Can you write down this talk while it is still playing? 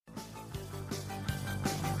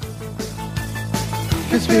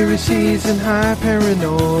Conspiracies and high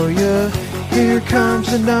paranoia. Here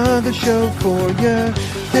comes another show for ya.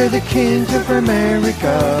 They're the kings of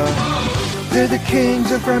Grimerica. They're the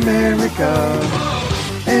kings of Grimerica.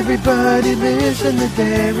 Everybody listen to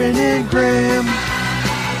Darren and Grim.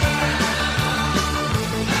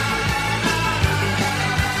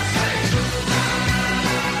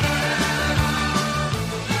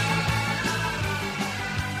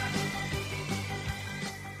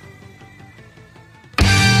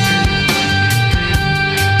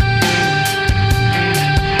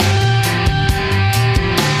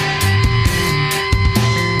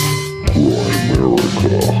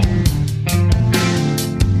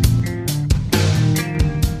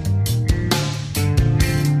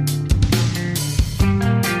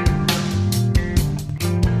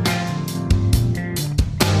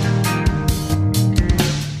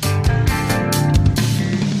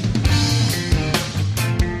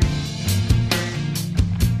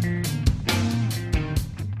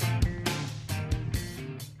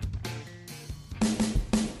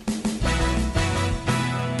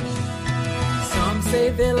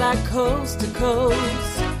 They like coast to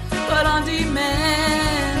coast, but on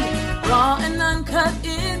demand, raw and uncut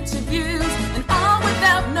interviews, and all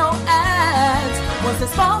without no ads. One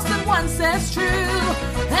says false and one says true,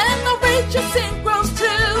 and the rate you sing grows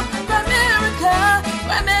too. Grimerica,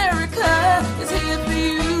 Grimerica is here for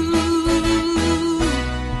you.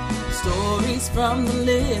 Stories from the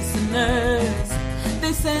listeners,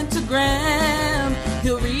 they sent to Graham.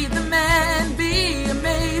 He'll read them and be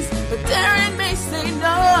amazed, but Darren may say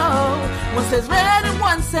no. One says red and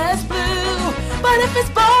one says blue, but if it's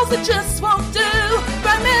balls it just won't do.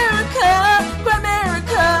 Grimerica,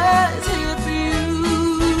 Grimerica is here for you.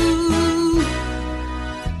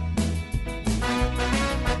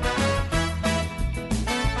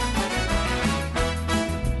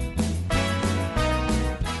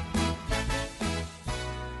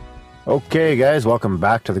 Okay, guys, welcome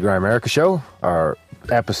back to the Grimerica Show, our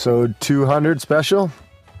episode 200 special.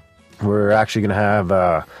 We're actually going to have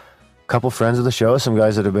a couple friends of the show, some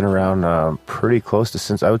guys that have been around pretty close to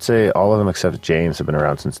since, I would say all of them except James have been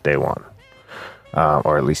around since day one,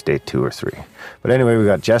 or at least day 2 or 3. But anyway, we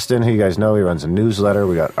got Jestin, who you guys know, he runs a newsletter.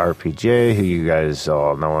 We got RPJ, who you guys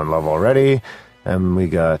all know and love already. And we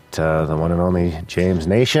got the one and only James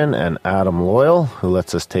Nation and Adam Loyal, who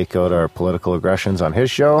lets us take out our political aggressions on his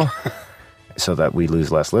show so that we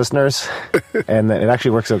lose less listeners. And it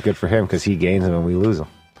actually works out good for him because he gains them and we lose them.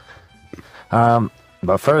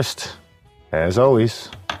 But first, as always,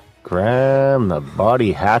 Graham, the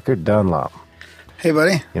body hacker Dunlop. Hey,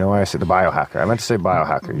 buddy. You know why I said the biohacker? I meant to say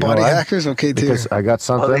biohacker. You body hacker's okay, too. Because I got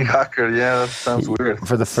something. Body hacker, yeah, that sounds weird.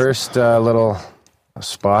 For the first little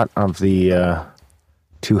spot of the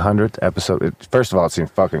 200th episode. First of all, it seems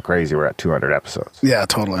fucking crazy we're at 200 episodes. Yeah,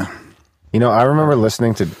 totally. You know, I remember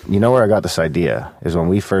listening to, you know where I got this idea? Is when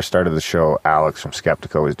we first started the show, Alex from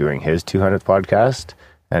Skeptico was doing his 200th podcast,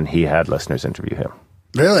 and he had listeners interview him.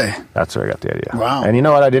 Really? That's where I got the idea. Wow. And you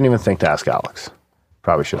know what? I didn't even think to ask Alex.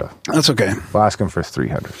 Probably should have. That's okay. We'll ask him for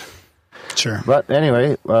 300. Sure. But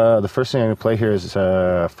anyway, the first thing I'm going to play here is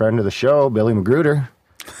a friend of the show, Billy Magruder,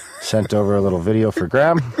 sent over a little video for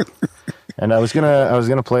Graham. And I was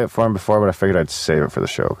gonna play it for him before, but I figured I'd save it for the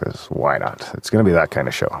show, because why not? It's going to be that kind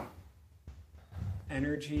of show.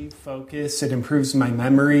 Energy, focus, it improves my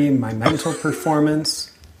memory, my mental performance.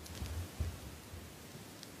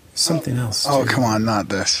 Something else. Oh, come on, not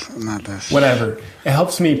this. Not this. Whatever. It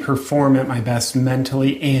helps me perform at my best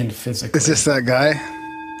mentally and physically. Is this that guy?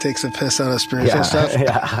 Takes a piss out of spiritual stuff?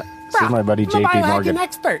 Yeah. This is my buddy JP I'm a Morgan. biohacking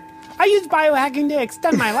expert. I use biohacking to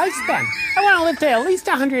extend my lifespan. I want to live to at least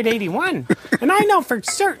 181. And I know for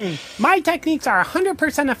certain my techniques are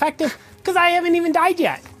 100% effective because I haven't even died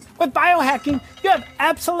yet. With biohacking, you have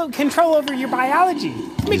absolute control over your biology.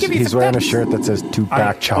 Let me give you He's some wearing tips. a shirt that says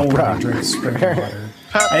Tupac only Chopra. drink spring water.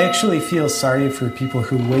 I actually feel sorry for people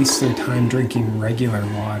who waste their time drinking regular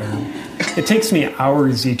water. It takes me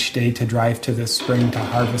hours each day to drive to the spring to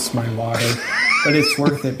harvest my water, but it's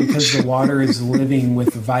worth it because the water is living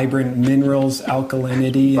with vibrant minerals,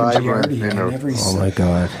 alkalinity, and giardia in every Oh my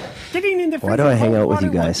god. Getting into Why do I hang out with you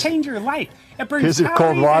water will guys? change your life. It burns Here's your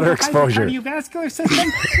cold calories, water energizes your exposure. cardiovascular system,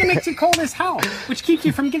 and it makes you cold as hell, which keeps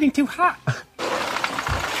you from getting too hot.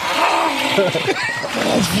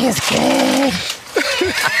 It feels good.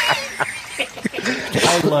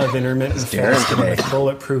 I love intermittent fasting with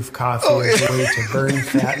bulletproof coffee as a way to burn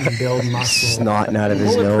fat and build muscle. Snotting out of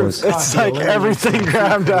his Bulletproof nose. coffee It's like eliminates everything my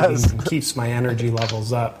Graham does. and keeps my energy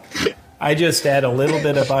levels up. I just add a little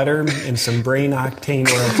bit of butter and some brain octane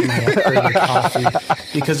oil to my upgraded coffee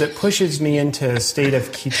because it pushes me into a state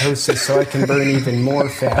of ketosis so I can burn even more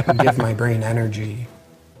fat and give my brain energy.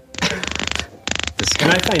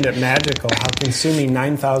 And I find it magical how consuming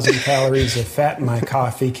 9,000 calories of fat in my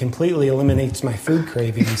coffee completely eliminates my food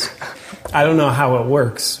cravings. I don't know how it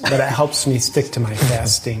works, but it helps me stick to my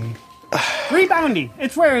fasting. Rebounding,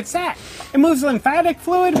 it's where it's at. It moves lymphatic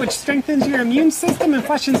fluid, which strengthens your immune system and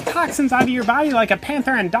flushes toxins out of your body like a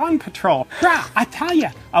panther on dawn patrol. Bruh, I tell ya,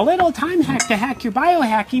 a little time hack to hack your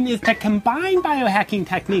biohacking is to combine biohacking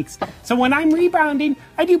techniques. So when I'm rebounding,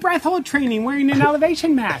 I do breath hold training wearing an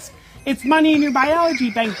elevation mask. It's money in your biology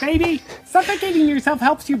bank, baby. Suffocating yourself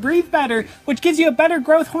helps you breathe better, which gives you a better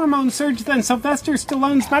growth hormone surge than Sylvester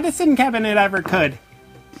Stallone's medicine cabinet ever could.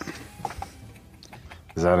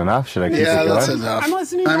 Is that enough? Should I keep it going? Yeah, that's enough. I'm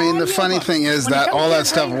listening to I mean, all the your funny books. thing is When it that comes all to that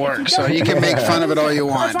stuff brain, works, if so you can make fun of it all you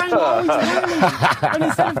want. That's why I'm always learning. But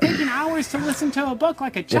instead of taking hours to listen to a book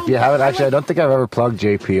like a chump, If you haven't, actually, I don't think I've ever plugged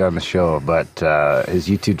JP on the show, but his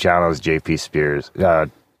YouTube channel is JP Sears.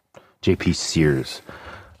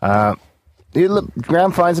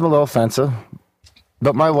 Graham finds him a little offensive,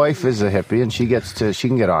 but my wife is a hippie, and she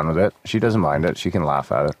can get on with it. She doesn't mind it. She can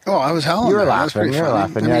laugh at it. Oh, I was howling. You were That was laughing. pretty You were funny.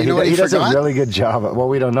 laughing. I Yeah, mean, you know what he does forgot? a really good job. Well,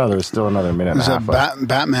 we don't know. There's still another minute and a There's half.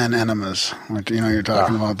 Batman enemas. Like, you're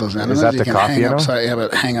talking about those enemas. that you the can coffee hang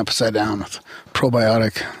enema? hang upside down with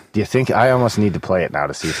probiotic. Do you think I almost need to play it now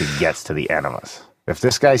to see if he gets to the enemas? If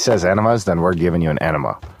this guy says enemas, then we're giving you an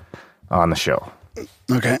enema on the show.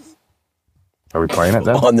 Okay. Are we playing it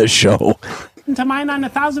then? On the show. to mine on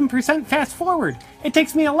 1,000% fast forward. It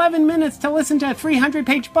takes me 11 minutes to listen to a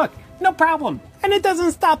 300-page book. No problem. And it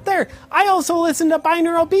doesn't stop there. I also listen to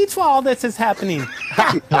binaural beats while all this is happening.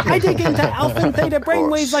 I dig into alpha and theta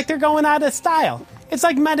brainwaves like they're going out of style. It's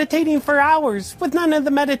like meditating for hours with none of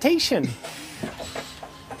the meditation.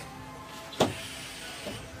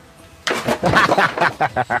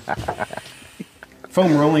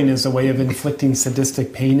 Foam rolling is a way of inflicting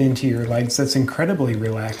sadistic pain into your legs that's incredibly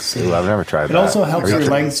relaxing. Ooh, I've never tried that. It also helps your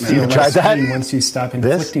legs feel less pain once you stop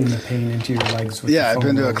inflicting the pain into your legs with Yeah, the I've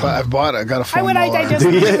been to a class. I got a Why foam would I roller. digest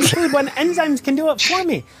my food when enzymes can do it for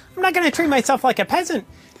me? I'm not going to treat myself like a peasant.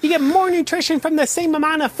 You get more nutrition from the same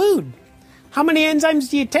amount of food. How many enzymes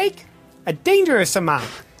do you take? A dangerous amount.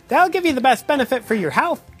 That'll give you the best benefit for your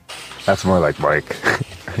health. That's more like Mike.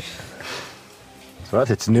 What?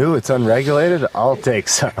 It's new, it's unregulated, I'll take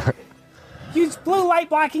some. Use blue light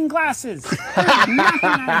blocking glasses. There's nothing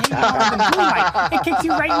I hate more than blue light. It kicks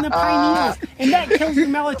you right in the pineals, and that kills your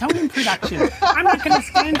melatonin production. I'm not going to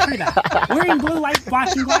stand for that. Wearing blue light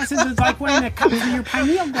blocking glasses is like wearing a cup for your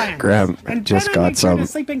pineal gland. Graham and just then I got make sure to some.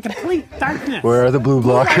 sleep in complete darkness. Where are the blue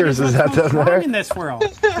Blue light blockers? Is that what's down most wrong there? in this world?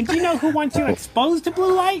 And do you know who wants you exposed to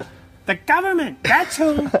blue light? The government. That's who.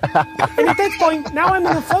 And at this point, now I'm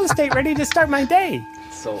in the flow state, ready to start my day,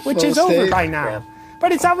 which is over by now.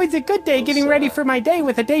 But it's always a good day getting ready for my day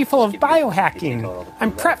with a day full of biohacking.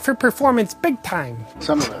 I'm prepped for performance big time.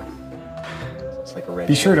 Some of it.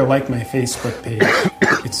 Be sure to like my Facebook page.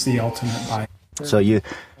 It's the ultimate bio. So you,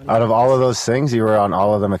 out of all of those things, you were on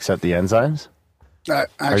all of them except the enzymes?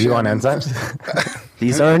 Are you on enzymes?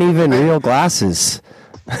 These aren't even real glasses.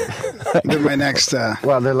 Give my next.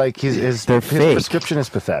 Well, they're like, his They're fake. prescription is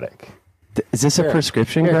pathetic. Is this a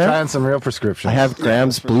prescription, Here, Graham? trying some real prescriptions. I have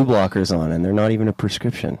Graham's blue blockers on, and they're not even a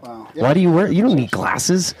prescription. Wow. Why do you wear? You don't need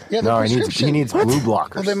glasses. Yeah, No, the he prescription. needs blue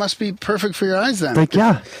blockers. Well, they must be perfect for your eyes then. Like,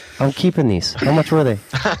 yeah, I'm keeping these. How much were they?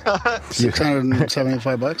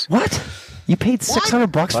 $675. What? You paid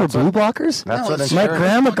 $600 for blue blockers? That's No, what it's My insurance-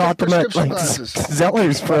 grandma got them at prescription like glasses.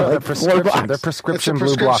 Zellers for They're like prescription. They're $4. prescription It's a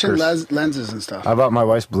blue prescription blockers. lenses and stuff. I bought my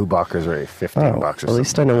wife's blue blockers already, $15 or at something.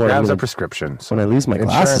 least I know what I'm Grabs a gonna- prescription. So When I lose my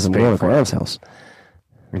glasses, I'm paid going to for it. Graham's house.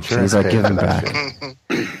 Insurance She's like, paid give for them that back.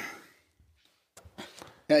 shit.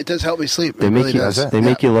 Yeah, it does help me sleep. They It make really you. does. They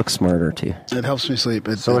make you look smarter too. It helps me sleep.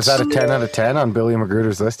 So is that a 10 out of 10 on Billy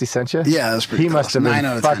Magruder's list he sent you? Yeah, that's pretty He must have close. been 9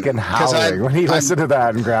 out of 10. fucking 'Cause howling when he I'm- listened to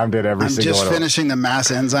that, and Graham did every I'm single just one. finishing the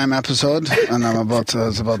mass enzyme episode, and I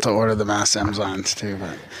was about to order the mass enzymes too.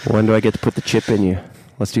 But When do I get to put the chip in you?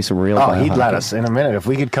 Let's do some real. Oh, he'd let biohacking. us in a minute. If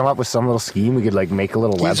we could come up with some little scheme, we could like make a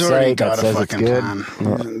little he's already website that got a says it's fucking good.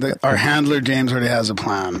 plan. Our handler James already has a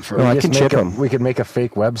plan for. No, I Just can make chip a- him. We could make a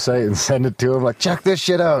fake website and send it to him. Like, check this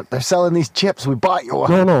shit out. They're selling these chips. We bought you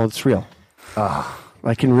one. No, it's real.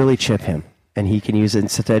 I can really chip him, and he can use it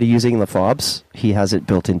instead of using the fobs. He has it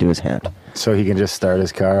built into his hand. So he can just start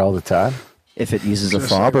his car all the time. If it uses a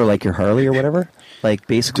fob or like your Harley or whatever, like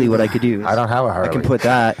basically what I could do is I don't have a Harley. I can put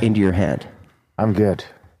that into your hand. I'm good.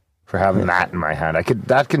 for having that in my hand.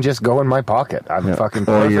 That can just go in my pocket. I'm fucking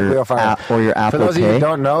perfectly fine. Or your Apple For those of you Pay. who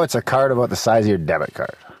don't know, it's a card about the size of your debit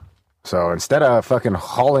card. So instead of fucking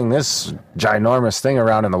hauling this ginormous thing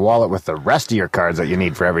around in the wallet with the rest of your cards that you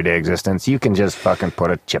need for everyday existence, you can just fucking put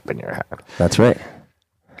a chip in your hand. That's right.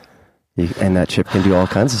 And that chip can do all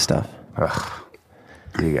kinds of stuff. Ugh,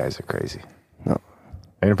 you guys are crazy. No. Are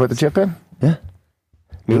you gonna put the chip in? Yeah.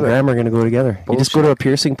 Me and Graham are going to go together. You just go to a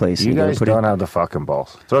piercing place. You guys put don't have the fucking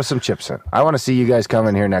balls. Throw some chips in. I want to see you guys come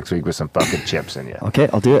in here next week with some fucking chips in you. Okay,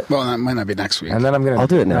 I'll do it. Well, that might not be next week. And then I'll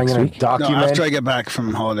do it next week. Document. No, after I get back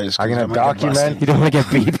from holidays. I'm going to document. You don't want to get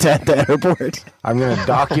beeped at the airport. I'm going to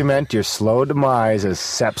document your slow demise as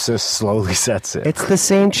sepsis slowly sets in. It's the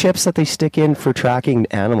same chips that they stick in for tracking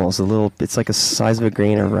animals. It's like a size of a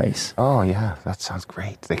grain of rice. Oh, yeah. That sounds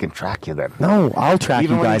great. They can track you then. No, I'll track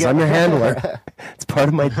Even you when you guys. get- I'm your handler. It's part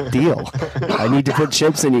of my deal. I need to put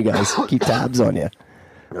chips in you guys. Keep tabs on you.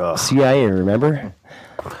 Ugh. CIA, remember?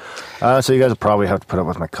 So you guys will probably have to put up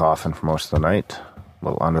with my coughing for most of the night. A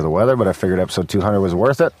little under the weather, but I figured episode 200 was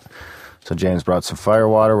worth it. So James brought some fire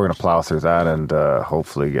water. We're going to plow through that and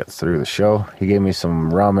hopefully get through the show. He gave me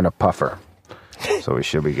some rum and a puffer. So we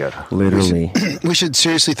should be good. Literally. We should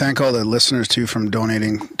seriously thank all the listeners, too, from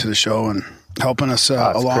donating to the show and helping us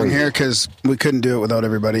along crazy. here, because we couldn't do it without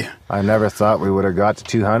everybody. I never thought we would have got to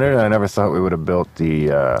 200, and I never thought we would have built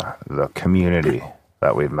the community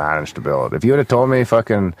that we've managed to build. If you would have told me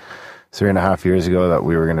fucking 3.5 years ago that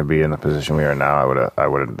we were going to be in the position we are now, I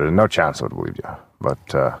would have. There's no chance I would believe you.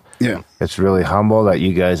 But Yeah. it's really humble that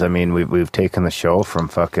you guys. I mean, we've taken the show from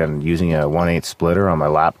fucking using a 1/8 splitter on my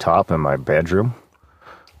laptop in my bedroom,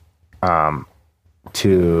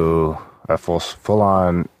 to a full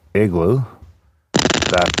on igloo.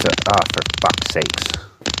 That for fuck's sakes,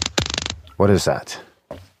 what is that?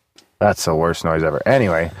 That's the worst noise ever.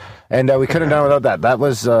 Anyway, and we couldn't have done without that. That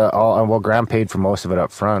was all. Well, Graham paid for most of it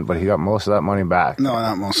up front, but he got most of that money back. No,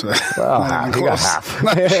 not most of it. Well, Not even he got close. half.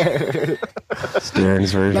 It's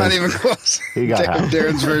Darren's version. Not even close. He got half.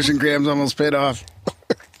 Darren's version, Graham's almost paid off.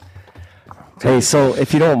 Hey, so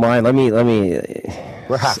if you don't mind, let me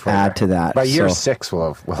We're halfway add there. to that. By year So, 6,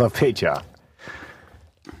 we'll have paid you off.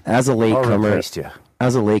 as a Or latecomer, replaced you.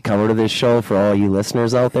 as a latecomer to this show, for all you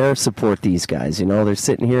listeners out there, support these guys. You know, they're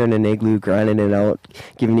sitting here in an igloo, grinding it out,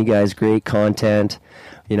 giving you guys great content.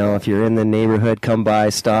 You know, if you're in the neighborhood, come by,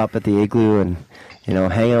 stop at the igloo, and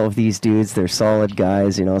hang out with these dudes. They're solid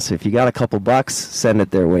guys. You know, so if you got a couple bucks, send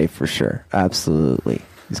it their way for sure. Absolutely,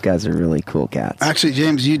 these guys are really cool cats. Actually,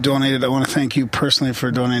 James, you donated. I want to thank you personally for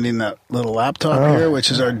donating that little laptop here, which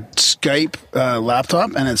is our Skype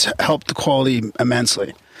laptop, and it's helped the quality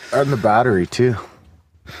immensely. And the battery, too.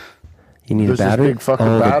 You need There's a this battery? big fucking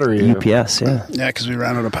the battery. UPS, yeah. Yeah, because we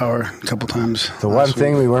ran out of power a couple times. The one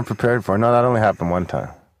thing we weren't prepared for. No, that only happened one time.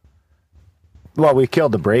 Well, we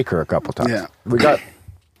killed the breaker a couple times. Yeah. We got...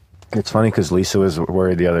 It's funny because Lisa was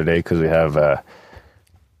worried the other day because we have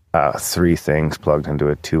 3 things plugged into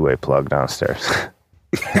a 2-way plug downstairs.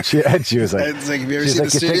 she was like... It's like, have you ever She's seen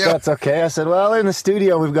like, the you think studio? that's okay? I said, well, in the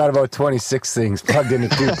studio, we've got about 26 things plugged into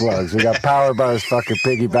 2 plugs. We got power bars fucking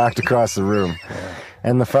piggybacked across the room.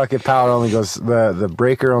 And the fucking power only goes, the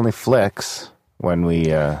breaker only flicks when we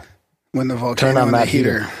When the turn volcano on and the that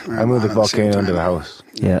heater. heater. I moved the are on at same volcano into time. the house.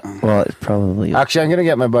 Yeah, well, it's probably... Actually, I'm going to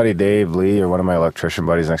get my buddy Dave Lee or one of my electrician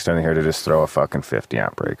buddies next time here to just throw a fucking 50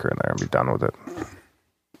 amp breaker in there and be done with it.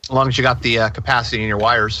 As long as you got the capacity in your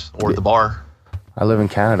wires or the bar. I live in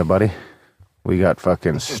Canada, buddy. We got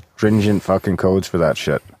fucking stringent fucking codes for that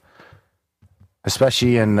shit.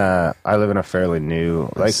 Especially in, I live in a fairly new,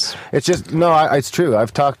 like, it's just, no, it's true.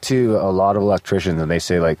 I've talked to a lot of electricians and they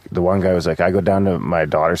say, like, the one guy was like, I go down to my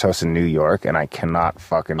daughter's house in New York and I cannot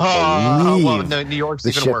fucking believe well, no, New York's the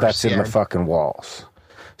even shit worse. that's in yeah. the fucking walls.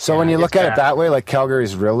 So when you look at it that way, like,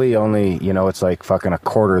 Calgary's really only, it's like fucking a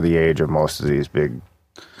quarter the age of most of these big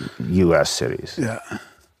U.S. cities. Yeah.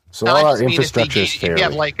 So No, all I our just mean infrastructure is if you fairly...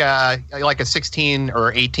 have like a 16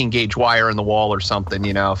 or 18 gauge wire in the wall or something,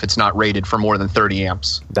 if it's not rated for more than 30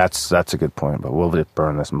 amps. That's a good point, but we'll just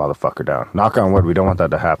burn this motherfucker down. Knock on wood, we don't want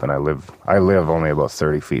that to happen. I live only about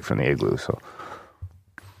 30 feet from the igloo, so...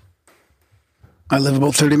 I live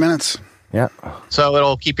about 30 minutes. Yeah. So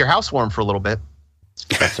it'll keep your house warm for a little bit.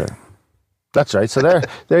 That's right. That's right. So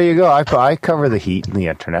there you go. I cover the heat and the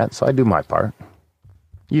internet, so I do my part.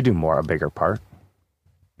 You do a bigger part.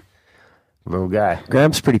 Little guy.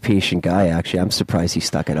 Graham's a pretty patient guy, actually. I'm surprised he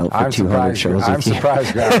stuck it out for 200 shows I'm with you.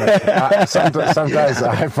 surprised, Graham. Sometimes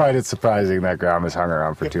I find it surprising that Graham has hung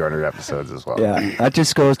around for 200 episodes as well. Yeah, that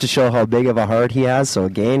just goes to show how big of a heart he has. So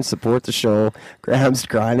again, support the show. Graham's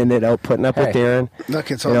grinding it out, putting up with Darren.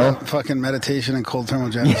 Look, it's all that fucking meditation and cold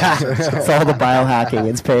thermogenesis. Yeah, it's all the biohacking.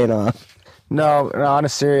 It's paying off. No, on a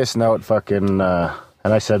serious note, fucking,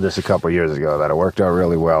 and I said this a couple years ago, that it worked out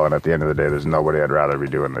really well, and at the end of the day, there's nobody I'd rather be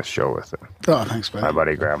doing this show with it. Oh, thanks, buddy. My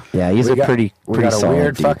buddy Graham. Yeah, he's pretty We got a solid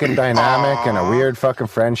weird dude. fucking dynamic and a weird fucking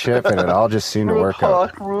friendship, and it all just seemed to work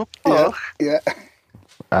out. Yeah.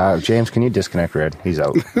 James, can you disconnect Red? He's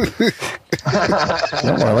out.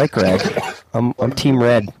 No, I like Red. I'm Team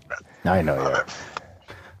Red. I know you are.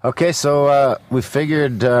 Okay, so we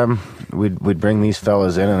figured we'd bring these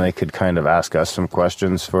fellas in, and they could kind of ask us some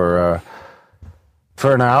questions for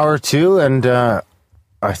an hour or two, and I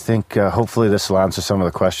think hopefully this will answer some of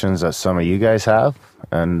the questions that some of you guys have,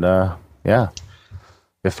 and yeah.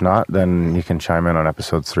 If not, then you can chime in on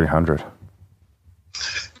episode 300.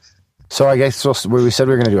 So I guess we said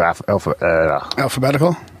we were going to do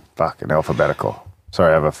alphabetical? Fucking alphabetical. Sorry,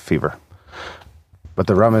 I have a fever. But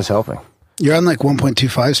the rum is helping. You're on like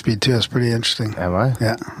 1.25 speed too. That's pretty interesting. Am I?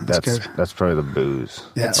 Yeah, that's good. That's probably the booze.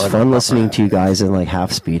 Yeah, It's fun listening to you guys in like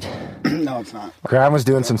half speed. No, it's not. Graham was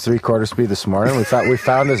doing some 3/4 speed this morning. We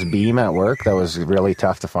found this beam at work that was really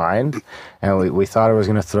tough to find, and we thought it was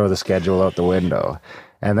going to throw the schedule out the window.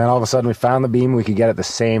 And then all of a sudden we found the beam we could get it the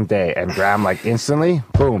same day, and Graham like instantly,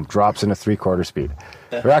 boom, drops into 3/4 speed.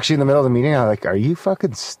 We're actually in the middle of the meeting. I'm like, "Are you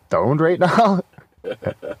fucking stoned right now?"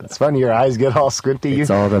 It's funny, your eyes get all squinty.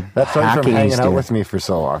 It's all the That's from hacking hanging he's out doing. with me for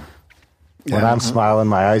so long. When Yeah. I'm smiling,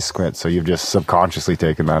 my eyes squint, so you've just subconsciously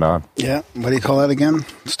taken that on. Yeah. What do you call that again?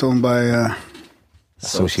 Stolen by...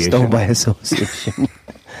 Association. Stoned by association.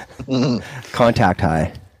 Contact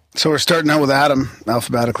high. So we're starting out with Adam,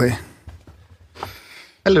 alphabetically.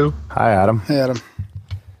 Hello. Hi, Adam. Hey, Adam.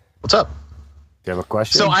 What's up? Do you have a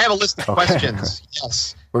question? So I have a list of questions.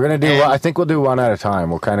 Yes. We're going to do, I think we'll do one at a time.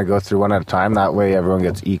 We'll kind of go through one at a time. That way everyone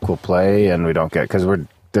gets equal play and we don't get, because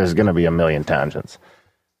there's going to be a million tangents.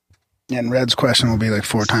 And Red's question will be like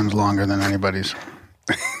 4 times longer than anybody's.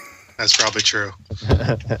 That's probably true.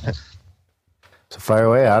 So fire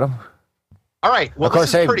away, Adam. All right. Well, of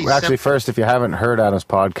course, this is hey, pretty actually, simple. first, if you haven't heard Adam's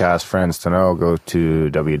podcast, Friends to Know, go to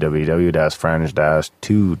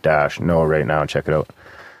www.friends-to-know right now and check it out.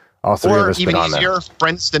 All three of Or us even been on easier, there.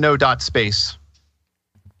 friends-to-know.space.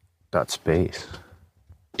 .space.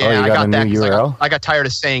 Yeah, Oh, you I got got a that. new 'cause URL? I got tired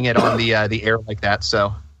of saying it on the air like that,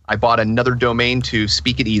 so I bought another domain to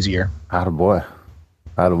speak it easier. Attaboy.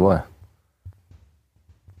 Attaboy.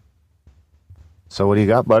 So what do you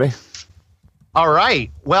got, buddy? All right.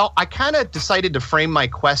 Well, I kind of decided to frame my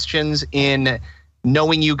questions in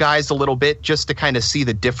knowing you guys a little bit just to kind of see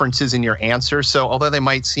the differences in your answers. So although they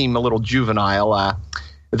might seem a little juvenile,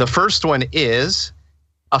 the first one is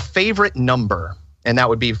a favorite number, and that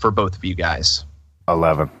would be for both of you guys.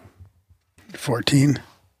 11. 14.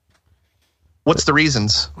 What's the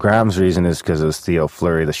reasons? Graham's reason is because it was Theo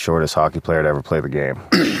Fleury, the shortest hockey player to ever play the game.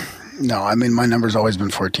 No, I mean, my number's always been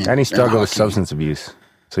 14. And he struggled with hockey. substance abuse.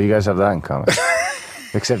 So you guys have that in common.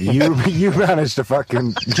 Except you managed to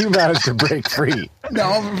break free.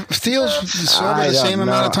 No, Theo's sober the same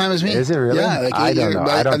amount of time as me. Is it really? Yeah, like I don't know.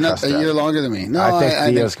 I don't trust a that. year longer than me. No, I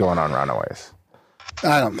think Theo's going on runaways.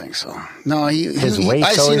 I don't think so. No, His I weight's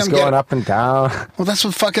seen always him going up and down. Well, that's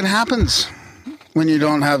what fucking happens when you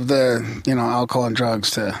don't have the alcohol and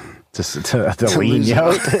drugs to lean lose you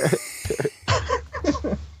out.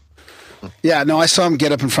 Yeah, no, I saw him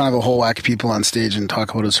get up in front of a whole whack of people on stage and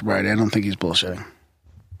talk about his sobriety. I don't think he's bullshitting.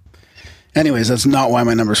 Anyways, that's not why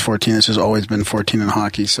my number's 14. It's just always been 14 in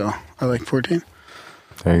hockey, so I like 14.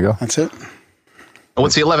 There you go. That's it.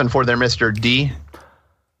 What's the 11 for there, Mr. D?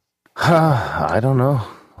 I don't know.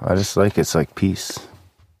 I just like it's like peace.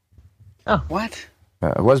 What?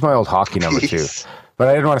 It was my old hockey number too. But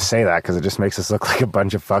I didn't want to say that because it just makes us look like a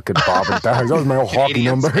bunch of fucking bob and dogs. That was my old hockey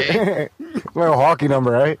Canadians, number. eh? My old hockey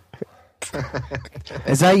number, right?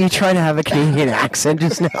 Is that you trying to have a Canadian accent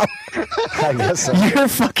just now? I guess so. You're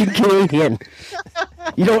fucking Canadian.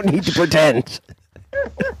 You don't need to pretend.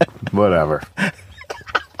 Whatever.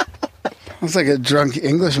 It's like a drunk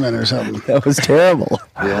Englishman or something. That was terrible.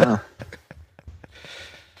 Yeah.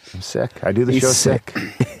 I'm sick. I do the He's show sick.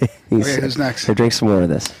 He's Okay, who's next? So drink some more of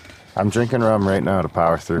this. I'm drinking rum right now to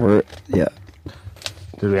power through. Yeah.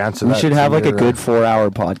 Did we answer We that? should have like a Peter? good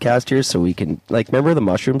 4-hour podcast here so we can, like, remember the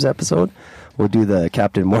mushrooms episode? We'll do the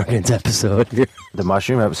Captain Morgan's episode. The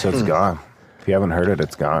mushroom episode's gone. If you haven't heard it,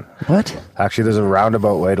 it's gone. What? Actually, there's a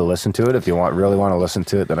roundabout way to listen to it. If you really want to listen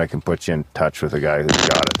to it, then I can put you in touch with a guy who's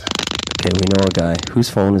got it. Okay, we know a guy. Whose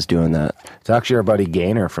phone is doing that? It's actually our buddy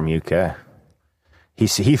Gaynor from UK.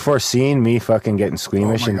 He foreseen me fucking getting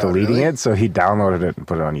squeamish and deleting it, so he downloaded it and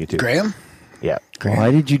put it on YouTube. Graham? Yeah.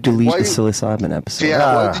 Why did you delete the psilocybin episode?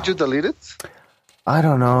 Yeah, why did you delete it? I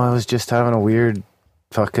don't know. I was just having a weird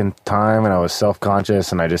fucking time, and I was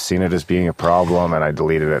self-conscious, and I just seen it as being a problem, and I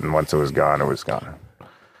deleted it, and once it was gone, it was gone.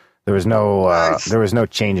 There was no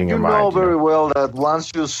changing your mind. You know very well that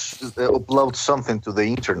once you upload something to the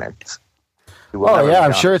internet... Oh, yeah,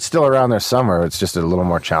 I'm sure it's still around there somewhere. It's just a little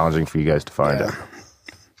more challenging for you guys to find it.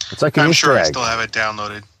 It's like an I'm Easter sure I egg. still have it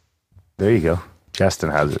downloaded. There you go.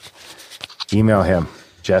 Jestin has it. Email him,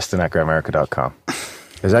 Jestin@Grimerica.com.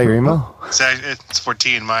 Is that your email? It's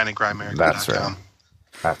 14 mine at Grimerica.com. That's right.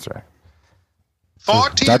 That's right.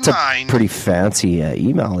 14 That's a mine. pretty fancy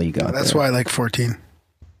email you got. That's why I like 14.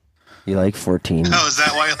 You like 14? Oh, is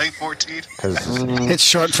that why you like 14? It's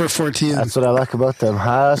short for 14. That's what I like about them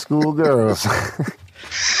high school girls.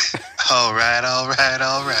 All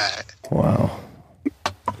right. Wow.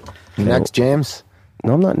 Next, James?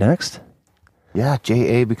 No, I'm not next. Yeah,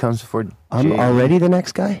 JA becomes before I'm J. already the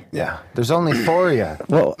next guy? Yeah. There's only 4 of you.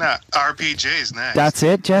 Well, Nah, RPJ's next. that's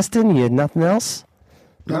it, Justin? You had nothing else?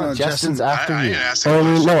 No, Justin's after I you. didn't ask a Oh,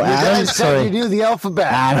 question. no, You Adam? guys said Sorry. you do the alphabet.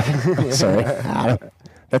 Adam. Sorry, Adam.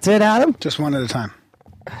 That's it, Adam? Just one at a time.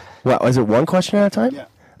 What, was it one question at a time? Yeah.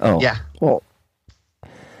 Oh. Yeah. Well,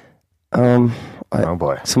 Oh,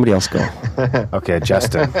 boy. somebody else go. Okay,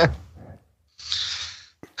 Justin. All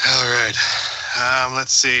right.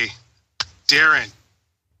 Let's see. Darren,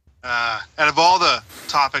 out of all the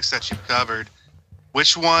topics that you've covered,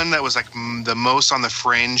 which one that was like the most on the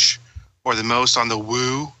fringe or the most on the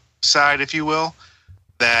woo side, if you will,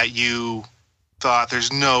 that you thought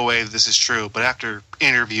there's no way this is true, but after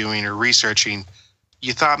interviewing or researching,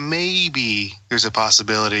 you thought maybe there's a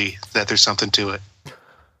possibility that there's something to it?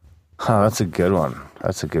 Oh, that's a good one.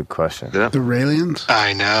 That's a good question. Yeah. The Raelians?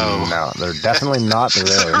 I know. No, they're definitely not the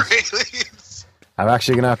Raelians. Really? I'm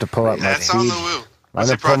actually going to have to pull up my That's on feed. the woo. I'm Was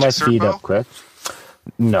going it to pull my Project feed Serpo? up quick.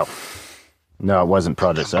 No, it wasn't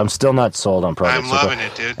Project. I'm still not sold on Project. I'm loving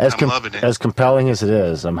it, dude. As I'm loving it. As compelling as it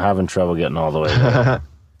is, I'm having trouble getting all the way there.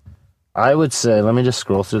 I would say, let me just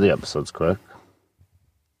scroll through the episodes quick.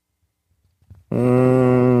 I'm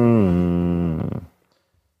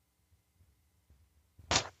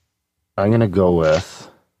going to go with...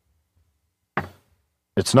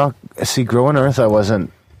 It's not... See, Growing Earth,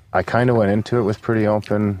 I kind of went into it with pretty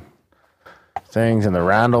open things, and the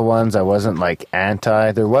Randall ones, I wasn't like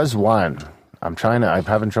anti. There was one. I'm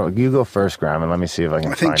having trouble. You go first, Graham, and let me see if I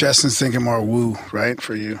can I think find Justin's thinking more woo, right,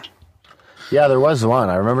 for you. it. Yeah, there was one.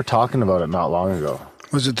 I remember talking about it not long ago.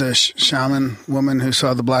 Was it the shaman woman who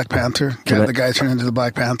saw the Black Panther? The guy turned into the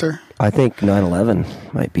Black Panther? I think 9/11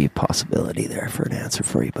 might be a possibility there for an answer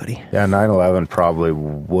for you, buddy. Yeah, 9/11 probably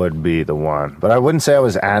would be the one. But I wouldn't say I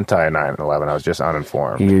was anti 9/11. I was just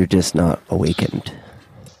uninformed. You're just not awakened.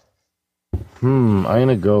 I'm going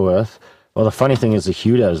to go with... Well, the funny thing is the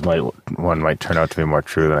Hudez one might turn out to be more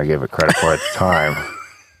true than I gave it credit for at the time.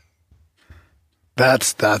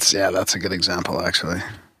 That's a good example, actually.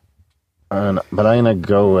 But I'm going to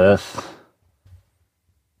go with...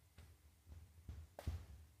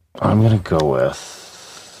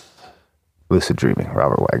 Lucid Dreaming,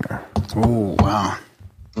 Robert Wagner. Oh, wow.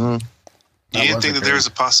 You didn't think that there was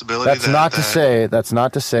a possibility That's not to say that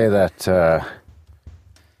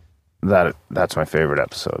that's my favorite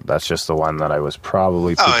episode. That's just the one that I was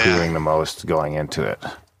probably poo-pooing the most going into it.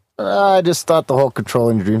 I just thought the whole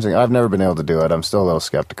controlling your dreams thing, I've never been able to do it. I'm still a little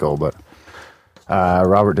skeptical, but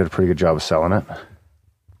Robert did a pretty good job of selling it.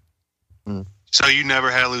 So you never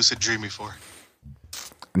had a lucid dream before?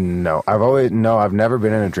 No, I've never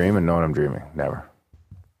been in a dream and known I'm dreaming. Never.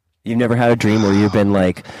 You've never had a dream where you've been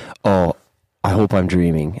like, oh, I hope I'm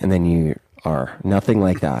dreaming, and then you are. Nothing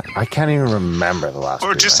like that. I can't even remember the last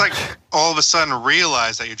Or dream. just like all of a sudden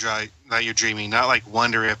realize that you're dreaming, not like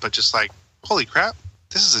wonder it, but just like, holy crap,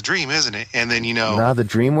 this is a dream, isn't it? And then, No, the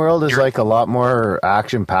dream world is like a lot more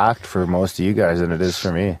action-packed for most of you guys than it is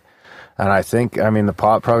for me. And I think, the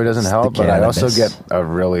pot probably doesn't help, but I also get a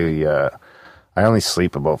really... I only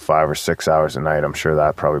sleep about 5 or 6 hours a night. I'm sure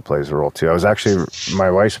that probably plays a role too. My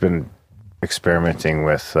wife's been experimenting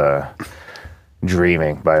with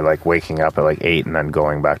dreaming by like waking up at like 8 and then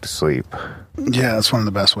going back to sleep. Yeah, that's one of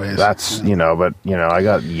the best ways. That's, I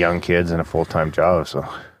got young kids and a full-time job, so.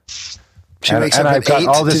 She wakes up at 8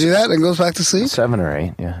 to do that and goes back to sleep? 7 or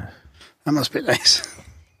 8, yeah. That must be nice.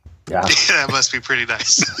 Yeah. that must be pretty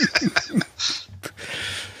nice.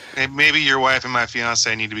 Maybe your wife and my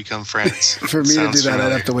fiance need to become friends. For me to do Sounds that, I'd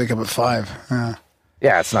familiar. have to wake up at 5. Yeah.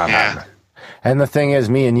 Yeah, it's not happening. And the thing is,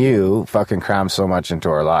 me and you fucking cram so much into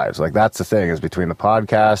our lives. Like, that's the thing, is between the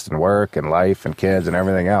podcast and work and life and kids and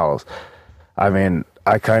everything else. I mean,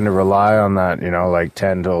 I kind of rely on that, like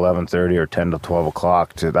 10 to 11:30 or 10 to 12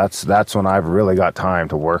 o'clock. That's when I've really got time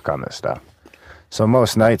to work on this stuff. So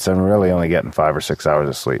most nights I'm really only getting 5 or 6 hours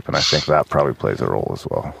of sleep, and I think that probably plays a role as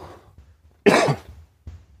well.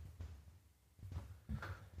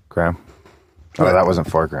 Graham? Oh, that wasn't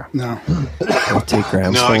for Graham. No. I'll take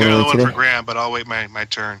Graham's No, I phone got away another one today. for Graham, but I'll wait my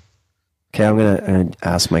turn. Okay, I'm gonna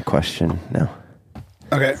ask my question now.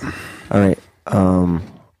 Okay. All right.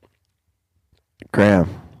 Graham,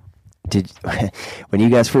 when you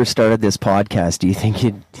guys first started this podcast, do you think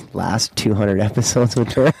you'd last 200 episodes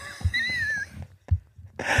with her?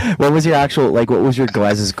 What was your what was your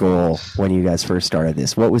guys' goal when you guys first started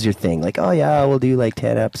this? What was your thing? Like, oh yeah, we'll do like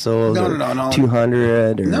 10 episodes No.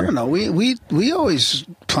 200 or... No. We always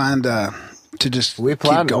planned to just keep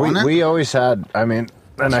going it. We always had, and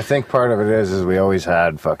I think part of it is we always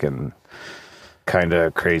had fucking kind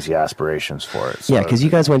of crazy aspirations for it. So Yeah, because you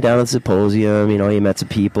guys went down to the symposium, you met some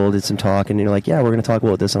people, did some talking, and you're like, yeah, we're going to talk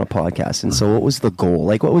about this on a podcast. And so what was the goal?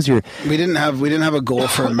 Like, what was your... We didn't have a goal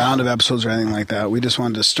for amount of episodes or anything like that. We just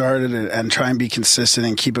wanted to start it and try and be consistent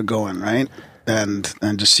and keep it going, right? And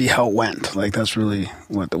just see how it went. Like, that's really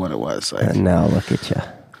what it was. Like, And now look at you.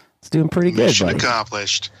 It's doing pretty good, Mission buddy.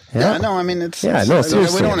 accomplished. yeah, no, it's Yeah, no, we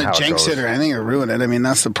seriously. don't want How to it jinx goes. it or anything or ruin it.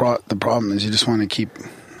 That's the problem is you just want to keep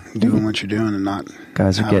doing what you're doing and not...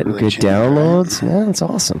 Guys are have it getting really good change, downloads. Yeah, that's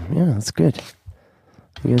awesome. Yeah, that's good.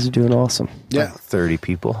 You guys are doing awesome. Yeah. 30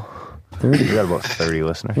 people. 30. We got about 30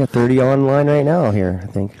 listeners. We got 30 online right now here, I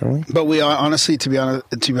think, don't we? But we honestly, to be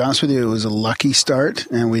honest with you, it was a lucky start,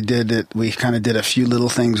 and we kind of did a few little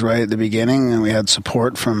things right at the beginning, and we had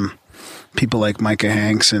support from people like Micah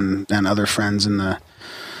Hanks and other friends in the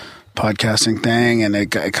podcasting thing, and we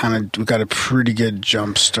got a pretty good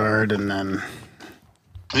jump start, and then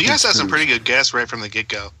You guys had some pretty good guests right from the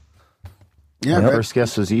get-go. yeah, Our Red- first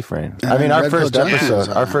guest was Ephraim. And our then Red Pill first Junkie episode. was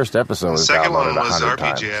on Our there. first episode The was second one downloaded was 100 RPG,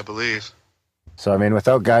 times. I believe. So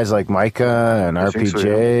without guys like Micah and I think RPJ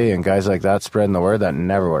so, and guys like that spreading the word, that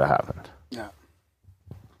never would have happened. yeah.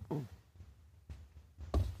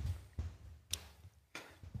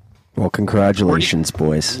 Well, congratulations,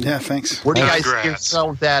 boys. Yeah, thanks. Where do you guys see Congrats.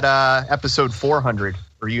 yourselves at episode 400?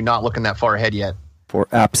 Or are you not looking that far ahead yet? For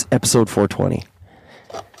episode 420.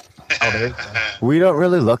 We don't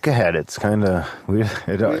really look ahead. It's kind of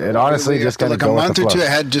it honestly We just have kind to of look go a month with or the two flow.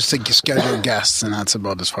 ahead just to schedule guests, and that's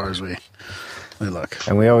about as far as we look.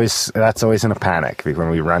 And that's always in a panic when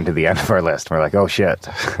we run to the end of our list. We're like, oh shit,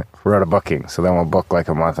 we're out of booking. So then we'll book like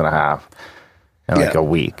a month and a half and like Yeah. a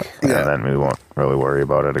week, Yeah. and then we won't really worry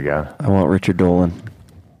about it again. I want Richard Dolan.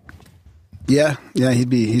 Yeah,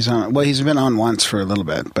 he's on. Well, he's been on once for a little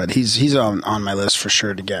bit, but he's on my list for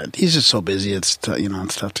sure to get. He's just so busy; it's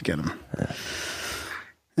it's tough to get him.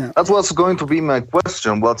 That was going to be my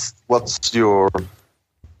question. What's your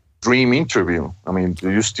dream interview?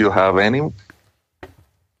 Do you still have any?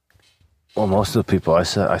 Well, most of the people I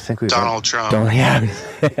think we've Donald Trump. Don't yeah.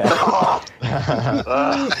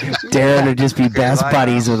 Darren would just be best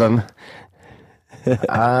buddies with him.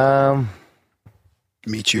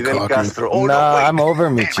 Michio Fidel Kaku. Castro. Oh, no, wait. I'm over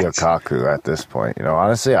Michio Kaku at this point.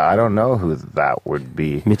 Honestly, I don't know who that would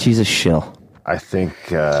be. Mitchie's a shill. I think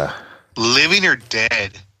Living or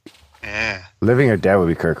dead? Yeah. living or dead would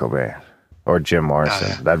be Kurt Cobain or Jim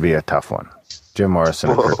Morrison. That'd be a tough one. Jim Morrison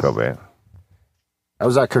or Kurt Cobain. I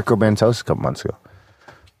was at Kurt Cobain's house a couple months ago.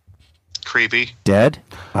 Creepy. Dead?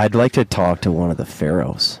 I'd like to talk to one of the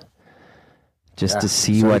pharaohs. Just to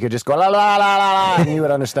see so what... you could just go la la la la la, and you would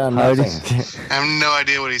understand How nothing. I have no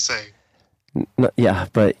idea what he's saying. No, yeah,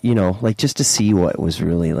 but, just to see what was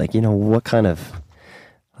really, what kind of...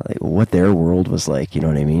 what their world was like, you know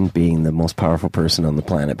what I mean? Being the most powerful person on the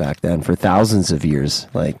planet back then for thousands of years.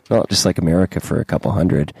 Not just like America for a couple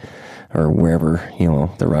hundred or wherever,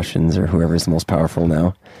 the Russians or whoever's the most powerful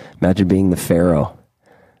now. Imagine being the pharaoh.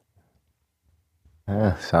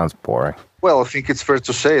 Sounds boring. Well, I think it's fair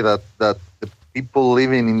to say that the people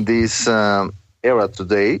living in this era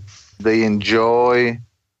today, they enjoy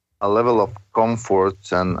a level of comfort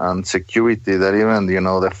and security that even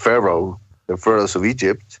the pharaohs of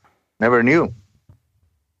Egypt never knew.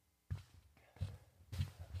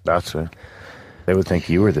 That's it. They would think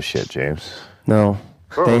you were the shit, James. No.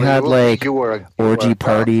 Probably They had you were a- orgy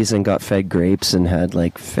parties and got fed grapes and had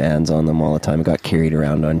fans on them all the time. Got carried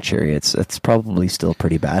around on chariots. It's probably still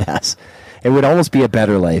pretty badass. It would almost be a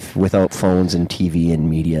better life without phones and TV and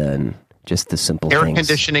media and Just the simple Air things.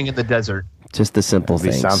 conditioning in the desert. Just the simple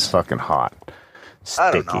This things. sounds fucking hot. Sticky.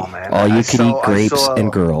 I don't know, man. All you I could saw- eat grapes I saw,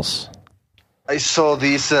 and girls. I saw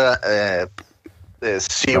this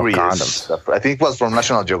series. condoms. I think it was from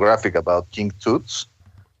National Geographic about King Tut's.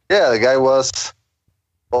 Yeah, the guy was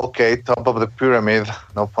okay, top of the pyramid,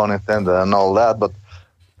 no pun intended, and all that. But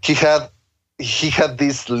he had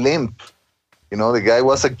this limp. You know, the guy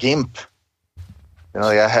was a gimp. You know,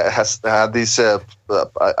 he had this.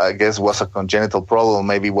 I guess was a congenital problem.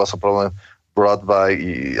 Maybe it was a problem brought by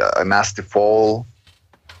a nasty fall.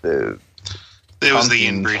 It was the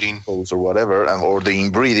inbreeding or whatever, or the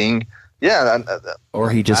inbreeding. Yeah, Or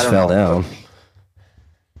he just I don't fell know. down.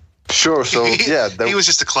 Sure. So yeah, he was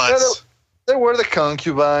just a klutz. There were the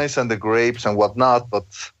concubines and the grapes and whatnot, but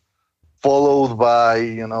followed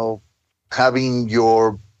by having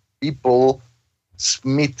your people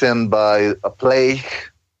smitten by a plague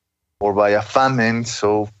or by a famine.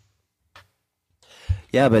 So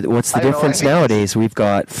Yeah, but what's the I know, difference I mean- nowadays? We've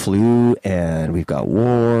got flu and we've got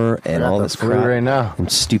war and all this Flu crap. right now.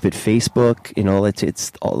 And stupid Facebook. You know,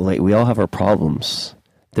 it's all, like we all have our problems.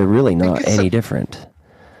 They're really not it's any a- different.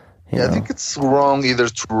 You yeah, I know? think it's wrong either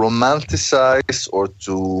to romanticize or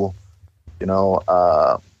to,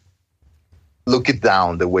 look it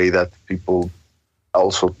down the way that people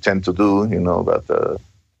also tend to do. That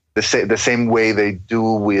the same way they do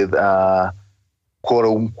with quote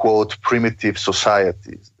unquote primitive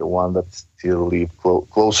societies, the one that still live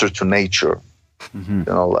closer to nature. Mm-hmm.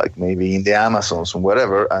 Like maybe in the Amazons and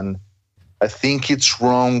whatever. And I think it's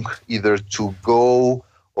wrong either to go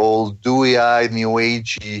all dewy-eyed, new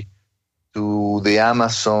agey to the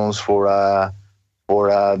Amazons for a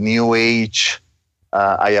new age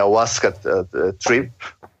ayahuasca trip,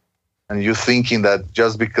 and you thinking that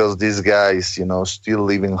just because these guys, still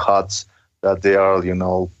live in huts, that they are,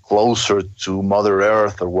 closer to Mother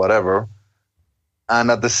Earth or whatever. And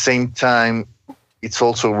at the same time, it's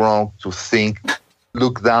also wrong to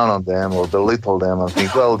look down on them or belittle them and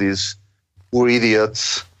think, well, these poor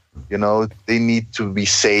idiots, they need to be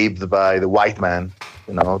saved by the white man,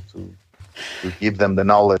 to give them the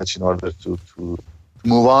knowledge in order to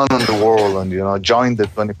move on in the world and, join the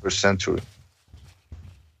 21st century.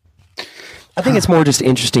 I think it's more just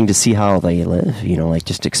interesting to see how they live, like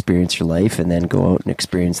just experience your life and then go out and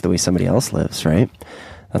experience the way somebody else lives, right?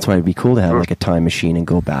 That's why it'd be cool to have like a time machine and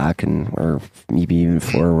go back or maybe even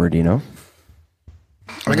forward,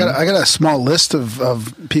 I got a small list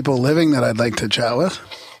of people living that I'd like to chat with.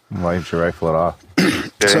 Why don't you rifle it off?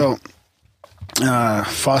 So,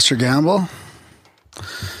 Foster Gamble,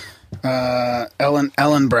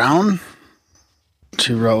 Ellen Brown.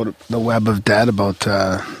 She wrote The Web of Dead about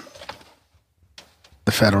the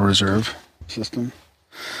Federal Reserve System.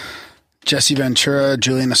 Jesse Ventura,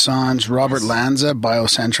 Julian Assange, Robert Lanza,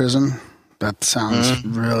 Biocentrism. That sounds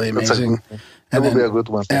really amazing. That would be a good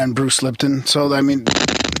one. And Bruce Lipton. So, I mean,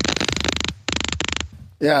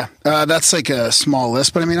 yeah, that's like a small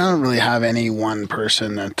list, but I mean, I don't really have any one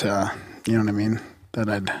person that, you know what I mean, that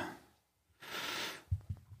I'd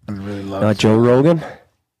really love. Not Joe Rogan?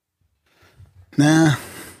 Nah,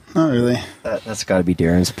 not really. That's got to be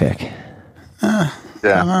Darren's pick. I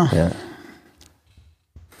don't know. Yeah.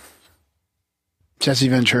 Jesse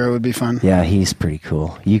Ventura would be fun. Yeah, he's pretty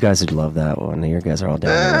cool. You guys would love that one. You guys are all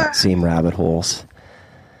down in the same rabbit holes.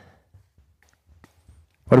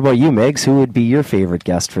 What about you, Megs? Who would be your favorite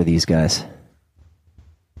guest for these guys?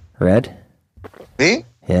 Red? Me?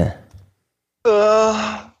 Yeah.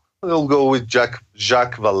 We'll go with Jacques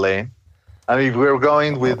Vallée. I mean, if we're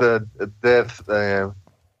going with deaf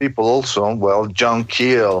people also, well, John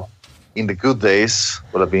Keel in the good days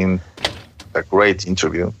would have been a great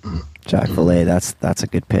interview. Jacques Vallée, that's a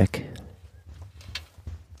good pick.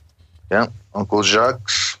 Yeah, Uncle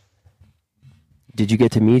Jacques. Did you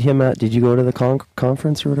get to meet him did you go to the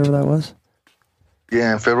conference or whatever that was?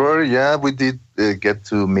 Yeah, in February, yeah, we did get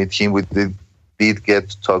to meet him. We did get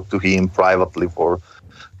to talk to him privately for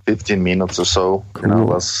 15 minutes or so. Cool.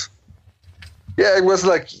 It was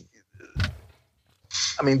like,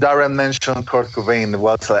 I mean, Darren mentioned Kurt Cobain. It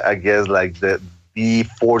was, I guess, like the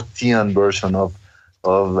 14th version of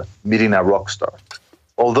meeting a rock star.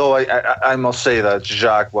 Although I must say that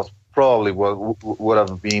Jacques was probably would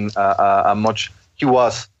have been a much. He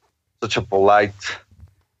was such a polite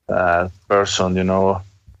person,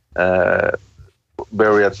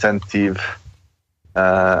 very attentive,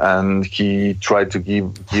 and he tried to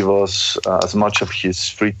give us as much of his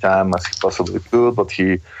free time as he possibly could. But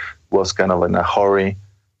he was kind of in a hurry.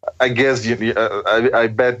 I guess I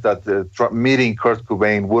bet that meeting Kurt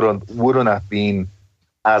Cobain wouldn't have been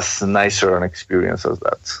as nicer an experience as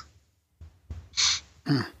that.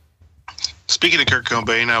 Speaking of Kurt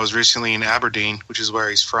Cobain, I was recently in Aberdeen, which is where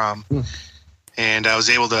he's from, and I was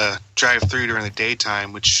able to drive through during the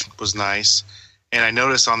daytime, which was nice. And I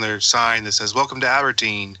noticed on their sign that says "Welcome to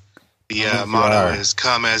Aberdeen." The motto is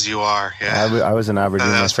 "Come as you are." Yeah, I was in Aberdeen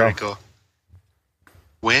that was myself. pretty cool.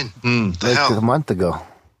 When? Like a month ago,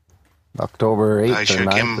 October 8th I or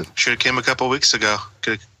 9th. should have came a couple weeks ago.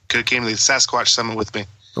 Could have came to the Sasquatch Summit with me.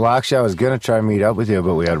 Well, actually, I was gonna try and meet up with you,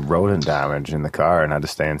 but we had rodent damage in the car and had to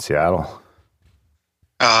stay in Seattle.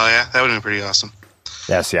 Oh yeah, that would have been pretty awesome.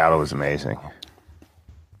 Yeah, Seattle was amazing.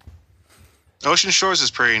 Ocean Shores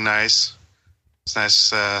is pretty nice. It's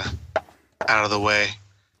nice, out of the way.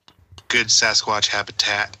 Good Sasquatch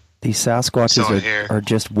habitat. These Sasquatches are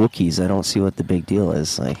just Wookiees. I don't see what the big deal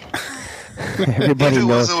is. Like everybody if it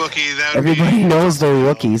knows. was a Wookiee, Everybody knows they're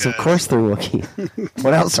Wookiees. Of course they're Wookiee.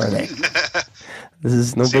 What else are they? This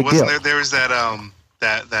is no big deal. There was that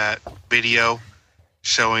that video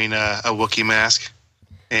showing a Wookiee mask,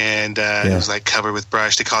 and it was like covered with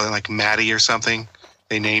brush. They called it like Maddie or something.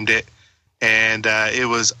 They named it, and it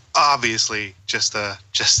was obviously just a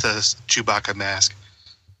Chewbacca mask.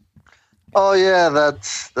 Oh yeah,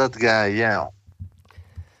 that's that guy. Yeah.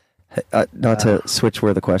 Not to switch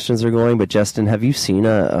where the questions are going, but Jestin, have you seen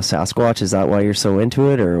a Sasquatch? Is that why you're so into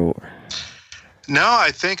it, or? No,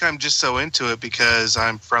 I think I'm just so into it because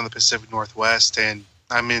I'm from the Pacific Northwest and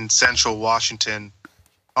I'm in Central Washington,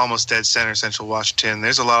 almost dead center Central Washington.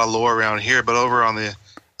 There's a lot of lore around here, but over on the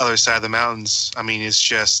other side of the mountains, I mean, it's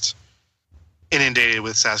just inundated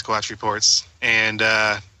with Sasquatch reports. And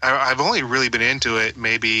I've only really been into it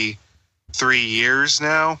maybe 3 years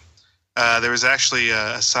now. There was actually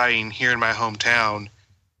a sighting here in my hometown,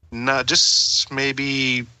 not just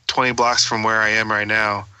maybe 20 blocks from where I am right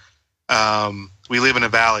now. We live in a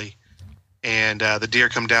valley, and the deer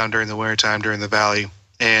come down during the wintertime during the valley.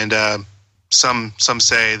 And some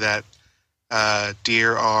say that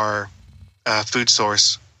deer are a food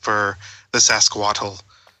source for the Sasquatl.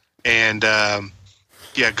 And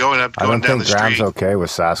going down the street. I don't think Graham's okay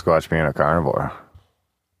with Sasquatch being a carnivore.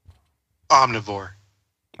 Omnivore.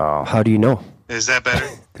 Oh. How do you know? Is that better?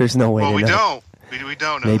 There's no way to know. We don't. We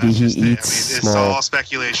don't know. Maybe That's he just eats it's small all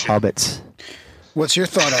speculation. hobbits. What's your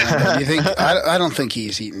thought on that? Do you think? I don't think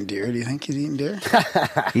he's eating deer. Do you think he's eating deer?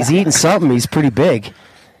 He's eating something. He's pretty big.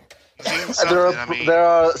 There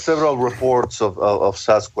are several reports of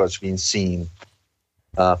Sasquatch being seen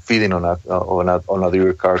feeding on a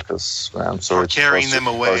deer carcass. I'm sorry, or carrying them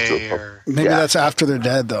away. Maybe that's after they're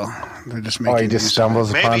dead, though. They're just making. He just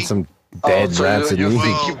stumbles upon some dead rancid you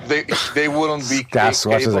meat. think they wouldn't be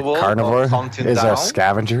Sasquatch is a carnivore? Is a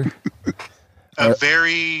scavenger? A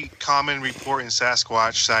very common report in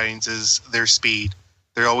Sasquatch sightings is their speed.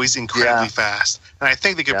 They're always incredibly fast, and I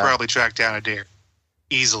think they could probably track down a deer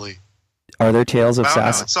easily. Are there tales of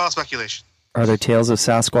Sasquatch? It's all speculation. Are there tales of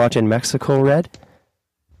Sasquatch in Mexico, Red?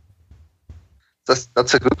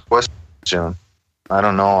 That's a good question. I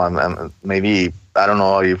don't know. Maybe I don't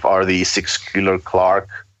know if the 6 Killer Clark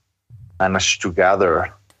managed to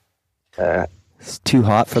gather. It's too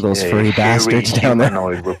hot for those furry bastards down there.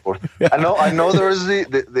 I know there is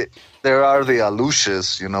there are the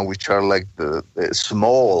Alushes, which are like the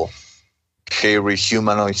small hairy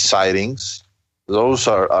humanoid sightings. Those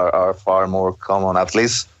are far more common. At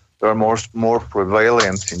least they're more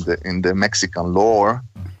prevalent in the Mexican lore.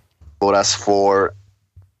 But as for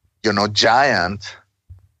giant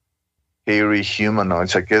hairy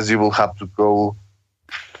humanoids, I guess you will have to go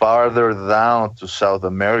farther down to South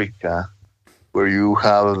America, where you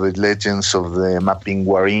have the legends of the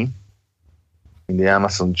Mapinguari in the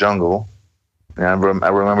Amazon jungle. And I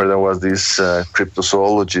remember there was this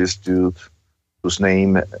cryptozoologist dude whose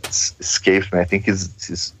name escapes me. I think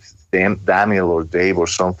it's Daniel or Dave or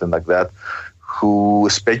something like that, who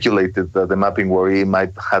speculated that the Mapinguari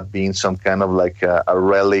might have been some kind of like a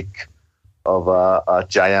relic of a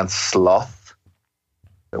giant sloth,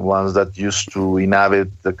 the ones that used to inhabit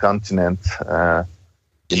the continent.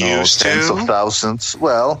 Tens of thousands.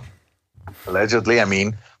 Well, allegedly, I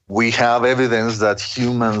mean, we have evidence that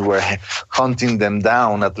humans were hunting them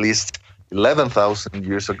down at least 11,000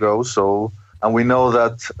 years ago. So, and we know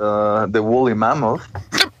that the woolly mammoth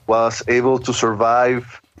was able to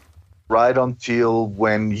survive right until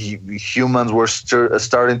when humans were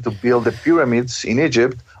starting to build the pyramids in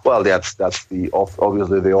Egypt. Well, that's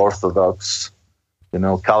obviously the Orthodox,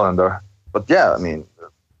 calendar. But yeah, I mean,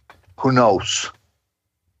 who knows?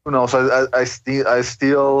 Who knows? I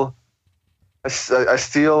still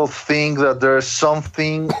think that there's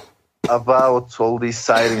something about all these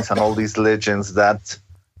sightings and all these legends that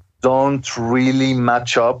don't really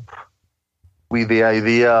match up with the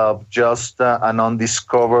idea of just an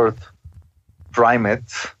undiscovered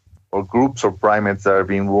primates or groups of primates that are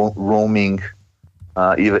being roaming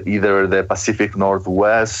either the Pacific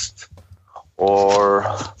Northwest or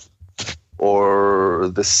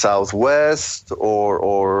the Southwest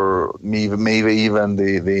or maybe even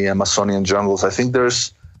the Amazonian jungles. I think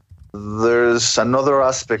there's another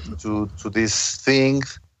aspect to this thing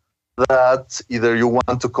that either you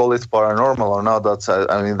want to call it paranormal or not. That's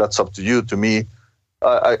up to you. To me,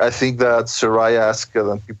 I think that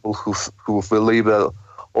ayahuasca and people who believe that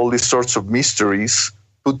all these sorts of mysteries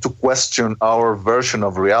put to question our version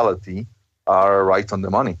of reality are right on the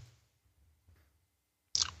money.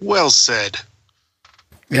 Well said.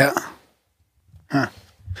 Yeah. Huh.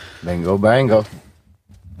 Bingo bango.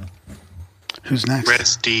 Who's next?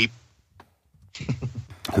 Red's deep.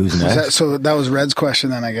 Who's next? So that was Red's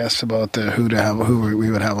question then, I guess, about who we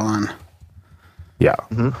would have on. Yeah.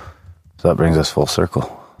 Mm-hmm. So that brings us full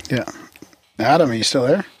circle. Yeah. Adam, are you still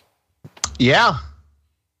there? Yeah.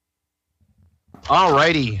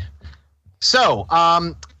 Alrighty. So,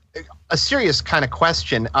 a serious kind of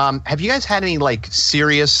question. Have you guys had any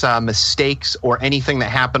serious mistakes or anything that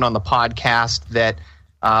happened on the podcast that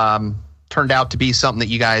turned out to be something that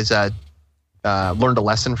you guys learned a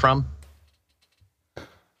lesson from?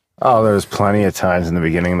 Oh, there's plenty of times in the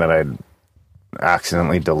beginning that I'd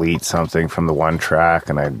accidentally delete something from the one track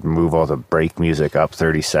and I'd move all the break music up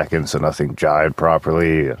 30 seconds so nothing jived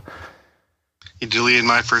properly. You deleted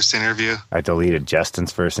my first interview. I deleted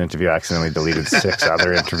Jestin's first interview. I accidentally deleted 6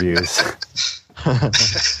 other interviews.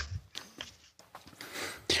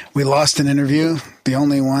 We lost an interview. The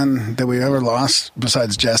only one that we ever lost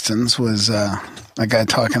besides Jestin's was a guy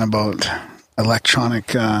talking about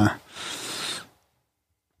electronic...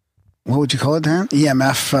 what would you call it, Darren?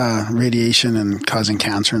 EMF radiation and causing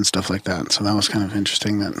cancer and stuff like that. So that was kind of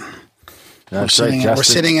interesting that we're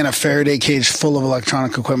sitting in a Faraday cage full of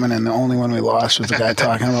electronic equipment, and the only one we lost was the guy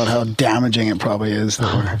talking about how damaging it probably is.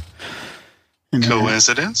 That we're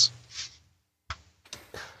Coincidence?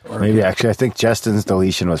 Maybe, actually, I think Justin's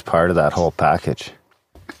deletion was part of that whole package.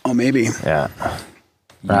 Oh, maybe. Yeah.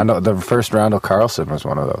 The first Randall Carlson was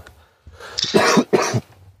one of those.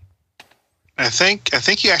 I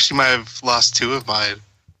think you actually might have lost 2 of mine.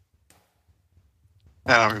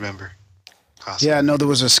 I don't remember. Possibly. Yeah, no, there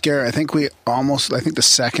was a scare. I think the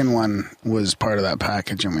second one was part of that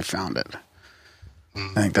package and we found it. I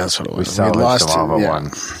think that's what it was. We lost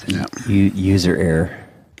one. Yeah. User error.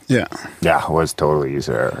 Yeah. Yeah, it was totally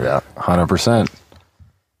user error. Yeah, 100%.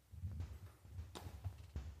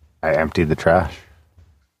 I emptied the trash.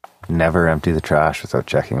 Never empty the trash without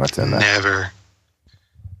checking what's in there. Never.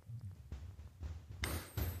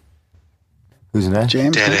 Who's next?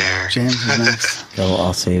 James. Dead air. James is next.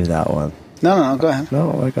 I'll save that one. No, go ahead.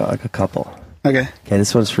 No, I got a couple. Okay. Okay,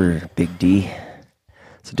 this one's for Big D.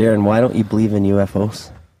 So, Darren, why don't you believe in UFOs?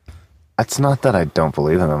 It's not that I don't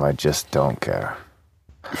believe in them. I just don't care.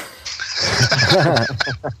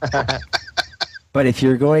 But if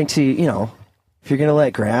you're going to,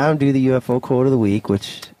 let Graham do the UFO quote of the week,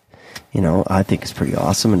 which, I think is pretty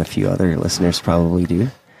awesome, and a few other listeners probably do.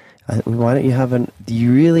 Why don't you do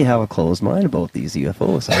you really have a closed mind about these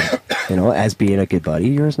UFOs? As being a good buddy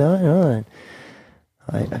of yours now,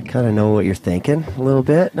 I kind of know what you're thinking a little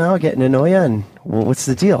bit now, getting to know you, and what's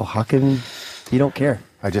the deal? How come you don't care?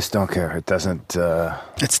 I just don't care. It doesn't...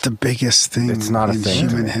 it's the biggest thing it's not a in thing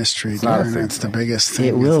human history. It's not a thing. It's the biggest thing.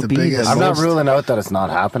 It will be. I'm not ruling out that it's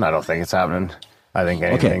not happened. I don't think it's happening. I think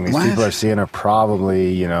anything these people are seeing are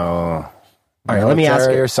probably, all right, let me ask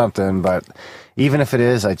you. Or something, but even if it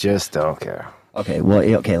is, I just don't care. Okay, let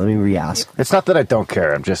me re-ask. It's not that I don't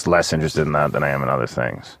care. I'm just less interested in that than I am in other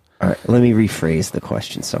things. All right, let me rephrase the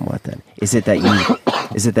question somewhat then. Is it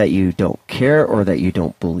that you don't care or that you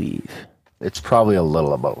don't believe? It's probably a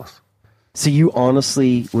little of both. So you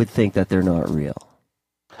honestly would think that they're not real?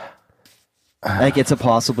 It's a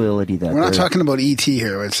possibility that we're not talking about ET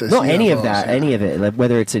here. It's any of that, any of it, like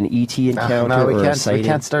whether it's an ET encounter or a sighting. We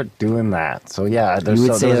can't start doing that. So yeah,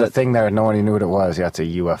 there's a thing there. No one knew what it was. Yeah, it's a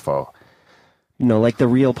UFO. Like the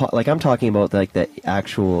real, I'm talking about like the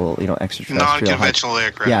actual, extraterrestrial, non-conventional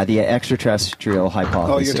aircraft. Yeah, the extraterrestrial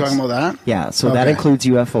hypothesis. Oh, you're talking about that? Yeah, so that includes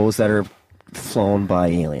UFOs that are flown by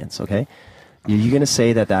aliens. Okay, are you going to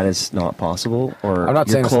say that is not possible, or I'm not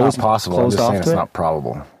saying it's not possible. I'm just saying it's not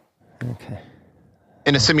probable. Okay.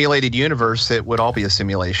 In a simulated universe, it would all be a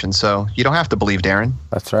simulation, so you don't have to believe Darren.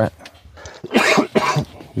 That's right.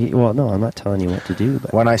 Well, no, I'm not telling you what to do.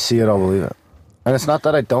 But when I see it, I'll believe it. And it's not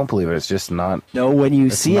that I don't believe it. It's just not. No, when you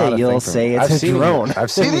see it, you'll say it's a drone. I've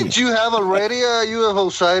seen Didn't you have already a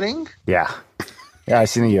UFO sighting? Yeah. Yeah, I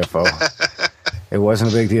seen a UFO. It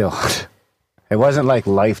wasn't a big deal. It wasn't like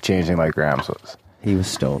life changing like Grams was. He was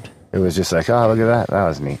stoned. It was just like, oh, look at that. That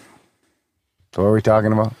was neat. So what are we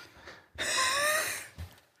talking about?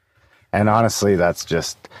 And honestly, that's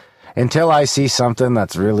just until I see something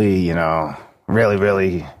that's really, you know, really,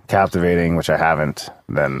 really captivating, which I haven't,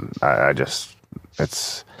 then I just,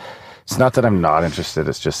 it's not that I'm not interested.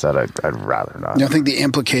 It's just that I'd rather not. I think the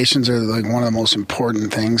implications are like one of the most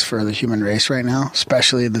important things for the human race right now,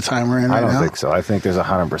 especially at the time we're in right now. I don't think so. I think there's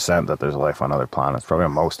 100% that there's life on other planets, probably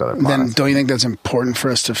on most other planets. Then don't you think that's important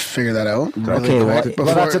for us to figure that out? Okay,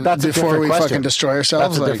 before we fucking destroy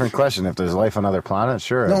ourselves? That's a different question. If there's life on other planets,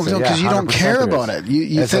 sure. No, because you don't care about it.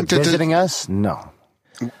 You think that visiting us? No.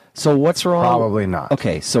 So what's wrong? Probably not.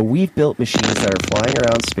 Okay, so we've built machines that are flying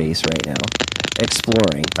around space right now,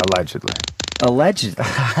 exploring. Allegedly.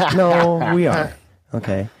 No, we are.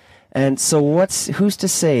 Okay. And so who's to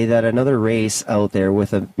say that another race out there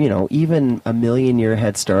with a, you know, even a million-year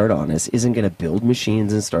head start on us isn't going to build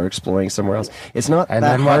machines and start exploring somewhere else? It's not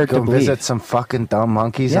that hard to believe. Visit some fucking dumb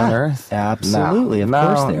monkeys on Earth? Absolutely. Of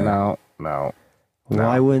course they are. No.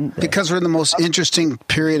 Why wouldn't they? Because we're in the most interesting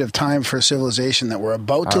period of time for civilization, that we're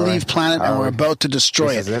about to leave planet and we're about to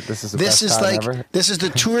destroy it. This is the best time ever. This is the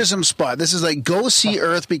tourism spot. This is like, go see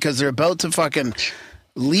Earth because they're about to fucking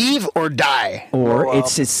leave or die. Or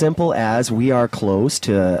it's as simple as we are close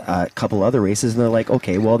to a couple other races, and they're like,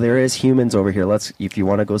 okay, well, there is humans over here. If you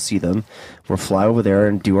want to go see them, we'll fly over there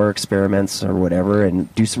and do our experiments or whatever,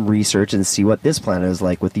 and do some research and see what this planet is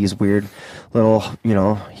like with these weird little, you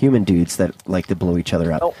know, human dudes that like to blow each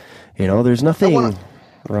other up. Oh. You know, there's nothing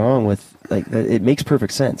wrong with, like, it makes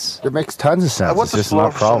perfect sense. It makes tons of sense. I want to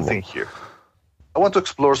explore something here. I want to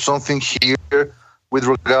explore something here with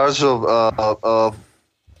regards of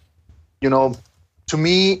you know, to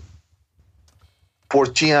me,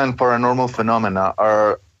 4T and paranormal phenomena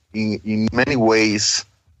are in many ways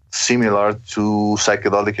similar to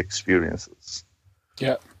psychedelic experiences.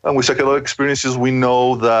 Yeah. And with psychedelic experiences, we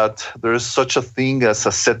know that there is such a thing as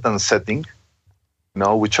a set and setting, you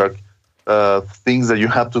know, which are things that you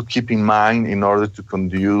have to keep in mind in order to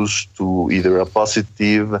conduce to either a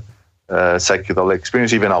positive psychedelic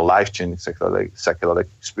experience, even a life-changing psychedelic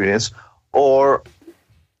experience, or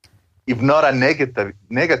if not a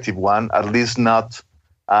negative one, at least not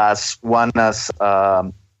as relevant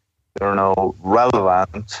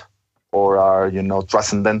or are, you know,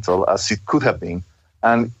 transcendental as it could have been.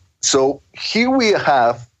 And so here we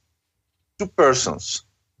have two persons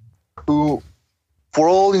who, for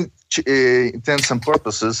all intents and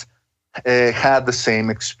purposes, had the same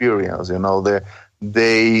experience. You know,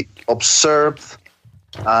 they observed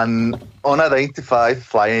an unidentified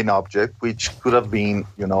flying object, which could have been,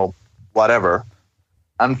 you know, whatever.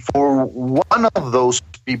 And for one of those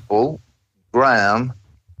people, Graham,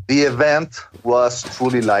 the event was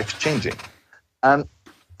truly life-changing. And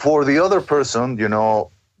for the other person, you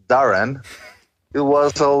know, Darren, it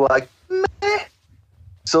was all like, meh.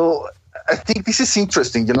 So I think this is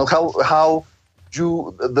interesting, you know, how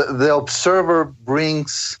the observer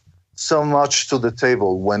brings so much to the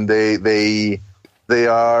table when they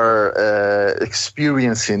are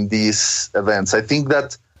experiencing these events. I think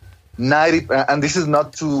that 90, and this is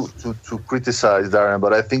not to criticize Darren,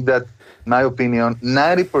 but I think that, in my opinion,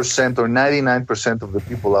 90% or 99% of the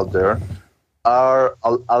people out there are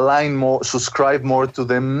aligned more, subscribe more to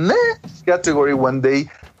the meh category when they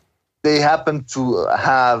happen to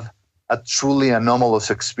have a truly anomalous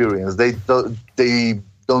experience. They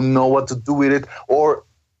don't know what to do with it, or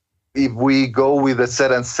if we go with the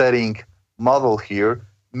set and setting model here,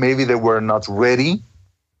 maybe they were not ready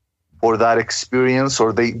for that experience, or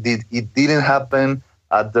it didn't happen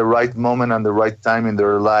at the right moment and the right time in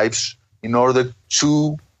their lives in order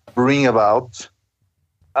to bring about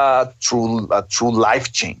a true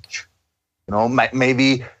life change. You know,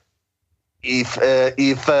 maybe if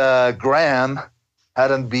Graham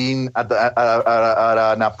hadn't been at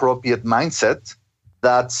an appropriate mindset,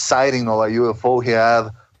 that sighting of a UFO he had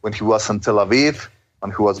when he was in Tel Aviv,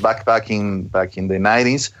 when he was backpacking back in the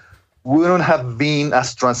 90s, wouldn't have been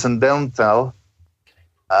as transcendental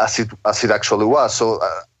as it actually was. So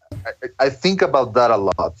I think about that a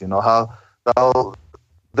lot. You know, how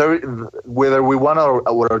there, whether we want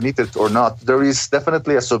or need it or not, there is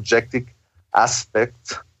definitely a subjective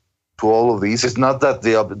aspect to all of these. It's not that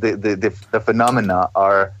the phenomena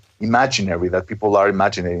are imaginary, that people are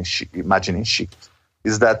imagining shit.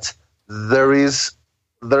 Is that there's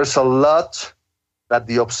a lot that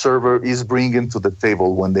the observer is bringing to the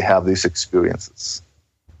table when they have these experiences.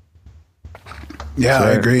 Yeah,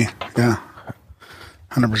 I agree. Yeah,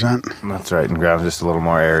 100%. That's right. And Graham's just a little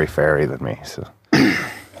more airy-fairy than me. So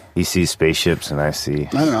He sees spaceships, and I see.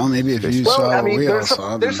 I don't know. Maybe if you saw what we all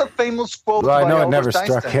saw. There's a famous quote. Well, I know by it never Albert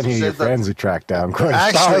struck Einstein any of who your said that- friends who tracked down quite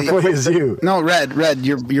as Actually- powerfully as you. No, Red.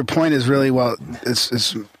 Your point is really well.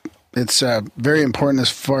 It's very important as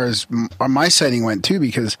far as my sighting went too.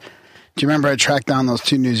 Because do you remember I tracked down those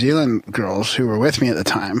 2 New Zealand girls who were with me at the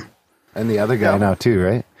time? And the other guy now too,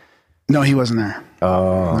 right? No, he wasn't there.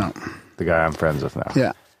 Oh, No. the guy I'm friends with now.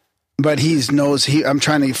 Yeah. But I'm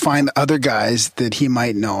trying to find other guys that he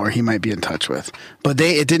might know or he might be in touch with. But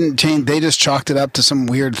it didn't change. They just chalked it up to some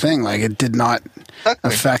weird thing. Like it did not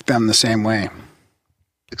affect them the same way.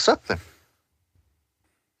 Exactly.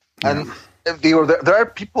 And there are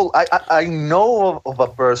people, I know of a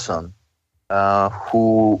person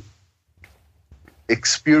who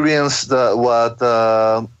experienced what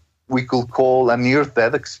we could call a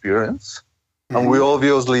near-death experience. And we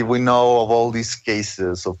know of all these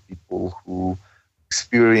cases of people who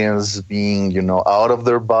experience being, out of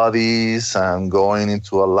their bodies and going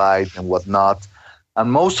into a light and whatnot. And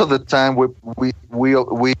most of the time, we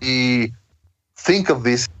think of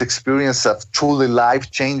this experience as truly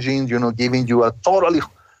life-changing, giving you a totally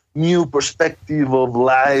new perspective of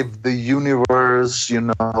life, the universe,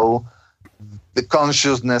 the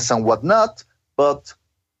consciousness and whatnot. But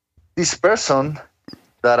this person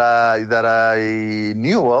that I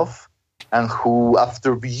knew of, and who,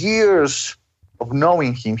 after years of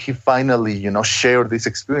knowing him, he finally, shared this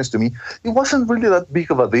experience to me. It wasn't really that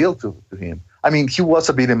big of a deal to him. I mean, he was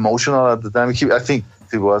a bit emotional at the time. I think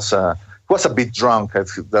he was a bit drunk.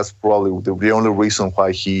 That's probably the only reason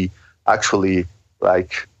why he actually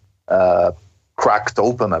cracked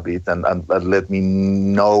open a bit and let me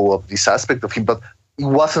know of this aspect of him. But it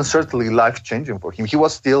wasn't certainly life-changing for him. He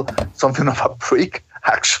was still something of a prick,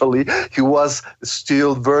 actually. He was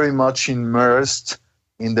still very much immersed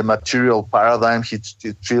in the material paradigm. He's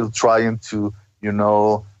still trying to,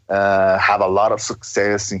 have a lot of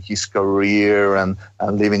success in his career and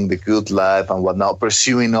living the good life and whatnot,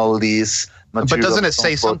 pursuing all these material But doesn't it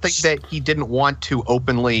say comforts. something that he didn't want to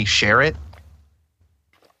openly share it?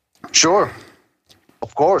 Sure.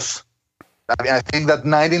 Of course. I mean, I think that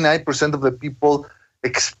 99% of the people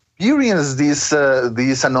experience these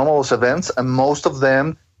anomalous events, and most of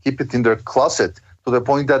them keep it in their closet to the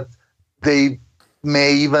point that they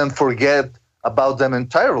may even forget about them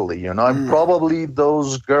entirely. And probably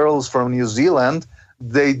those girls from New Zealand,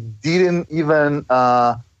 they didn't even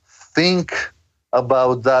think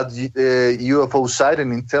about that UFO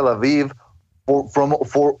sighting in Tel Aviv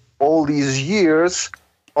for all these years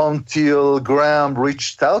until Graham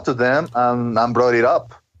reached out to them and brought it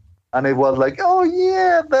up. And it was like, oh,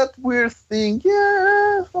 yeah, that weird thing.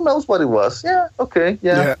 Yeah, who knows what it was? Yeah, okay,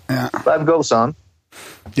 yeah. Life goes on.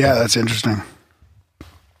 Yeah, that's interesting.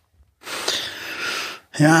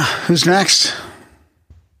 Yeah, who's next?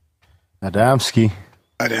 Adamski.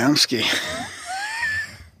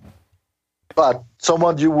 But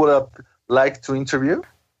someone you would have liked to interview?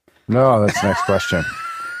 No, that's the next question.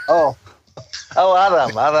 Oh,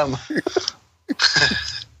 Adam.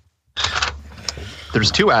 There's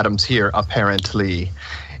 2 Adams here, apparently.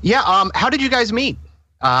 Yeah, how did you guys meet?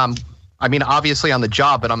 I mean, obviously on the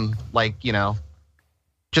job, but I'm like,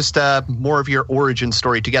 just more of your origin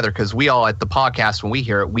story together, because we all at the podcast, when we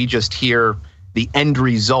hear it, we just hear the end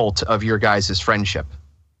result of your guys' friendship.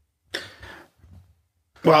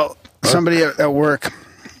 Well, somebody at work,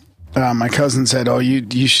 my cousin said, oh,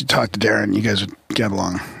 you should talk to Darren. You guys would get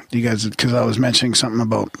along. Because I was mentioning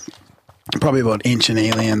something probably about ancient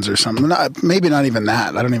aliens or something. Maybe not even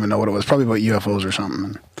that. I don't even know what it was. Probably about UFOs or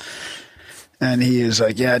something. And he is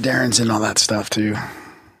like, yeah, Darren's in all that stuff too.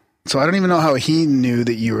 So I don't even know how he knew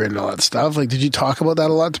that you were into all that stuff. Like, did you talk about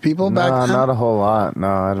that a lot to people back then? Not a whole lot. No,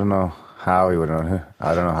 I don't know how he would know.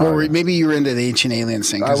 I don't know how. Or maybe you were into the ancient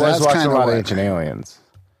aliens thing. I was watching a lot of Ancient Aliens.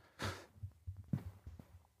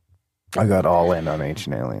 I got all in on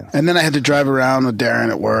Ancient Aliens. And then I had to drive around with Darren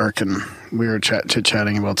at work, and we were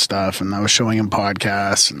chit-chatting about stuff, and I was showing him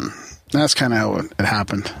podcasts, and that's kind of how it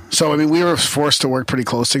happened. So, I mean, we were forced to work pretty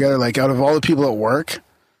close together. Like, out of all the people at work,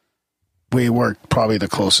 we worked probably the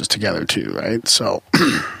closest together, too, right? So,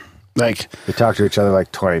 like... We talked to each other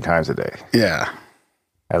like 20 times a day. Yeah.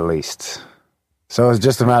 At least. So it's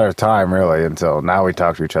just a matter of time, really, until now we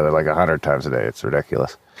talk to each other like 100 times a day. It's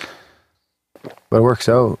ridiculous. But it works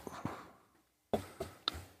out.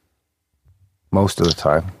 Most of the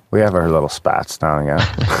time. We have our little spats now and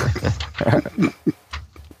again.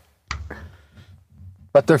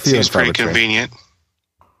 But they're few and Seems far pretty between. convenient.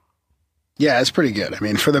 Yeah, it's pretty good. I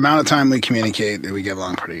mean, for the amount of time we communicate, we get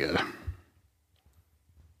along pretty good.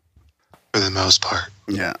 For the most part.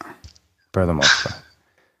 Yeah. For the most part.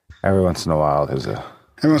 Every once in a while, there's a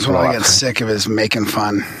Every once in a while I get sick of his making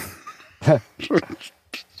fun.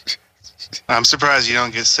 I'm surprised you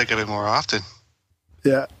don't get sick of it more often.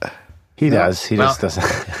 Yeah. He does. He just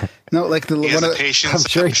doesn't. No, like the He has one the of, patience I'm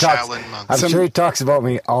sure of he a talks. Shaolin monk. I'm sure he talks about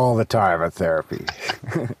me all the time at therapy.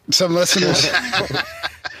 some listeners.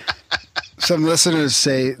 Some listeners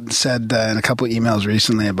said in a couple of emails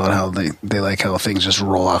recently about how they like how things just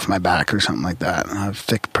roll off my back or something like that. And I have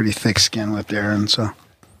pretty thick skin with Darren, so.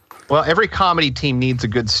 Well, every comedy team needs a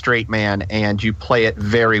good straight man, and you play it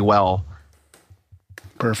very well.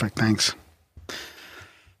 Perfect, thanks.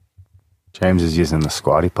 James is using the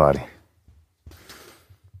squatty potty.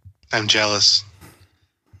 I'm jealous.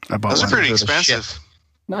 I bought Those are one. pretty expensive.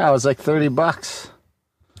 No, it was like $30.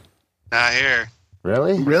 Not here.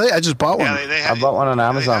 Really? Really? I just bought one. Yeah, they I bought one on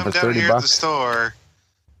Amazon for down here at the $30. store.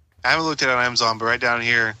 I haven't looked at it on Amazon, but right down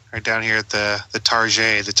here at the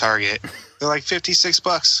Target, they're like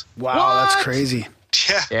 $56. Wow, that's crazy.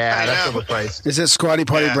 Yeah, I that's know. overpriced. Is it Squatty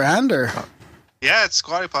Potty brand or? Yeah, it's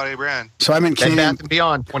Squatty Potty brand. So I'm in Bed Canadian. Bath &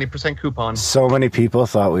 Beyond, 20% coupon. So many people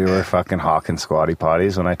thought we were fucking hawking squatty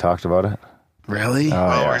potties when I talked about it. Really? Oh,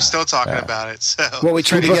 Well, yeah. we're still talking about it. So Well, we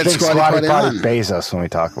tried to People get think Squatty Potty on. pays us when we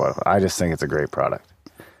talk about it. I just think it's a great product.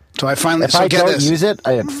 So I finally. If So I get don't this. use it,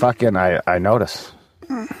 I notice.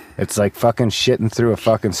 It's like fucking shitting through a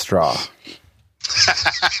fucking straw.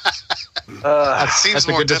 it seems That's a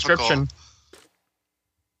more good description.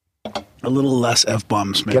 A little less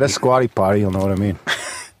F-bombs, maybe. Get a squatty potty, you'll know what I mean.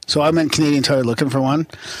 So I'm in Canadian Tire looking for one,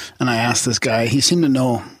 and I asked this guy. He seemed to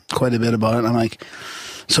know quite a bit about it. And I'm like,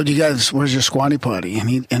 "So do you guys? Where's your squatty potty?" And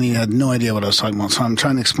he had no idea what I was talking about. So I'm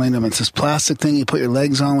trying to explain to him. It's this plastic thing you put your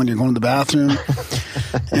legs on when you're going to the bathroom.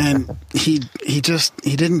 And he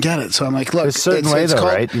didn't get it. So I'm like, "Look, There's a certain way, it's though,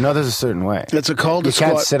 called, right? You know, there's a certain way. It's called You a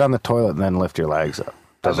can't squat." sit on the toilet and then lift your legs up.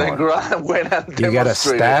 And Doesn't then work. went and You got to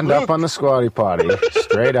demonstrated. stand up on the squatty potty,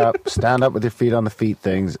 straight up, stand up with your feet on the feet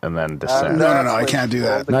things, and then descend. No, I can't do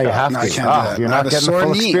that. No, you have No, to. I can't do that. You're I have not a getting the sore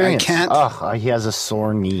full knee. experience. I can't. Oh, he has a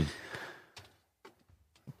sore knee.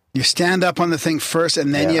 You stand up on the thing first,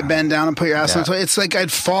 and then you bend down and put your ass on the toilet. It's like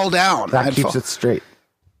I'd fall down. That I'd keeps it straight.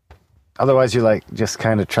 Otherwise, you're like just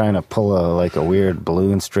kind of trying to pull a weird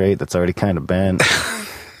balloon straight that's already kind of bent.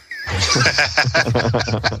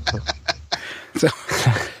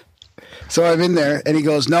 So I'm in there, and he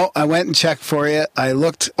goes, "No, I went and checked for you. I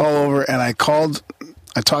looked all over, and I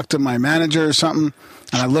talked to my manager or something,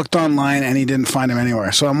 and I looked online, and he didn't find him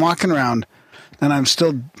anywhere." So I'm walking around, and I'm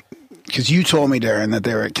still, because you told me, Darren, that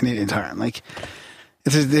they were at Canadian Tire. I'm like,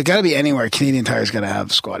 if they got to be anywhere, Canadian Tire's got to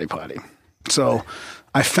have squatty potty. So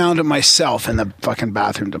I found it myself in the fucking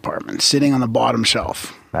bathroom department, sitting on the bottom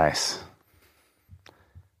shelf. Nice.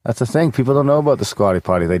 That's the thing. People don't know about the squatty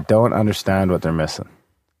potty. They don't understand what they're missing.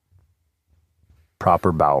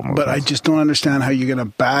 Proper bowel movements. But I just don't understand how you're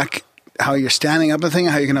going to how you're standing up a thing,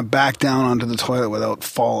 and how you're going to back down onto the toilet without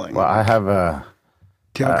falling. Well, I have a...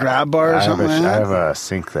 Do you have a grab bar or something like I that? have a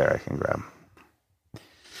sink there I can grab.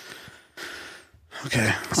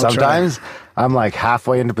 Okay. Sometimes I'm like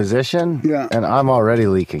halfway into position, and I'm already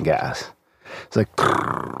leaking gas. It's like...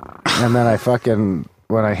 And then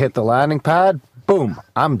when I hit the landing pad, boom,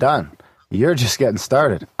 I'm done. You're just getting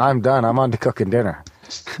started. I'm done. I'm on to cooking dinner.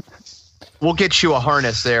 We'll get you a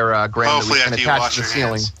harness there, Graham, Hopefully that we after can you attach wash to the your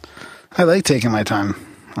ceiling. hands. I like taking my time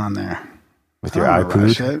on there. With your I don't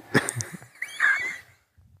rush iPod? it.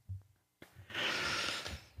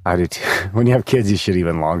 I do too. When you have kids, you shoot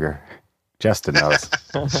even longer. Justin knows.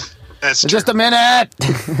 That's Just a minute!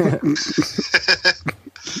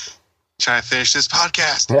 trying to finish this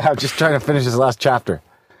podcast. Yeah, I'm just trying to finish this last chapter.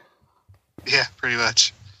 Yeah, pretty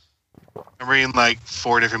much. I'm reading like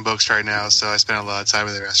 4 different books right now, so I spend a lot of time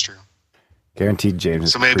in the restroom. Guaranteed James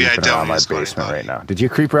is So maybe I creeping don't around my use squatty basement potty. right now. Did you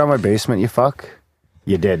creep around my basement, you fuck?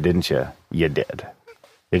 You did, didn't you? You did.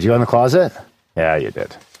 Did you go in the closet? Yeah, you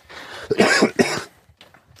did.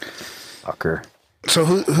 Fucker. So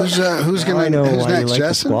who's gonna? I know who's why you next, like the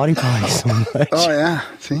Justin? squatty potty so much. Oh yeah,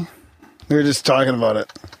 see, we were just talking about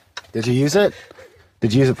it. Did you use it?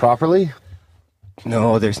 Did you use it properly?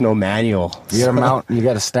 No, there's no manual. You gotta mount. You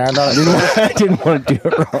gotta stand on it. I didn't want to do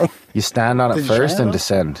it wrong. You stand on it Did you first try it and out?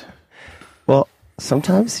 descend. Well,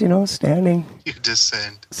 sometimes, standing. You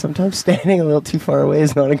descend. Sometimes standing a little too far away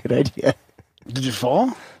is not a good idea. Did you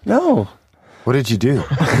fall? No. What did you do?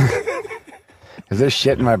 Is there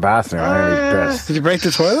shit in my bathroom? I'm gonna be pissed. Did you break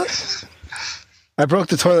the toilet? I broke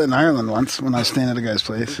the toilet in Ireland once when I was staying at a guy's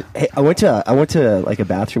place. Hey, I went to like a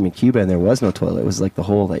bathroom in Cuba and there was no toilet. It was like the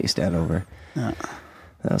hole that you stand over. Yeah.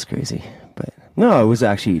 That was crazy. But no, it was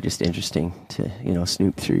actually just interesting to,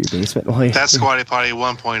 snoop through your basement while you That's Squatty Potty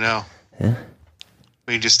 1.0. Yeah.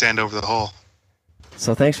 We just stand over the hole.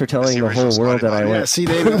 So thanks for telling the whole world that I went. Yeah, see,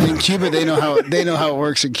 in Cuba, they know how it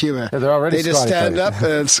works in Cuba. Yeah, they're already they just stand up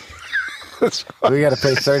and it's we got to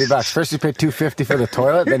pay $30. First you pay $2.50 for the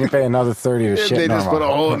toilet, then you pay another $30 to shit. They just put a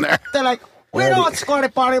hole in there. They're like, we don't squatty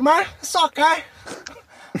potty, man. It's okay.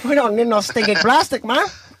 We don't need no stinking plastic, man.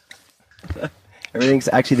 Everything's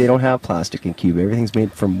actually, they don't have plastic in Cuba. Everything's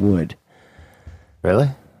made from wood. Really?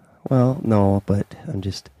 Well, no, but I'm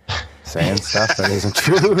just saying stuff that isn't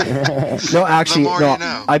true. No, actually, The more no.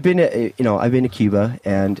 you know. I've been to Cuba,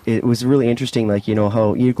 and it was really interesting. Like, you know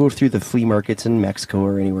how you go through the flea markets in Mexico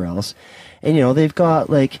or anywhere else, and you know they've got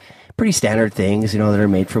like pretty standard things, you know, that are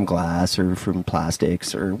made from glass or from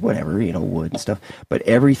plastics or whatever, you know, wood and stuff. But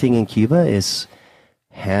everything in Cuba is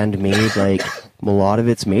handmade. Like a lot of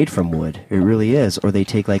it's made from wood. It really is. Or they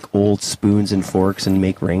take like old spoons and forks and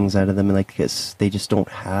make rings out of them, and like they just don't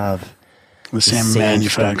have the same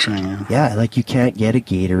manufacturing. Yeah, like you can't get a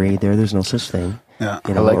Gatorade there. There's no such thing. Yeah,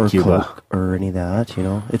 you know, I like or Cuba. Coke or any of that. You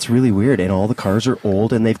know, it's really weird. And all the cars are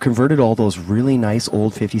old, and they've converted all those really nice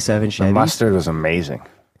old '57 Chevys. The mustard was amazing.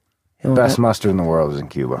 You know, Best mustard in the world is in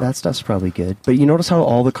Cuba. That stuff's probably good. But you notice how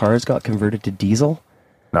all the cars got converted to diesel?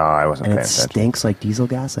 No, I wasn't And paying it attention. stinks like diesel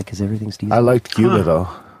gas, like, because everything's diesel. I liked Cuba though,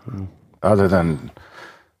 other than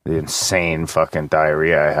the insane fucking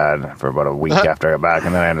diarrhea I had for about a week after I got back,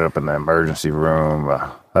 and then I ended up in the emergency room.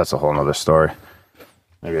 That's a whole nother story.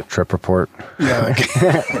 Maybe a trip report. Yeah,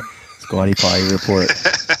 Squatty potty report.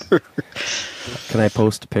 Can I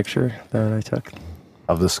post a picture that I took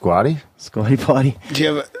of the squatty? Squatty potty. Do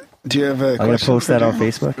you have a I'm going to post that on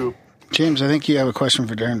Facebook. James, I think you have a question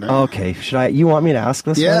for Darren. Okay, should I? You want me to ask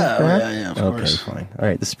this? Yeah, one, yeah, of course. Okay, fine. All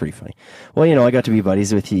right, this is pretty funny. Well, you know, I got to be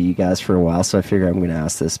buddies with you guys for a while, so I figure I'm going to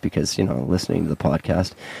ask this because, you know, listening to the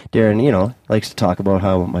podcast, Darren, you know, likes to talk about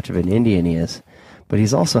how much of an Indian he is, but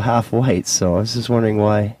he's also half white. So I was just wondering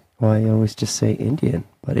why you always just say Indian,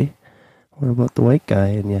 buddy. What about the white guy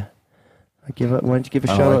in you? Why don't you give a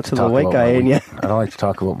shout out to the white guy in you? I don't like to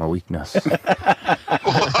talk about my weakness.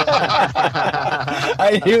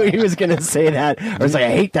 I knew he was going to say that. I was like, I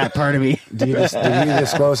hate that part of me. Do you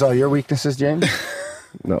disclose all your weaknesses, James?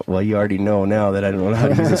 No, well, you already know now that I don't know how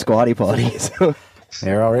to use a squatty potty. So.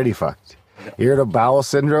 You're already fucked. Irritable bowel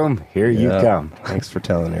syndrome, here you come. Thanks for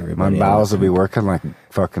telling everybody. My bowels will be working like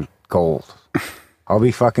fucking gold. I'll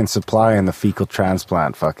be fucking supplying the fecal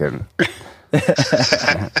transplant fucking...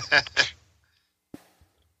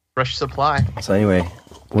 Fresh supply. So anyway,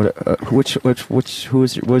 was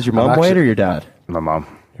your mom white or your dad? My mom.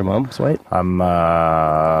 Your mom's white?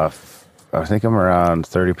 I think I'm around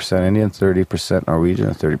 30% Indian, 30% Norwegian,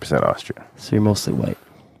 and 30% Austrian. So you're mostly white.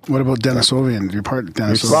 What about Denisovian? You're part of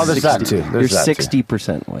Denisovian. Well, there's that too. You're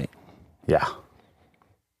 60% white. Yeah.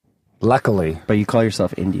 Luckily. But you call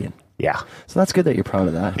yourself Indian. Yeah. So that's good that you're proud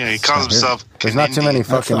of that. Yeah, he calls himself. There's not too many That's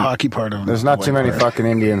fucking... the hockey part of it. There's not too many fucking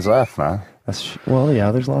Indians left, man. Well,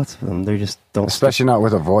 yeah, there's lots of them. They just don't... Especially not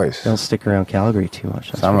with a voice. Don't stick around Calgary too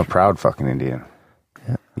much. So I'm a proud fucking Indian.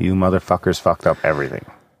 Yeah. You motherfuckers fucked up everything.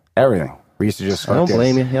 Everything. We used to just I don't fucking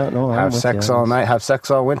blame you. Yeah, no, have sex all night, have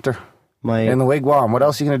sex all winter. In the wigwam. What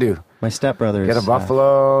else are you going to do? My stepbrother Get a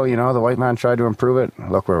buffalo. You know, the white man tried to improve it.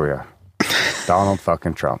 Look where we are. Donald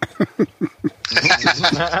fucking Trump.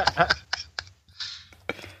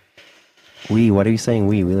 What are you saying?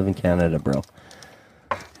 We live in Canada, bro.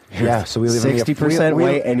 Yeah, so we live 60%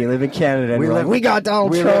 white, and you live in Canada. And we got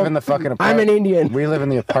Donald Trump. We live in the fucking I'm an Indian. We live in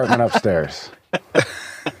the apartment upstairs.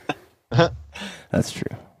 That's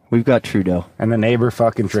true. We've got Trudeau. And the neighbor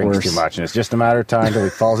fucking drinks too much, and it's just a matter of time until he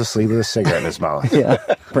falls asleep with a cigarette in his mouth. Yeah,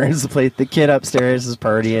 burns the plate. The kid upstairs is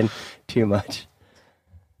partying too much.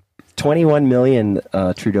 21 million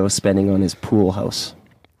Trudeau's spending on his pool house.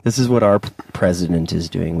 This is what our president is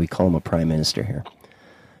doing. We call him a prime minister here.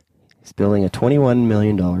 He's building a $21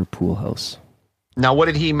 million pool house. Now, what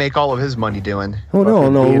did he make all of his money doing? Oh,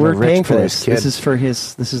 no, being a we're rich paying for boy's this. kid. This is for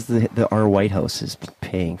his, this is our White House is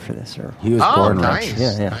paying for this. Or He was Oh, born nice. rich.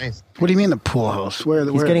 Yeah. Nice. What do you mean the pool house? Where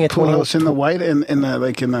He's getting a pool 20 house in the white in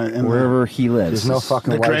the wherever he lives. There's no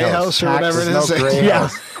fucking the White gray house or whatever it There's is. no gray Yeah.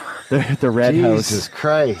 house. the red Jesus house.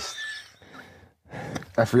 Christ.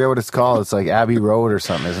 I forget what it's called. It's like Abbey Road or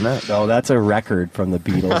something, isn't it? No, that's a record from the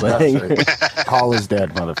Beatles, I think. Paul is dead,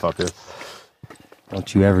 motherfucker.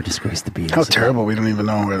 Don't you ever disgrace the Beatles. How terrible! We don't even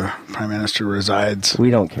know where the prime minister resides. We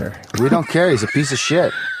don't care. We don't care. He's a piece of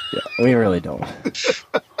shit. Yeah, we really don't.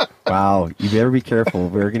 Wow, you better be careful.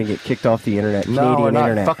 We're going to get kicked off the internet. No, Canadian we're not.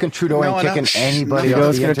 internet. Fucking Trudeau ain't kicking anybody off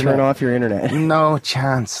Trudeau's the going to internet. turn off your internet. No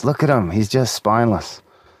chance. Look at him. He's just spineless.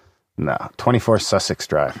 No. 24 Sussex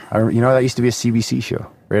Drive. You know, that used to be a CBC show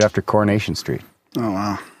right after Coronation Street. Oh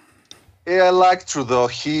wow! Yeah, I like Trudeau.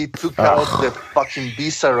 He took out the fucking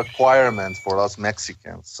visa requirement for us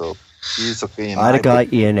Mexicans, so he's okay. I'd have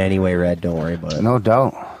got you in anyway, Red. Don't worry about it. No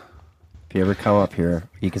doubt. If you ever come up here,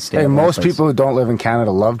 you can stay. Hey, at my most place. people who don't live in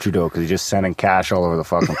Canada love Trudeau because he's just sending cash all over the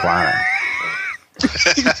fucking planet.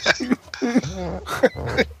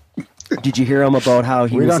 Did you hear him about how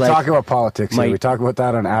he We was don't like, talk about politics my- here. We talk about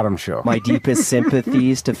that on Adam's show. my deepest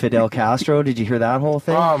sympathies to Fidel Castro? Did you hear that whole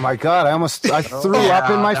thing? Oh my god! I threw up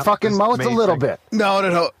in my fucking mouth a little bit. No.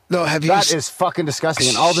 Have you? That is fucking disgusting.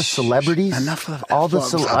 And all the celebrities, Enough of all the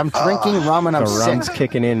F-bombs. I'm drinking rum and I'm the rum's sick.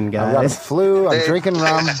 kicking in, I got the guys. flu. I'm drinking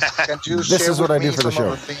rum. This is what I do for the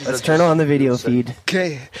show. Let's turn on the video feed.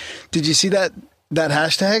 Okay. Did you see that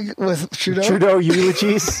hashtag with Trudeau? Trudeau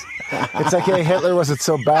eulogies. It's like, hey, Hitler wasn't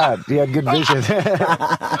so bad. He had good vision.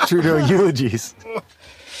 Trudeau eulogies.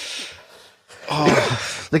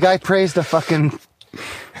 The guy praised the fucking.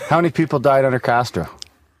 How many people died under Castro?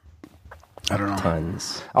 I don't know.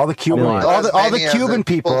 Tons. All the Cuban, Millions. all the Cuban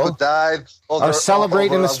people who died are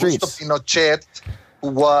celebrating in the streets. Augusto Pinochet, who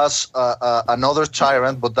was another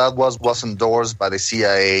tyrant, but that was endorsed by the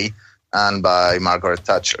CIA and by Margaret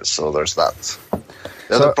Thatcher. So there's that.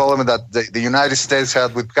 The other problem that the United States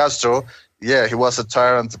had with Castro, yeah, he was a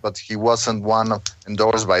tyrant, but he wasn't one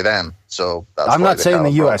endorsed by them. So that's I'm why not they saying have the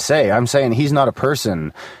a problem. USA. I'm saying he's not a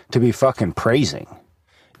person to be fucking praising.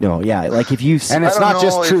 No, yeah, like if you And it's I don't not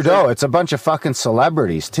just know if Trudeau. It's a bunch of fucking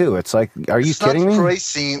celebrities too. It's like, are you It's kidding not me?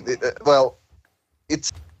 praising. Well,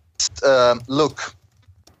 it's look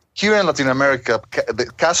here in Latin America.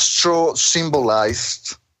 Castro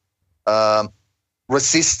symbolized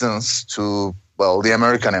resistance to the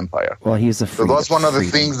American empire. well, he's a So that's one of the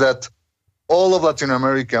things that all of Latin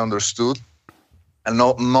America understood, and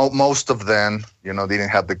most of them, didn't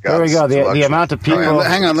have the guts. There we go. to The actually- amount of people.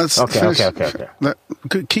 Hang on. Let's Okay. finish.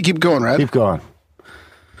 Keep going, Red. Keep going.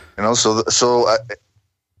 So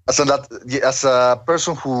as a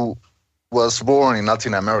person who was born in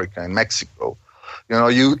Latin America, in Mexico,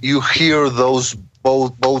 you hear those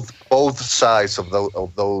both sides of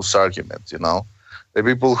those arguments. The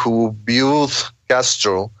people who viewed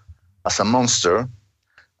Castro as a monster,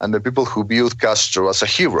 and the people who viewed Castro as a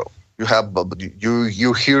hero.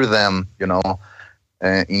 You hear them,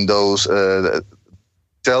 in those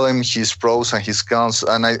telling his pros and his cons,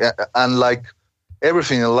 and like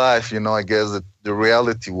everything in life, I guess that the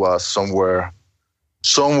reality was somewhere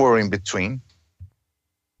in between.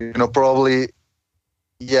 Probably,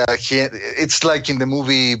 yeah. It's like in the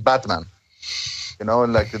movie Batman.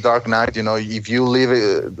 Like the Dark Knight, if you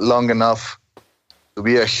live long enough to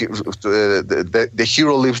be a hero, the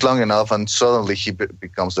hero lives long enough and suddenly he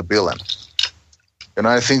becomes the villain.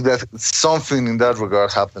 I think that something in that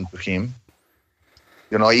regard happened to him.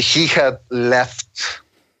 He had left,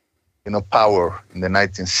 power in the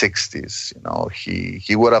 1960s.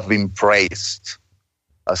 He would have been praised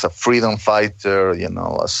as a freedom fighter,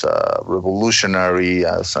 as a revolutionary,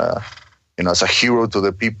 as a hero to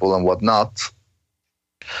the people and whatnot.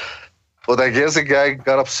 But I guess the guy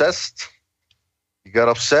got obsessed. He got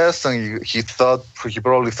obsessed, and he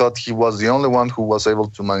probably thought he was the only one who was able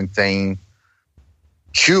to maintain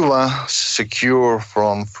Cuba secure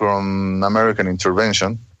from American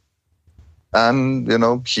intervention. And,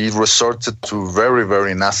 he resorted to very,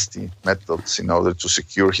 very nasty methods in order to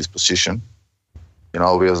secure his position.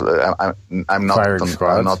 Obviously, I'm not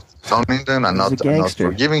condoning them. I'm not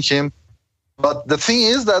forgiving him. But the thing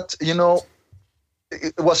is that,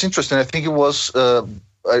 it was interesting. I think it was,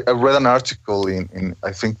 I read an article in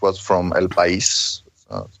I think was from El País,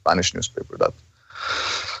 a Spanish newspaper, that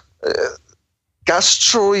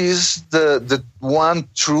Castro is the one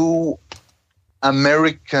true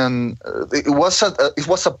American. It was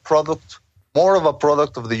a product, more of a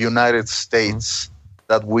product of the United States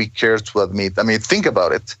that we care to admit. I mean, think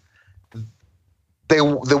about it.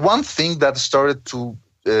 The one thing that started to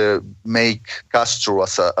make Castro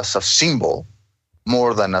as a symbol,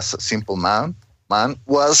 more than as a simple man,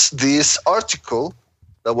 was this article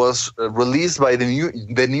that was released by the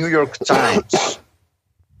New York Times,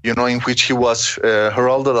 in which he was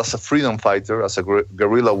heralded as a freedom fighter, as a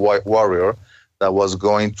guerrilla warrior that was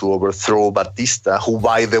going to overthrow Batista, who,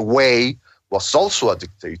 by the way, was also a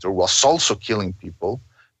dictator, was also killing people,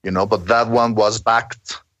 but that one was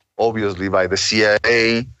backed, obviously, by the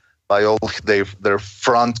CIA, by all their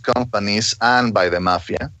front companies, and by the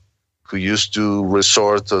mafia, who used to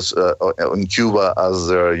resort in Cuba as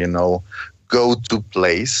their, go-to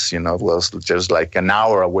place. It was just like an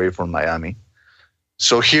hour away from Miami.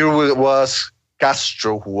 So here was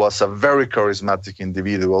Castro, who was a very charismatic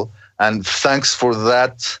individual. And thanks for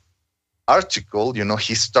that article,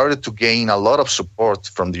 he started to gain a lot of support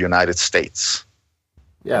from the United States.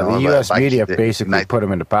 Yeah, the U.S. media basically put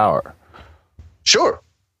him into power. Sure.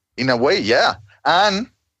 In a way, yeah. And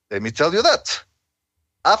let me tell you that.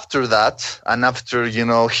 After that, and after,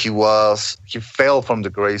 he fell from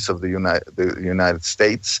the grace of the United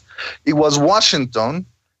States, it was Washington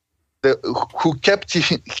who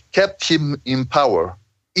kept him in power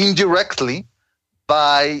indirectly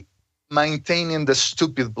by maintaining the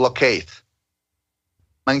stupid blockade.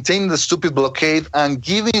 Maintaining the stupid blockade and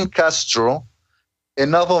giving Castro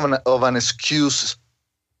enough of an excuse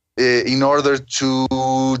in order to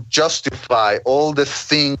justify all the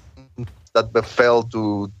things that befell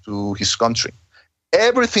to his country.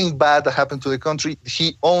 Everything bad that happened to the country, he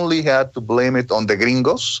only had to blame it on the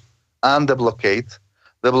gringos and the blockade.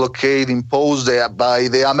 The blockade imposed by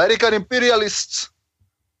the American imperialists.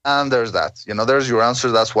 And there's that. There's your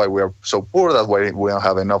answer. That's why we are so poor. That's why we don't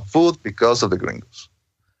have enough food, because of the gringos.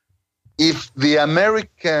 If the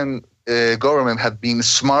American government had been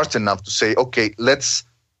smart enough to say, okay, let's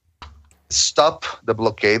stop the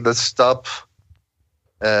blockade, let's stop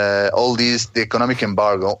the economic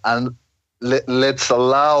embargo, and let's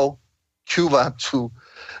allow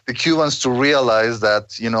the Cubans to realize that,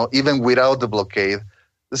 even without the blockade,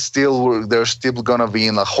 there's still going to be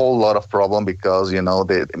in a whole lot of problem, because,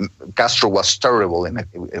 Castro was terrible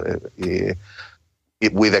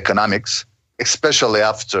with economics, especially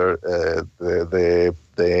after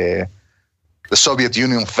the Soviet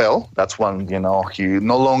Union fell. That's when, he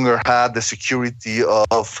no longer had the security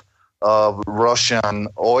of Russian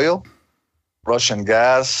oil, Russian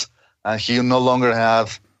gas, and he no longer had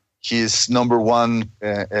his number one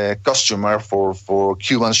customer for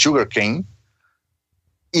Cuban sugarcane.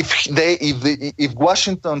 If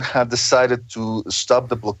Washington had decided to stop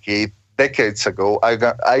the blockade decades ago,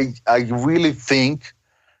 I really think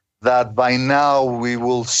that by now we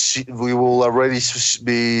will already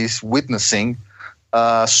be witnessing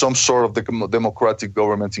some sort of democratic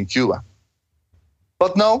government in Cuba.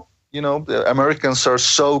 But no, the Americans are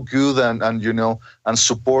so good and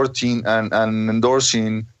supporting and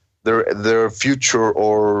endorsing their future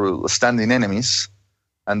or standing enemies,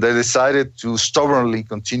 and they decided to stubbornly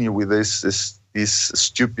continue with this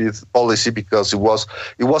stupid policy, because it was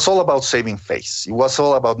all about saving face. It was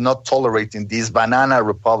all about not tolerating this banana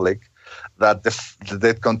republic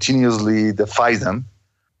that continuously defies them,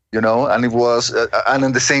 and it was and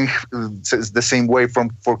in the same way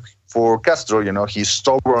for Castro, he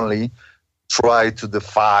stubbornly tried to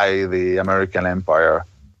defy the American empire,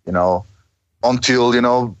 until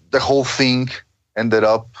the whole thing ended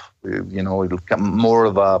up it'll become more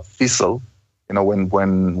of a fizzle. When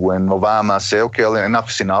Obama said, okay, enough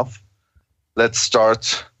is enough, let's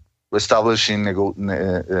start establishing a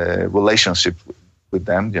relationship with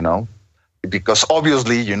them, because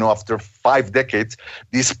obviously, after 5 decades,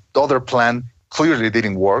 this other plan clearly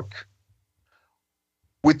didn't work.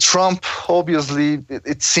 With Trump, obviously,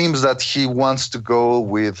 it seems that he wants to go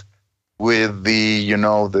with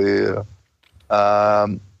the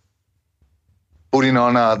putting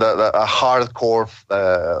on a hardcore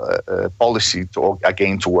policy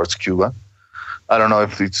again towards Cuba. I don't know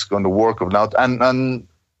if it's going to work or not. And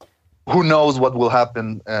who knows what will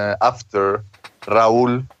happen after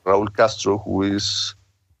Raúl Castro, who is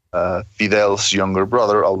Fidel's younger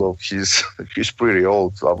brother, although he's pretty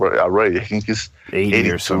old already. I think he's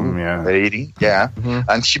 80 or something, yeah. 80, yeah. Mm-hmm.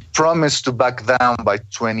 And he promised to back down by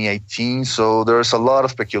 2018. So there's a lot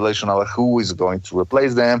of speculation about who is going to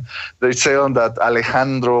replace them. They say that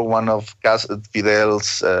Alejandro, one of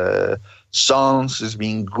Fidel's sons, is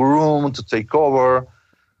being groomed to take over.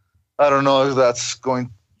 I don't know if that's going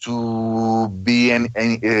to be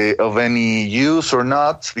of any use or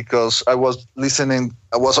not, because I was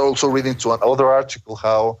also reading to another article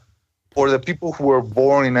how for the people who were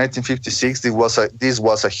born in 1956, this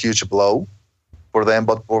was a huge blow for them,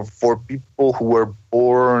 but for people who were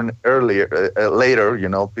born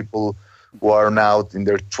later, people who are now in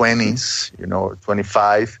their 20s,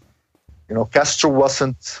 25, Castro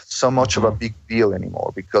wasn't so much of a big deal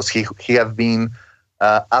anymore, because he had been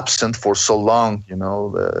absent for so long,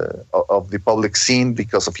 of the public scene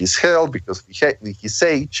because of his health, because of his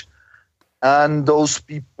age. And those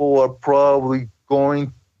people are probably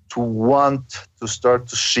going to want to start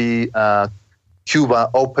to see Cuba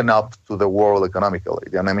open up to the world economically.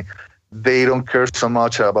 They don't care so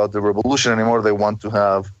much about the revolution anymore. They want to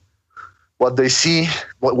have what they see,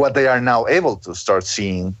 what they are now able to start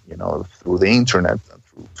seeing, through the internet and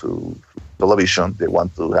through television. They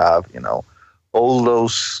want to have, all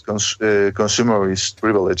those consumerist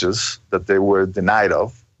privileges that they were denied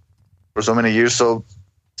of for so many years. So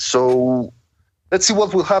So let's see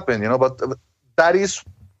what will happen, but that is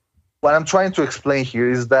what I'm trying to explain here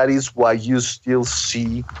is that is why you still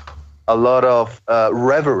see a lot of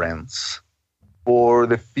reverence for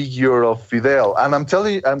the figure of Fidel. And I'm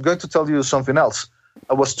going to tell you something else.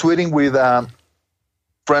 I was tweeting with a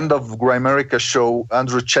friend of Grimerica show,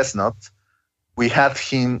 Andrew Chestnut. We had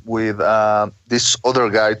him with this other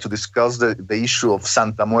guy to discuss the issue of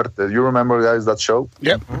Santa Muerte. You remember, guys, that show?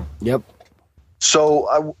 Yep. Yep. So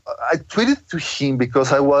I tweeted to him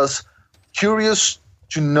because I was curious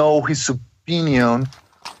to know his opinion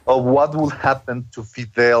of what will happen to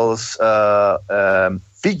Fidel's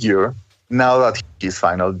figure now that he's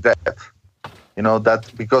finally dead.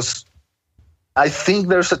 That because I think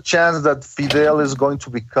there's a chance that Fidel is going to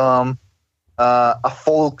become a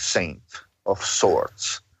folk saint of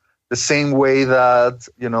sorts. The same way that,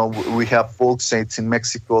 we have folk saints in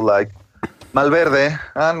Mexico like Malverde,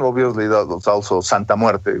 and obviously that's also Santa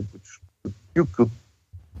Muerte, which you could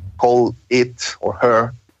call it or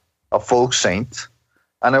her a folk saint.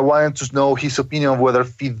 And I wanted to know his opinion of whether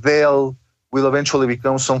Fidel will eventually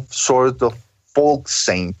become some sort of folk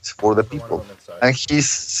saint for the people. And he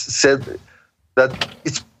said that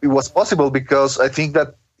it was possible because I think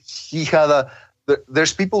that he had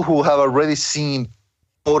there's people who have already seen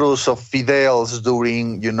photos of Fidels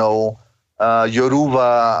during,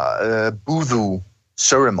 Yoruba voodoo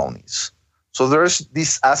ceremonies. So there's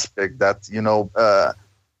this aspect that,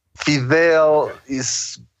 Fidel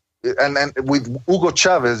is, and with Hugo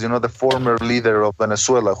Chavez, the former leader of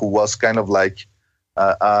Venezuela, who was kind of like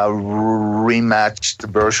a rematched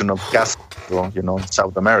version of Castro, in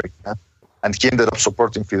South America. And he ended up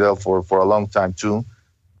supporting Fidel for a long time too.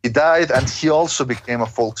 He died, and he also became a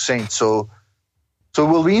folk saint. So it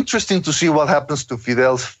will be interesting to see what happens to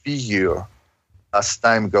Fidel's figure as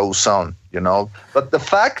time goes on, But the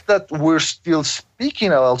fact that we're still speaking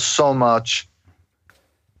about so much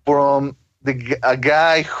from a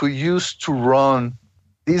guy who used to run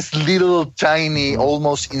this little tiny,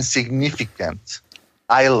 almost insignificant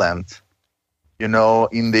island, in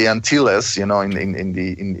the Antilles, in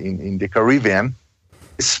the Caribbean,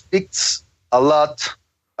 it speaks a lot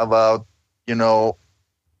about,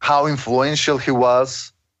 how influential he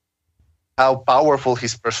was, how powerful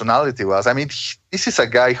his personality was. I mean, this is a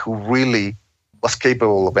guy who really was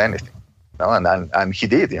capable of anything, and he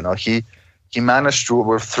did. He managed to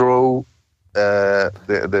overthrow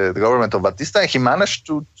the government of Batista. And he managed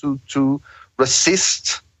to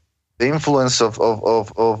resist the influence of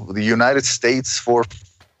the United States for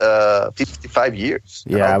 55 years.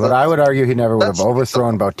 Yeah, but I would argue he never would have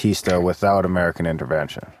overthrown Batista without American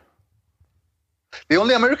intervention. The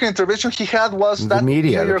only American intervention he had was the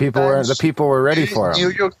media. The people were ready for him. New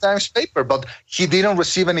York Times paper, but he didn't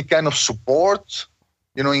receive any kind of support.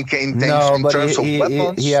 In terms of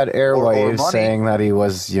weapons. He had airwaves saying that he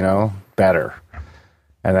was, better,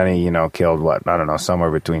 and then he, killed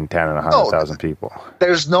somewhere between 10 and 100,000 people.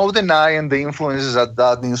 There's no denying the influences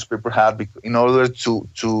that newspaper had in order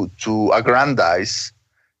to aggrandize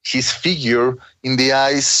his figure in the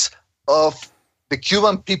eyes of the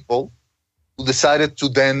Cuban people, who decided to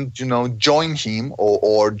then, join him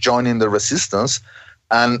or join in the resistance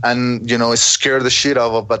and scare the shit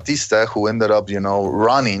out of Batista, who ended up,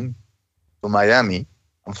 running to Miami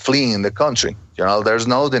and fleeing the country. There's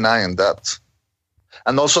no denying that.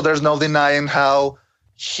 And also there's no denying how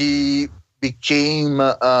he became,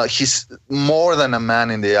 he's more than a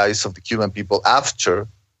man in the eyes of the Cuban people after,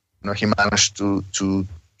 he managed to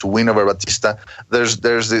win over Batista. There's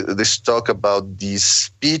this talk about the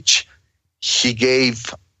speech he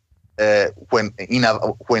gave when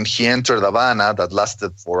he entered Havana that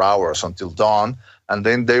lasted 4 hours until dawn, and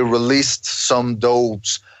then they released some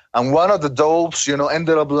dopes, and one of the dopes,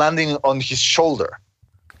 ended up landing on his shoulder,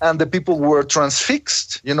 and the people were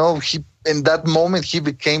transfixed. In that moment he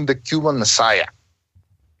became the Cuban Messiah.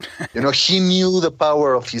 He knew the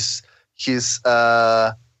power of his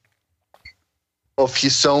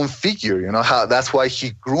own figure. How that's why he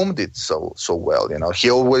groomed it so well. He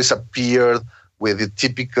always appeared with the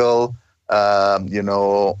typical,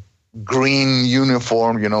 green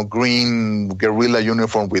uniform, green guerrilla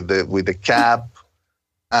uniform with the cap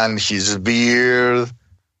and his beard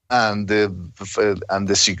and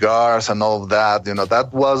the cigars and all of that.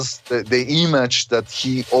 That was the image that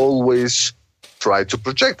he always tried to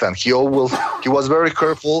project, and he was very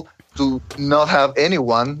careful to not have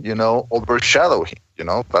anyone, overshadow him.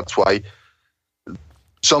 That's why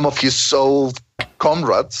some of his old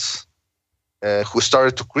comrades who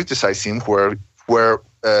started to criticize him were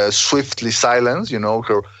swiftly silenced,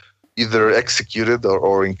 or either executed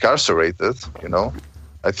or incarcerated,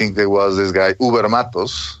 I think there was this guy Uber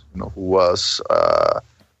Matos, who was a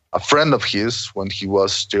friend of his when he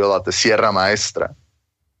was still at the Sierra Maestra.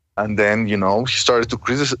 And then, he started to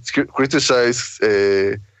criticize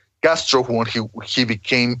Castro when he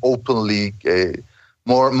became openly he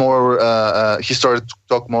started to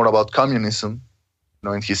talk more about communism,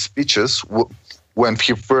 in his speeches. When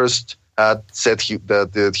he first had said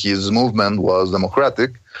that his movement was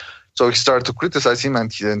democratic, so he started to criticize him,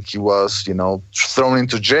 and he was, thrown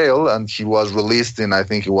into jail, and he was released I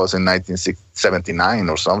think it was in 1979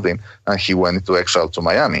 or something, and he went into exile to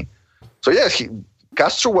Miami. So yeah,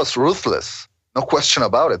 Castro was ruthless, no question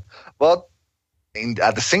about it. But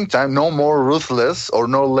at the same time, no more ruthless or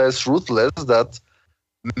no less ruthless that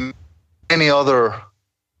many other,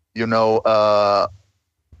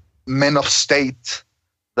 men of state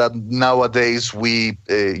that nowadays we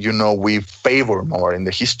favor more in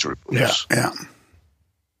the history books. Yeah.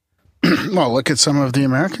 Well, look at some of the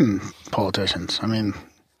American politicians. I mean,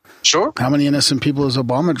 sure. How many innocent people has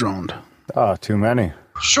Obama droned? Oh, too many.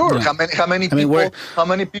 Sure. Yeah. How many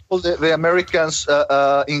people the Americans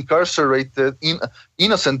incarcerated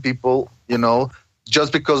innocent people,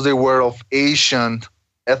 just because they were of Asian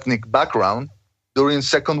ethnic background during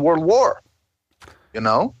Second World War,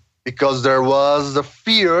 because there was the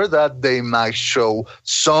fear that they might show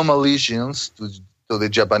some allegiance to the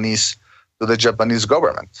Japanese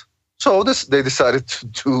government. So they decided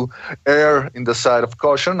to err in the side of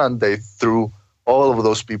caution, and they threw all of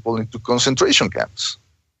those people into concentration camps.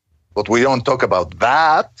 But we don't talk about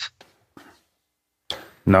that.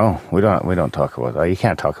 No, we don't talk about that. You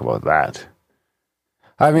can't talk about that.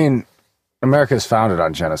 I mean, America is founded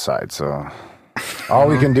on genocide, so all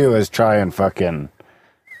we can do is try and fucking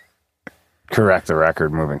correct the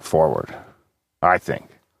record moving forward, I think.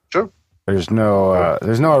 Sure. There's no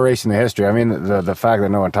erasing the history. I mean, the fact that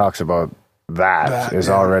no one talks about that is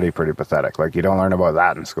already pretty pathetic. Like, you don't learn about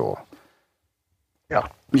that in school. Yeah.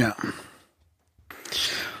 Yeah.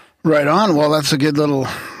 Right on. Well, that's a good little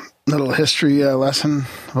history lesson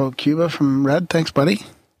about Cuba from Red. Thanks, buddy.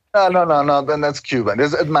 No. Then that's Cuban.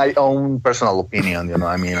 It's my own personal opinion,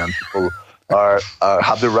 and people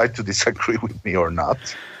have the right to disagree with me or not.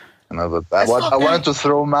 But I wanted to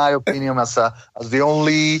throw my opinion as the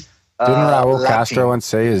only. Didn't Raul Castro once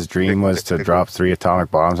say his dream was to drop 3 atomic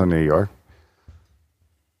bombs on New York?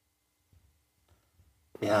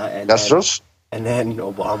 Yeah, and Castros? And then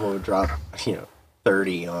Obama would drop,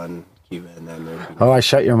 30 on Cuba, and then. Oh, I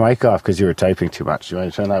shut your mic off because you were typing too much. Do you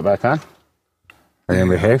want to turn that back on? Are you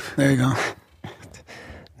going to behave? There you go.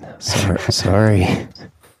 No, sorry.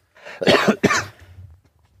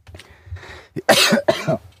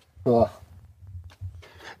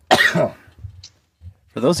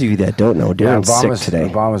 For those of you that don't know, Darren's sick today.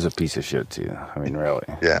 Obama's a piece of shit too. I mean, really.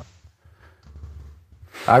 Yeah.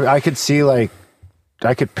 I could see, I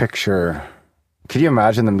could picture. Could you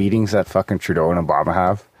imagine the meetings that fucking Trudeau and Obama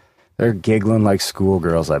have? They're giggling like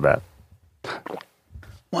schoolgirls, I bet.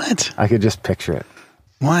 What? I could just picture it.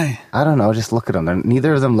 Why? I don't know. Just look at them.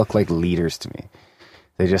 Neither of them look like leaders to me.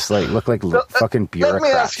 They just look like fucking bureaucrats.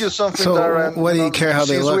 Let me ask you something, so, Darren. What do you care how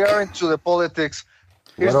they look? We are into the politics.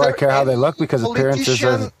 What do I care how they look? Because appearances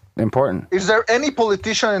are important. Is there any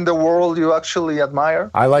politician in the world you actually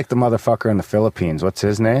admire? I like the motherfucker in the Philippines. What's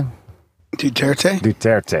his name?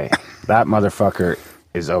 Duterte. That motherfucker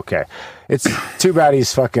is okay. It's too bad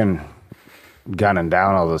he's fucking gunning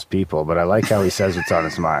down all those people, but I like how he says what's on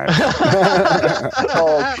his mind.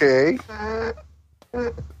 Okay.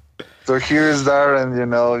 So here's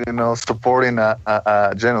Darren, supporting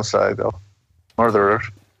a genocide of murderer.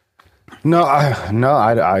 No,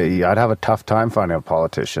 I'd have a tough time finding a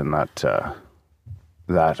politician that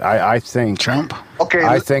I think Trump. Okay,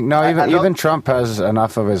 I think no, even Trump has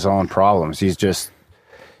enough of his own problems. He's just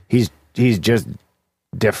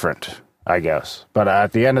different, I guess. But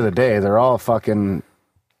at the end of the day, they're all fucking.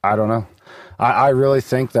 I don't know. I really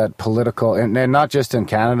think that political, and not just in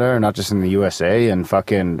Canada or not just in the USA, and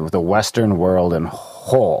fucking the Western world in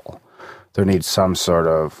whole, there needs some sort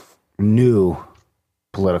of new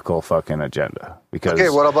political fucking agenda. Because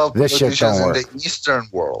what about this shit politicians don't work. in the Eastern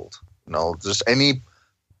world? Just any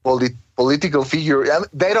political figure. I'm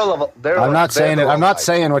not saying it. I'm not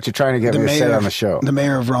saying what you're trying to get me to say on the show. The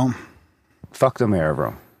mayor of Rome. Fuck the mayor of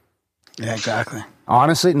Rome. Yeah, exactly.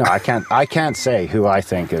 Honestly, no, I can't say who I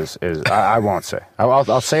think is. I won't say.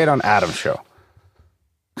 I'll say it on Adam's show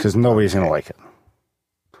because nobody's gonna like it.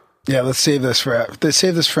 Yeah, let's save this for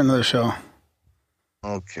another show.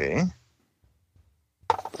 Okay.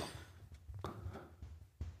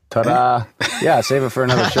 Ta-da! Yeah, save it for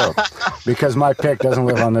another show because my pick doesn't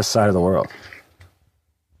live on this side of the world.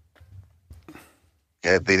 Okay,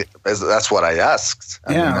 That's what I asked.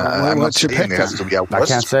 I mean, I'm not what's your saying pick? it has to be a I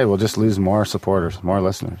West. can't say. We'll just lose more supporters, more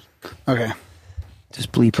listeners. Okay.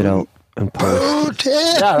 Just bleep it out and post.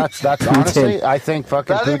 Yeah, that's honestly, I think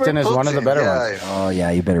fucking Vladimir Putin is one of the better ones. Oh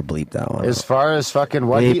yeah, you better bleep that one. As far as fucking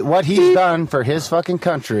what he's done for his fucking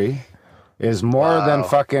country is more than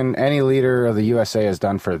fucking any leader of the USA has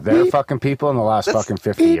done for their fucking people in the last fucking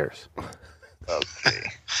 50 years.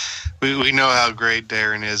 Okay. We know how great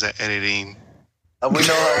Darren is at editing. And we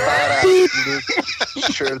know how bad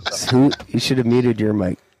Sure. You should have muted your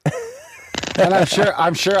mic. And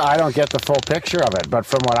I'm sure I don't get the full picture of it, but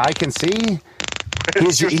from what I can see,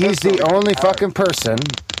 he's the only fucking person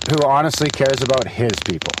who honestly cares about his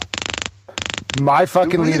people. My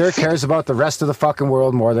fucking leader cares about the rest of the fucking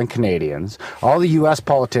world more than Canadians. All the U.S.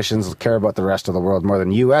 politicians care about the rest of the world more than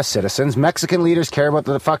U.S. citizens. Mexican leaders care about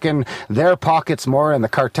their pockets more and the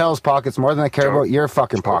cartel's pockets more than they care about your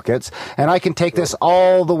fucking pockets. And I can take this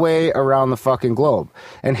all the way around the fucking globe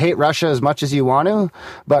and hate Russia as much as you want to,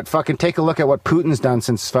 but fucking take a look at what Putin's done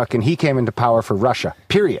since fucking he came into power for Russia.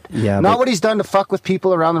 Period. Yeah, Not what he's done to fuck with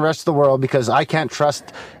people around the rest of the world, because I can't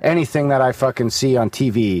trust anything that I fucking see on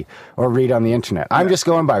TV or read on the internet. I'm just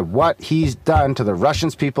going by what he's done to the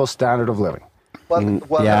Russians' people's standard of living. But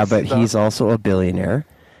he's also a billionaire.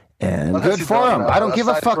 And good for him. I don't give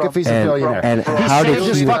a fuck if he's a billionaire. And he how did saved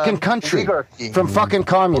his he fucking country from fucking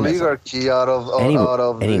communism. Oligarchy out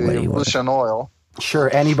of the Russian oil.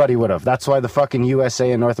 Sure, anybody would have. That's why the fucking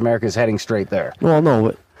USA and North America is heading straight there. Well,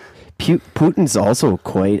 no, Putin's also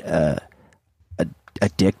quite a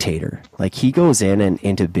dictator. Like, he goes in and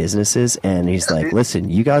into businesses and he's like, listen,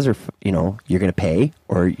 you guys are, you're going to pay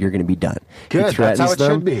or you're going to be done. Good, that's how it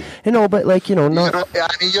should be. But like, You don't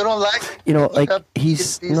like.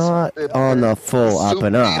 He's not on the full up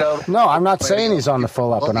and up. No, I'm not saying he's on the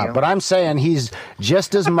full up and up, but I'm saying he's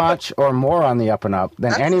just as much or more on the up and up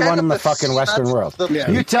than anyone in the fucking Western world.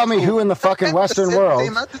 You tell me who in the fucking Western world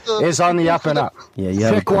is on the up and up. Yeah, you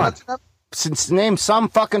have Pick one. Name some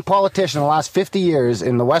fucking politician in the last 50 years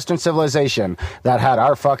in the Western civilization that had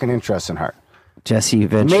our fucking interests in heart. Jesse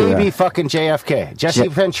Ventura. Maybe fucking JFK. Jesse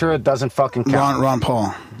Ventura doesn't fucking count. Ron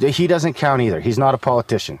Paul. He doesn't count either. He's not a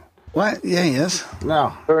politician. What? Yeah, he is.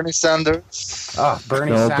 No. Bernie Sanders. Oh,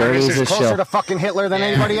 Bernie Sanders Bernie's is closer to fucking Hitler than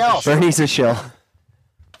anybody else. Bernie's a shill.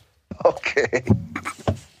 Okay.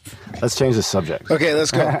 Let's change the subject. Okay, let's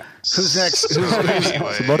go. Who's next?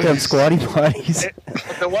 It's about them squatty potties.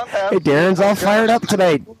 Hey, Darren's all fired up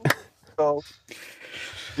tonight. So,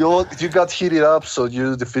 you got heated up, so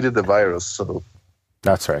you defeated the virus. So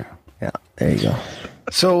that's right. Yeah, there you go.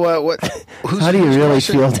 So what? How do you really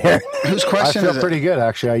feel, Darren? Whose question? I feel pretty good,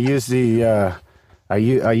 actually. I used the I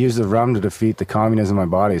use the rum to defeat the communism in my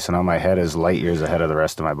body, so now my head is light years ahead of the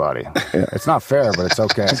rest of my body. Yeah. It's not fair, but it's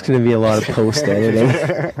okay. It's going to be a lot of post editing.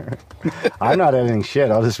 I'm not editing shit.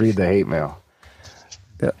 I'll just read the hate mail.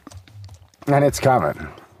 Yeah. And it's coming.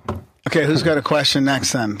 Okay, who's got a question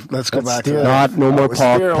next then? Let's go back to that. No more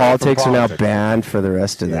politics are now banned for the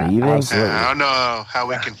rest of the evening. I don't know how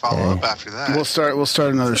we can follow up after that. We'll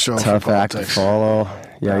start another show. Tough act to follow.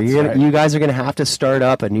 Yeah, you guys are going to have to start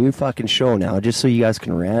up a new fucking show now, just so you guys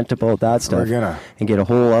can rant about that stuff and get a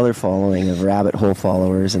whole other following of rabbit hole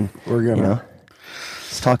followers. And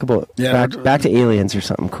let's talk about back to aliens or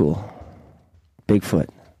something cool. Bigfoot.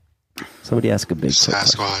 Somebody ask a Bigfoot.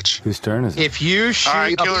 Sasquatch. Whose turn is it? If you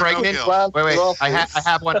shoot a pregnant... Wait. I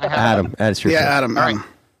have one. Adam. That's your turn. Adam. All right.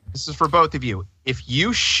 This is for both of you. If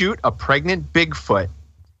you shoot a pregnant Bigfoot,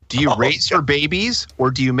 do you raise her babies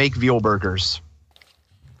or do you make veal burgers?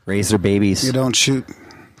 Raise their babies. You don't shoot.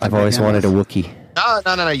 I've always wanted a Wookiee.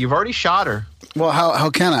 No. You've already shot her. Well, how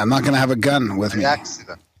can I? I'm not going to have a gun with me.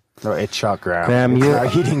 Accident. No, it shot Graham. Graham,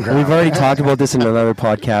 we've already talked about this in another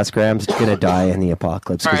podcast. Graham's going to die in the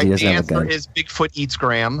apocalypse because he doesn't have a gun. The answer is Bigfoot eats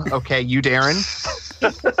Graham. Okay, you, Darren?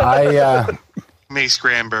 Makes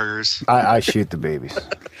Graham burgers. I shoot the babies.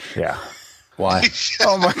 Yeah. Why?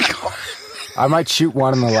 Oh, my God. I might shoot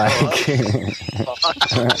one in the leg.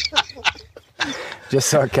 Just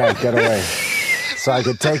so it can't get away. So I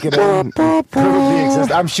could take it in, prove the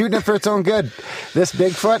existence. I'm shooting it for its own good. This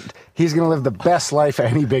Bigfoot, he's going to live the best life of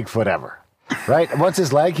any Bigfoot ever. Right? Once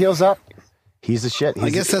his leg heals up, he's the shit.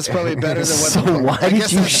 I guess that's probably better than what... So why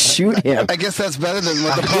did you shoot him? I guess that's better than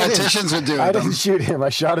what the politicians would do. I didn't shoot him. I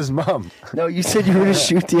shot his mom. No, you said you were going to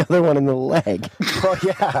shoot the other one in the leg. Well,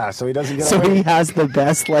 yeah, so he doesn't get away. So he has the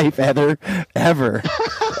best life ever.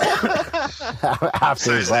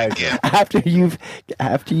 After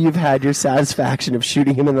you've had your satisfaction of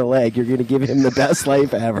shooting him in the leg, you're going to give him the best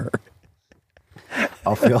life ever.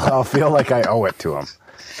 I'll feel like I owe it to him.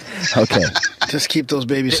 Okay, Just keep those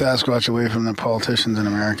baby Sasquatch away from the politicians in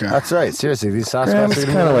America. That's right. Seriously, these Sasquatch Graham's are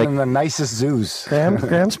kinda in the nicest zoos.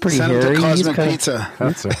 Graham's pretty Send him hairy. to He's Cosmic kinda, Pizza.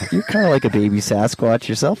 That's right. You're kind of like a baby Sasquatch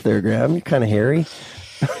yourself there, Graham. You're kind of hairy.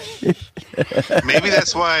 Maybe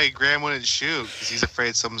that's why Graham wouldn't shoot, because he's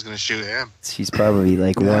afraid someone's going to shoot him. He's probably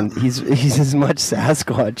like one. He's as much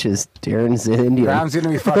Sasquatch as Darren's Indian. Graham's gonna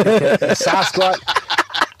be fucking the Sasquatch.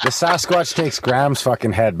 The Sasquatch takes Graham's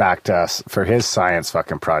fucking head back to us for his science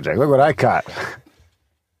fucking project. Look what I caught.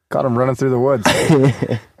 Caught him running through the woods,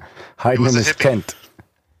 hiding in his tent.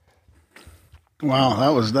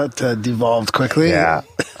 Wow, that devolved quickly. Yeah.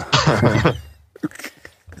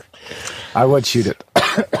 I would shoot it.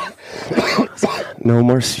 No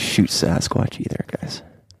more shoot Sasquatch either, guys.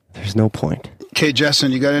 There's no point. Okay,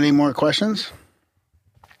 Justin, you got any more questions?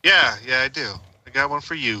 Yeah, I do. I got one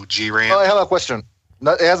for you, G-Ram. Oh, I have a question.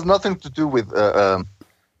 It has nothing to do with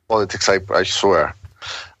politics, I swear.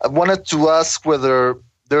 I wanted to ask whether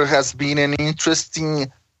there has been an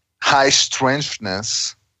interesting high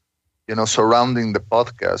strangeness, surrounding the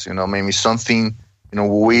podcast. Maybe something,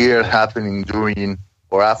 weird happening during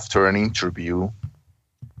or after an interview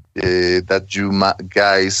that you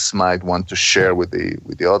guys might want to share with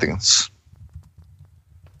the audience.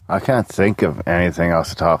 I can't think of anything off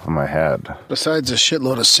the top of my head. Besides a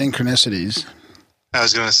shitload of synchronicities. I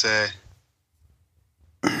was going to say.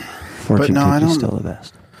 Fortune no, I cookies don't- still the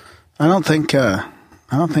best. I don't think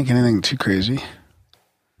anything too crazy.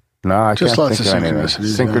 No, I Just can't lots think of of anything.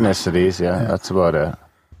 synchronicities, Yeah, that's about it.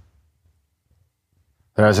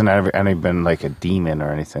 There hasn't ever been like a demon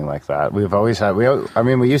or anything like that. We've always had.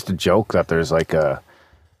 We used to joke that there's like a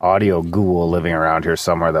audio ghoul living around here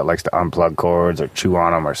somewhere that likes to unplug cords or chew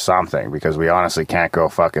on them or something, because we honestly can't go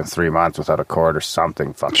fucking 3 months without a cord or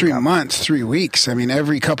something fucking 3 up. months, 3 weeks. I mean,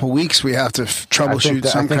 every couple weeks we have to troubleshoot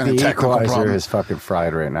some kind of the technical equalizer problem. is fucking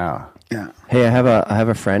fried right now. Yeah. Hey, I have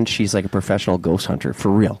a friend. She's like a professional ghost hunter for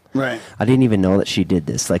real. Right. I didn't even know that she did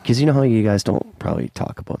this. Like, because you know how you guys don't probably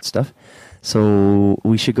talk about stuff. So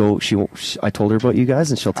we should go. I told her about you guys,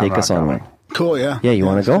 and she'll take us on one. Cool, yeah. Yeah, you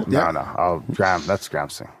want to go? No. That's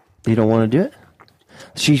Graham's thing. You don't want to do it?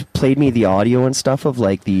 She played me the audio and stuff of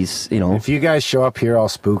like these, If you guys show up here all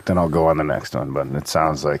spooked, then I'll go on the next one. But it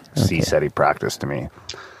sounds like C said he practiced to me.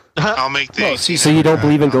 I'll make the. So you don't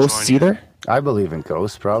believe in ghosts either? I believe in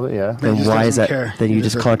ghosts, probably, yeah. Then why is that? Care. Then you He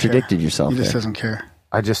just doesn't contradicted care. yourself. He just there. doesn't care.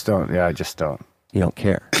 I just don't. Yeah, I just don't. You don't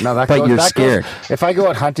care. No, but you're scared. If I go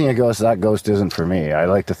out hunting a ghost, that ghost isn't for me. I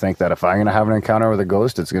like to think that if I'm going to have an encounter with a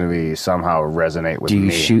ghost, it's going to be somehow resonate with me. Do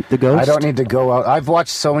you shoot the ghost? I don't need to go out. I've watched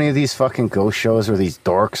so many of these fucking ghost shows where these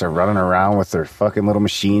dorks are running around with their fucking little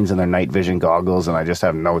machines and their night vision goggles, and I just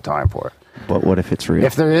have no time for it. But what if it's real?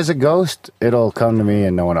 If there is a ghost, it'll come to me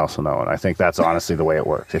and no one else will know. And I think that's honestly the way it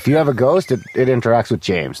works. If you have a ghost, it interacts with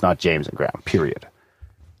James, not James and Graham, period.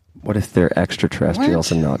 What if they're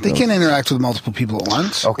extraterrestrials and not They ghosts? can interact with multiple people at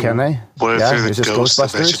once. Oh, can they? What if Yeah? they're Is the this ghosts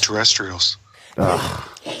of Ghostbusters? extraterrestrials?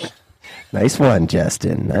 Nice one,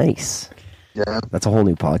 Justin. Nice. Yeah. That's a whole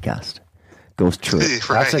new podcast. Ghost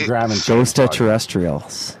That's a Graham and James Ghost podcast.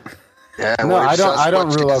 extraterrestrials. Yeah, No, where I don't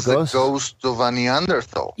Sasquatch rule out is the ghosts. ghost of a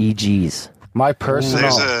Neanderthal. EGs. My personal,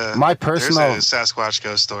 There's a Sasquatch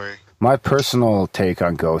ghost story. my personal take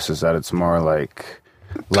on ghosts is that it's more like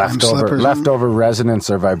Time slippers. leftover resonance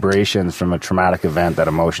or vibrations from a traumatic event that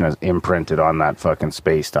emotion has imprinted on that fucking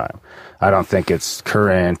space time. I don't think it's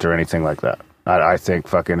current or anything like that. I think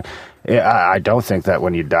fucking. I don't think that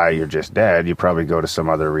when you die you're just dead. You probably go to some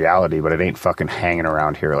other reality, but it ain't fucking hanging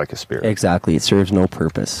around here like a spirit. Exactly. It serves no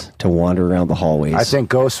purpose to wander around the hallways. I think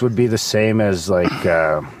ghosts would be the same as like,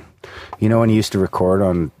 when you used to record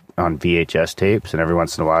on VHS tapes, and every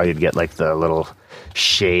once in a while you'd get like the little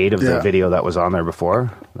shade of the video that was on there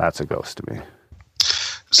before. That's a ghost to me.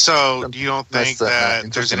 So, you don't think That's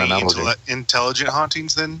that there's interesting any analogy. intelligent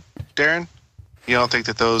hauntings then, Darren? You don't think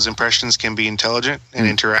that those impressions can be intelligent and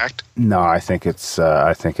interact? No, I think it's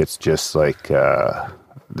just like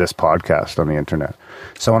this podcast on the internet.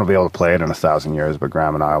 Someone will be able to play it in 1,000 years, but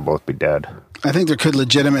Graham and I will both be dead. I think there could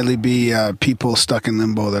legitimately be people stuck in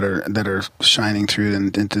limbo that are shining through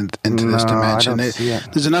into this dimension. I don't see it.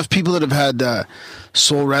 There's enough people that have had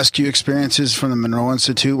soul rescue experiences from the Monroe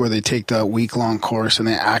Institute where they take the week-long course and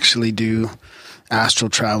they actually do astral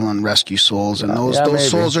travel and rescue souls, and those maybe.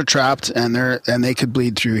 souls are trapped and they could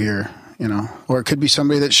bleed through here, or it could be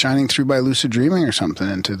somebody that's shining through by lucid dreaming or something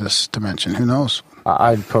into this dimension. Who knows?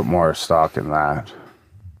 I'd put more stock in that.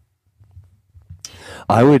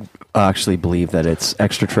 I would actually believe that it's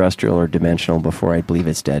extraterrestrial or dimensional before I believe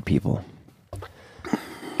it's dead people.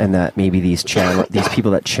 and that maybe these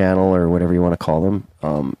people that channel or whatever you want to call them,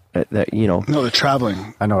 that you know. No, they're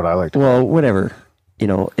traveling. I know what I like. Well, whatever. You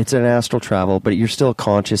know, it's an astral travel, but you're still a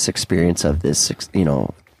conscious experience of this. You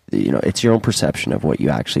know, it's your own perception of what you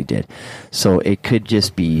actually did. So it could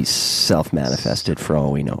just be self-manifested for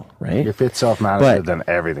all we know, right? If it's self-manifested, then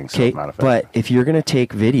everything's self-manifested. But if you're going to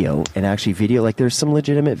take video and actually video, like there's some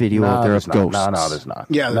legitimate video out there of ghosts. No, there's not.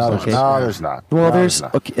 Yeah, there's not. No, there's not. Well, no, there's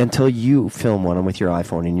not. okay, until you film one with your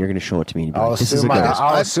iPhone and you're going to show it to me. And be like, this is a ghost.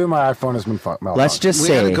 I'll assume my iPhone has been malfunctioned. Let's just we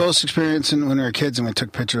say had a ghost experience when we were kids and we took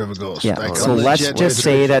a picture of a ghost. Yeah, Like, so let's just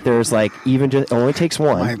say that there's like it only takes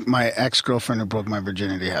one. My ex-girlfriend who broke my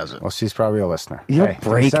virginity has it. Well, she's probably a listener. You don't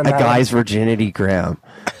break a guy's virginity, Graham.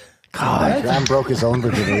 God. Graham broke his own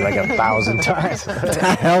virginity like 1,000 times. What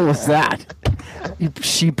the hell was that?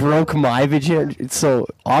 She broke my virginity. So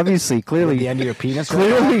obviously, clearly, the end of your penis.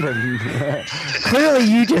 Clearly,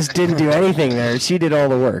 you just didn't do anything there. She did all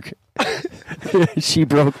the work. She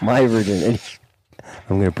broke my virginity.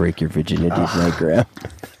 I'm gonna break your virginity tonight, Graham.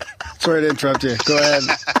 Sorry to interrupt you. Go ahead.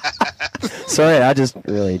 Sorry, I just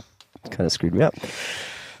really kind of screwed me up.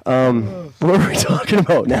 What are we talking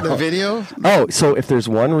about now? The video? Oh, so if there's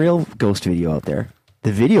one real ghost video out there,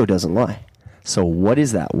 the video doesn't lie. So what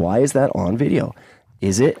is that? Why is that on video?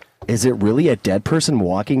 Is it really a dead person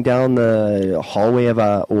walking down the hallway of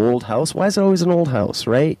an old house? Why is it always an old house,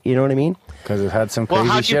 right? You know what I mean? Because it had some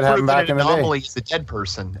crazy shit happen back in the day. An anomaly is a dead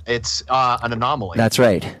person. It's an anomaly. That's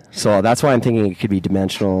right. So that's why I'm thinking it could be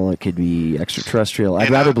dimensional. It could be extraterrestrial. I'd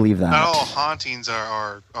rather believe that. Not all hauntings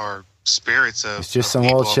are spirits of. It's just some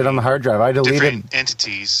old shit on the hard drive. I deleted different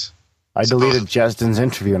entities. I deleted Jestin's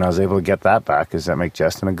interview, and I was able to get that back. Does that make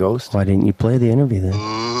Jestin a ghost? Why didn't you play the interview then?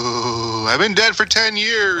 Ooh, I've been dead for 10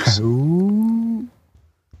 years. Ooh.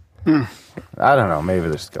 I don't know. Maybe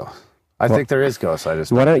there's ghosts. I think there is ghosts. I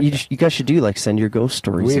just why don't you guys should do like send your ghost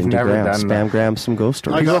stories. We've into never Graham. done Spam that. Graham some ghost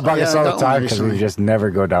stories. People bug us all the time because we just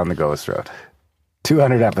never go down the ghost road.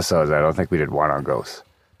 200 episodes. I don't think we did one on ghosts.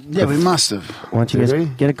 Yeah, we must have. Why don't you guys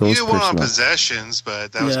get a ghost You did one on person? possessions,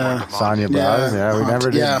 but that was more demonic. Sonia Braz. Yeah, we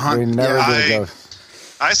never did. We never did a ghost.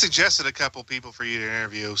 I suggested a couple people for you to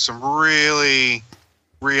interview. Some really,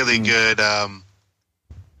 really good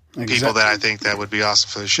people that I think that would be awesome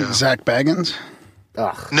for the show. Zach Baggins?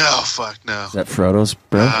 Ugh. No, fuck no. Is that Frodo's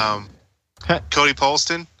bro? Cody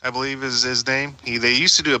Polston, I believe is his name. They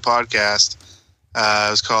used to do a podcast. It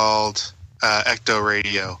was called Ecto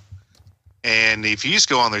Radio. And if you just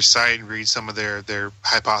go on their site and read some of their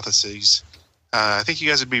hypotheses, I think you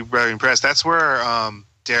guys would be very impressed. That's where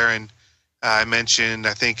Darren mentioned,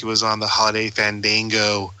 I think it was on the Holiday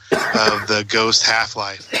Fandango of the ghost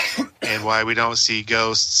half-life and why we don't see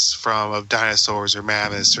ghosts of dinosaurs or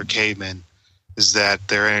mammoths or cavemen is that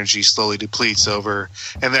their energy slowly depletes over,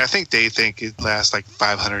 and I think they think it lasts like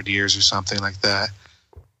 500 years or something like that.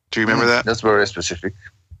 Do you remember that? That's very specific.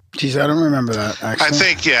 Geez, I don't remember that, actually. I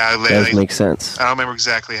think, yeah. Does make sense. I don't remember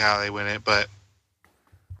exactly how they went it, but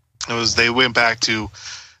they went back to,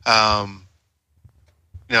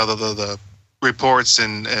 the reports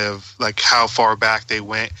and of like how far back they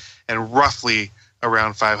went, and roughly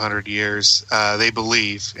around 500 years, they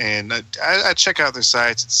believe. And I check out their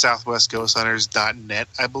sites. It's southwestghosthunters.net,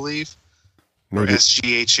 I believe, or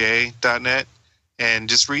sgha.net, and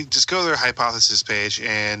just go to their hypothesis page.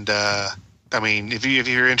 And I mean, if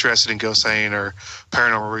you're interested in ghost hunting or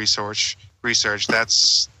paranormal research,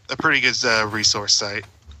 that's a pretty good resource site.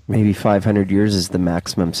 Maybe 500 years is the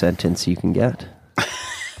maximum sentence you can get.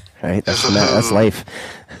 Right? That's life.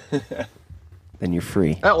 Then you're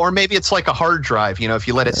free. Or maybe it's like a hard drive. You know, if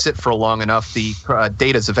you let it sit for long enough, the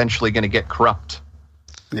data is eventually going to get corrupt.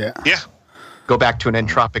 Yeah. Yeah. Go back to an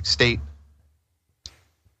entropic state.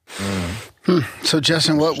 So,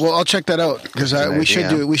 Justin, I'll check that out because we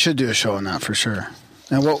should do a show on that for sure.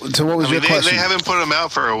 And what was your question? They haven't put them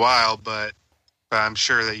out for a while, but I'm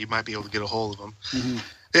sure that you might be able to get a hold of them. Mm-hmm.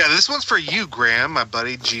 Yeah, this one's for you, Graham, my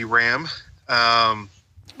buddy G Ram.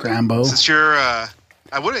 Grambo. Since you're, I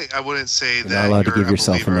wouldn't say that not allowed you're to give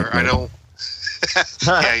yourself a believer. nickname. I don't.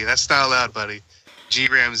 Yeah, that's not allowed, buddy. G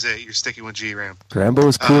Ram's it. You're sticking with G Ram. Grambo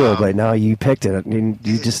is cool, but now you picked it.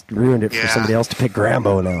 You just ruined it for somebody else to pick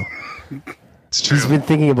Grambo now. It's true. He's been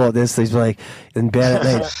thinking about this. He's like, in bed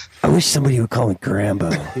at night, I wish somebody would call me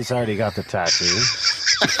Grambo. He's already got the tattoo.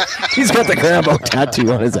 He's got the Grambo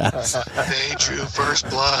tattoo on his ass. They drew first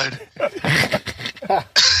blood.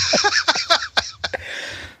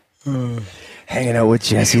 Hanging out with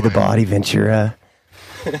Jesse the Body Ventura.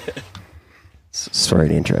 Sorry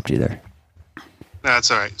to interrupt you there. No,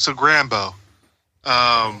 that's all right. So Grambo,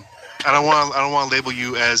 I don't want to label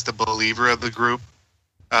you as the believer of the group,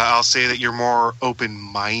 I'll say that you're more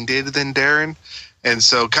open-minded than Darren. And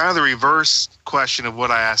so kind of the reverse question of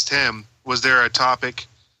what I asked him, was there a topic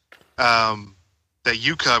that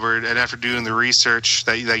you covered, and after doing the research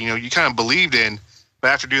that you kind of believed in, but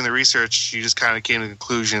after doing the research, you just kind of came to the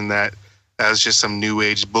conclusion that was just some new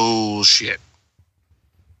age bullshit?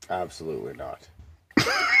 Absolutely not.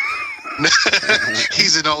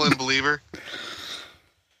 He's an all-in believer.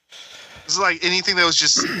 It's like anything that was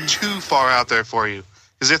just too far out there for you.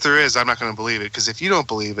 Because if there is, I'm not going to believe it. Because if you don't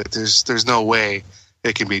believe it, there's no way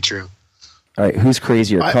it can be true. All right, who's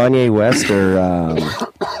crazier, Kanye West or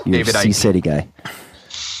David C City guy?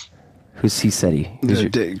 Who's C City?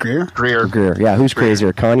 Greer? Greer. Yeah, who's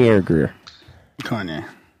crazier, Kanye or Greer? Kanye.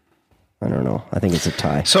 I don't know. I think it's a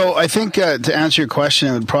tie. So I think to answer your question,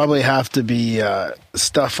 it would probably have to be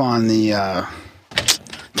stuff on the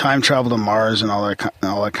time travel to Mars and all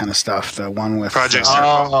that kind of stuff. The one with Project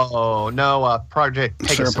Serpo. Oh no, Project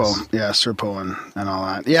Pegasus. Serpo and all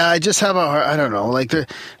that. Yeah, I just have I don't know. Like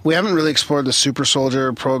we haven't really explored the Super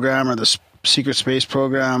Soldier program or the Secret Space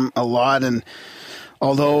program a lot, and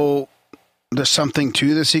although there's something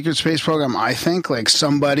to the Secret Space program, I think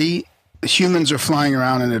humans are flying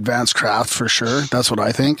around in advanced craft for sure. That's what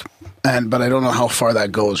I think. But I don't know how far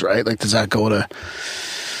that goes, right? Like, does that go to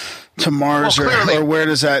Mars or where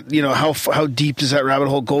does that, how deep does that rabbit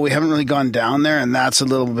hole go? We haven't really gone down there, and that's a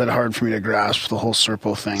little bit hard for me to grasp. The whole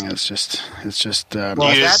Serpo thing is just. You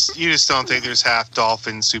just don't think there's half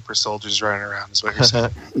dolphin super soldiers running around, is what you're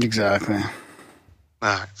saying. Exactly.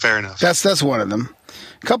 All right, fair enough. That's one of them.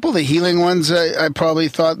 A couple of the healing ones, I probably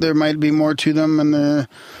thought there might be more to them, and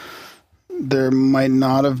there might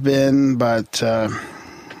not have been, but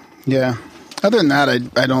yeah. Other than that,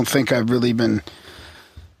 I don't think I've really been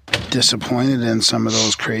disappointed in some of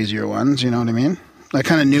those crazier ones. You know what I mean? I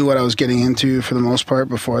kind of knew what I was getting into for the most part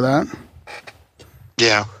before that.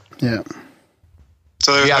 Yeah. Yeah.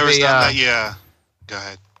 So there was none that, go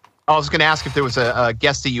ahead. I was going to ask if there was a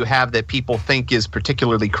guest that you have that people think is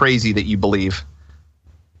particularly crazy that you believe.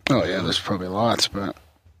 Oh yeah, there's probably lots, but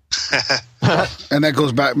and that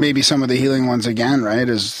goes back maybe some of the healing ones again, right?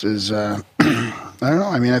 Is I don't know.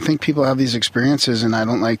 I mean, I think people have these experiences, and I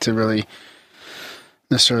don't like to really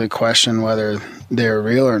necessarily question whether they're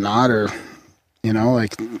real or not, or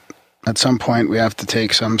like at some point we have to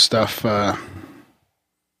take some stuff. I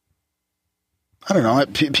don't know.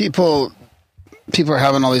 People are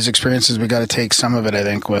having all these experiences. We got to take some of it, I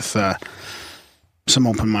think, with some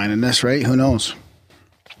open-mindedness, right? Who knows?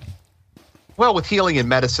 Well, with healing in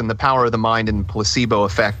medicine, the power of the mind and placebo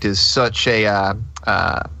effect is such a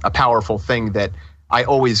powerful thing that I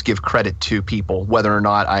always give credit to people, whether or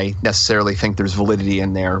not I necessarily think there's validity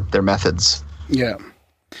in their methods. Yeah.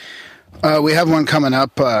 We have one coming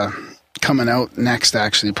out next,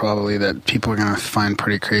 actually, probably, that people are going to find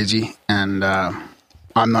pretty crazy. And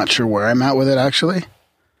I'm not sure where I'm at with it, actually.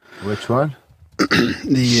 Which one?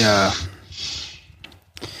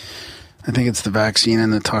 I think it's the vaccine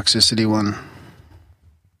and the toxicity one.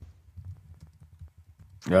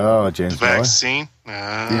 Oh, James vaccine?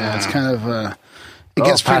 Yeah, it's kind of...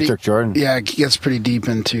 Patrick Jordan. Yeah, it gets pretty deep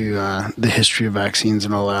into the history of vaccines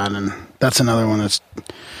and all that, and that's another one that's...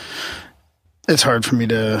 It's hard for me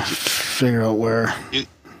to figure out where...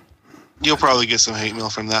 You'll probably get some hate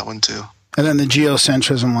mail from that one, too. And then the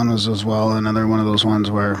geocentrism one was as well another one of those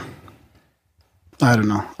ones where... I don't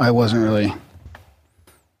know. I wasn't really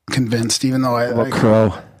convinced, even though I...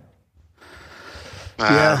 Crow.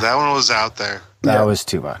 That one was out there. That was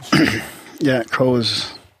too much. Yeah, Crow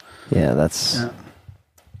was... Yeah, that's... Yeah.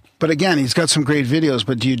 But again, he's got some great videos,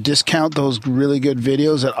 but do you discount those really good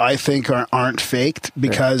videos that I think aren't faked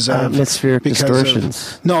because of... Atmospheric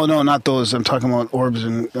distortions. No, not those. I'm talking about orbs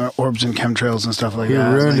and chemtrails and stuff like that.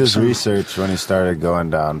 He ruined his research when he started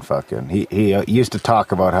going down fucking... He used to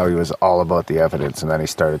talk about how he was all about the evidence, and then he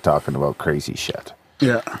started talking about crazy shit.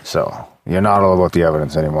 Yeah. So, you're not all about the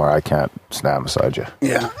evidence anymore. I can't stand beside you.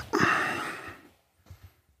 Yeah.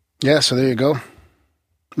 Yeah, so there you go.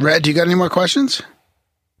 Red, do you got any more questions?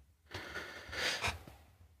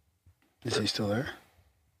 Is he still there?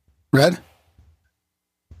 Red?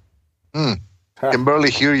 Can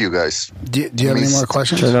barely hear you guys. Do you have any more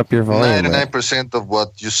questions? Turn up your volume. 99% of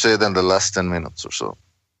what you said in the last 10 minutes or so.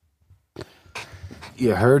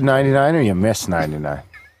 You heard 99 or you missed 99?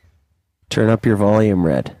 Turn up your volume,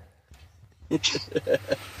 Red.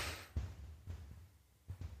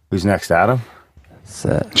 Who's next, Adam?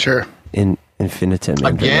 Sure. In infinitum.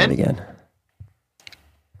 Again?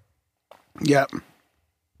 Yep.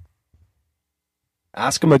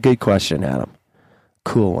 Ask him a good question, Adam.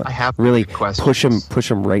 Cool one. I have really questions. push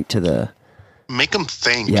him right to the Make them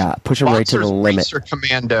think. Yeah, push them right to the limit. Racer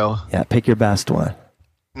Commando. Yeah, pick your best one.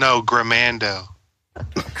 No, Grimando.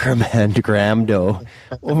 Gramdo.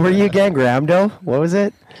 What were you again? Gramdo? What was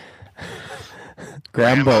it?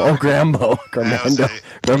 Grambo. Oh, Grambo. Gramando.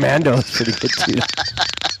 Gramando is pretty good too.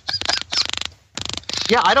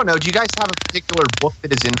 Yeah, I don't know. Do you guys have a particular book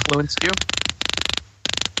that has influenced you?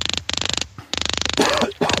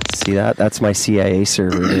 See that? That's my CIA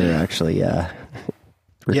server there, actually.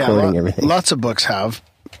 Recording everything. Lots of books have.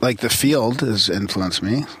 Like The Field has influenced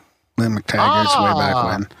me. Lynn McTaggart's way back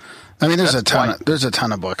when. I mean, there's a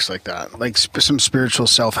ton of books like that. Like some spiritual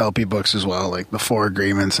self-helpy books as well, like The Four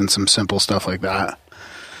Agreements and some simple stuff like that.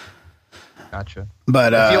 Gotcha. But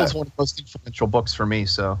The Field's one of the most influential books for me,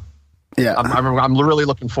 so yeah, I'm really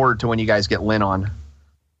looking forward to when you guys get Lynn on.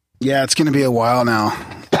 Yeah, it's going to be a while now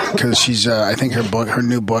because she's. I think her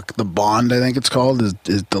new book, The Bond, I think it's called, is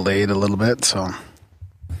delayed a little bit. So,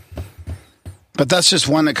 but that's just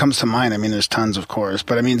one that comes to mind. I mean, there's tons, of course,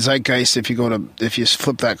 but I mean, Zeitgeist. If you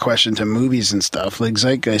flip that question to movies and stuff, like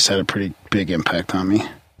Zeitgeist had a pretty big impact on me.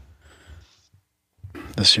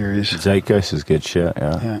 The series Zeitgeist is good shit.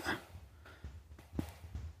 Yeah.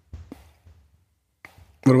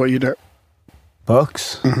 What about you, Darren?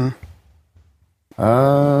 Books? Mm-hmm.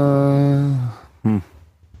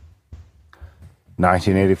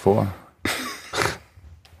 1984.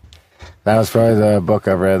 That was probably the book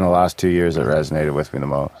I've read in the last 2 years that resonated with me the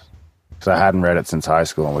most. Because I hadn't read it since high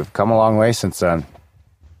school, and we've come a long way since then.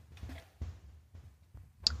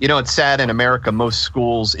 You know, it's sad in America, most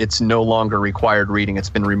schools, it's no longer required reading.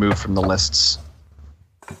 It's been removed from the lists.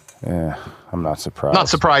 Yeah, I'm not surprised. Not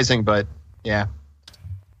surprising, but yeah.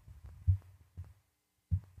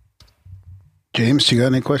 James, do you got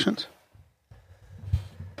any questions?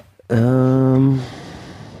 I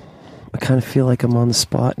kind of feel like I'm on the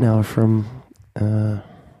spot now from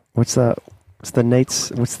what's that? What's the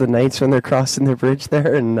knights when they're crossing the bridge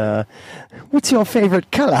there? And what's your favorite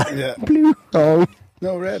color? Yeah. Blue. Oh.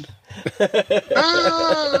 No, red.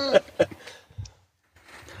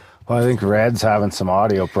 Well, I think Red's having some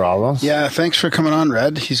audio problems. Yeah, thanks for coming on,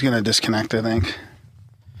 Red. He's going to disconnect, I think.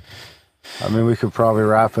 I mean, we could probably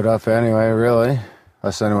wrap it up anyway, really.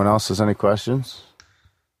 Unless anyone else has any questions.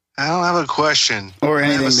 I don't have a question. Or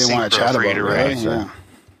anything they want to chat about, right? Yeah.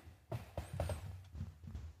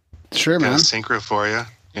 Sure, man. Got a synchro for you.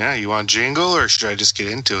 Yeah, you want jingle or should I just get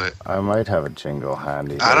into it? I might have a jingle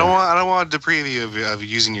handy. I don't want the preview of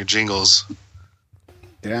using your jingles.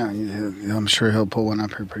 Yeah, I'm sure he'll pull one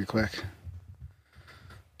up here pretty quick.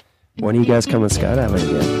 When are you guys coming skydiving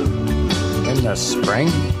again? In the spring?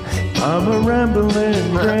 I'm a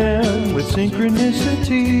rambling gram with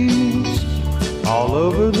synchronicities all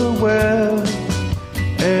over the web.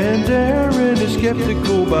 And Darren is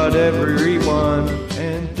skeptical about everyone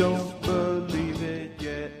and don't believe it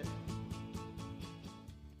yet.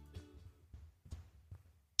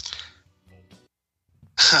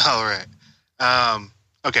 All right.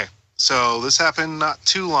 Okay. So this happened not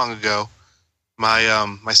too long ago.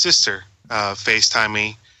 My sister FaceTimed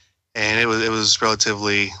me, and it was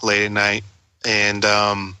relatively late at night, and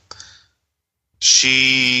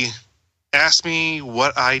she asked me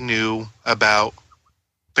what I knew about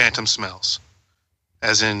phantom smells,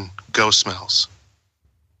 as in ghost smells.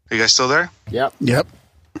 Are you guys still there? Yep.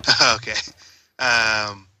 Okay.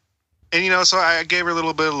 And so I gave her a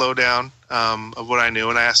little bit of lowdown of what I knew,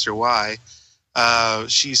 and I asked her why.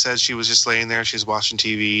 She said she was just laying there, she was watching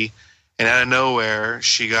TV, and out of nowhere,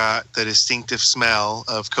 she got the distinctive smell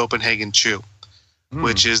of Copenhagen Chew,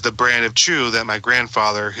 which is the brand of chew that my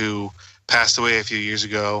grandfather, who passed away a few years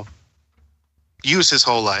ago, used his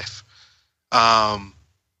whole life. And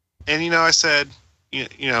I said,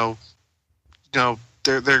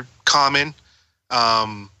 they're common.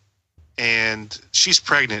 And she's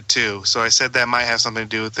pregnant too, so I said that might have something to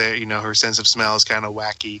do with it. Her sense of smell is kind of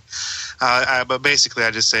wacky. But basically,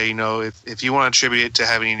 I just say, if you want to attribute it to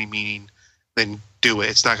having any meaning, then do it.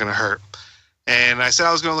 It's not going to hurt. And I said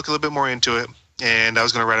I was going to look a little bit more into it, and I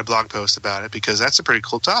was going to write a blog post about it because that's a pretty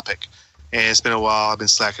cool topic. And it's been a while. I've been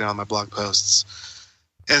slacking on my blog posts.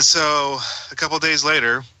 And so a couple of days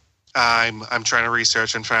later, I'm trying to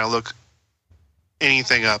research. I'm trying to look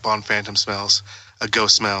anything up on phantom smells,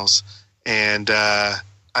 ghost smells. And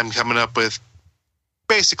I'm coming up with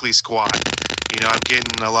basically squat. I'm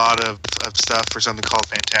getting a lot of stuff for something called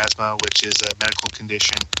phantasma, which is a medical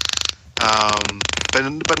condition,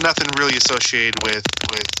 but nothing really associated with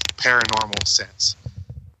paranormal sense.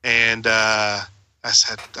 And I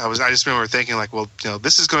just remember thinking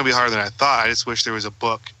this is going to be harder than I thought. I just wish there was a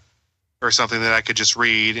book or something that I could just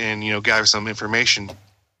read and gather some information.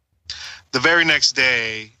 The very next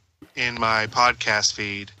day, in my podcast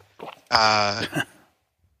feed,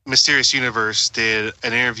 Mysterious Universe did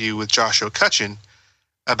an interview with Josh O'Cutcheon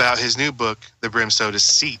about his new book, The Brimstone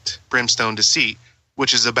Deceit,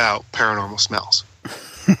 which is about paranormal smells.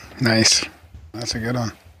 Nice. That's a good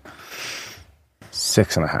one.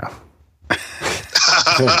 6.5.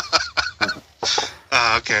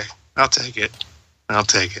 Okay. I'll take it.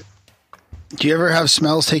 Do you ever have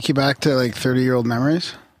smells take you back to like 30-year-old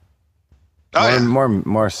memories? Oh, yeah.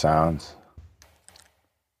 More sounds.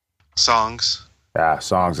 Songs. Yeah,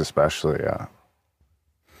 songs especially, yeah.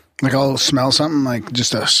 Like I'll smell something, like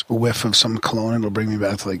just a whiff of some cologne. It'll bring me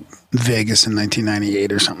back to like Vegas in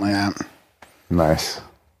 1998 or something like that. Nice.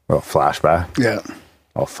 Little flashback. Yeah.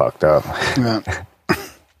 All fucked up. Yeah.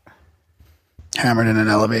 Hammered in an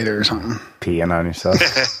elevator or something. Peeing on yourself.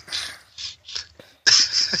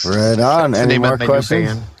 Right on. Any more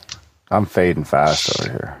questions? I'm fading fast over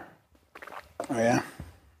here. Oh, yeah?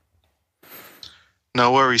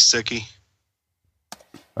 No worries, Sickie.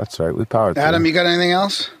 That's right. We powered through. Adam, you got anything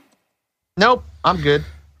else? Nope, I'm good.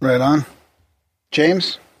 Right on.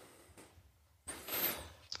 James?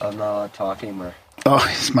 I'm not talking anymore. Oh,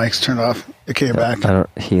 his mic's turned off. Okay, you're back.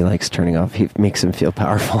 He likes turning off. He makes him feel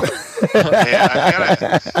powerful. I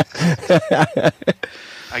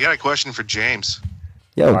got a question for James.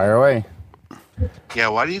 Yo. Fire away. Yeah,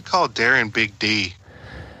 why do you call Darren Big D?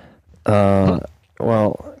 Well,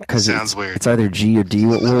 because sounds weird. It's either G or D.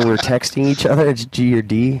 When we're texting each other, it's G or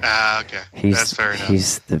D. Okay. That's fair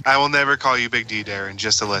enough. I will never call you Big D, Darren,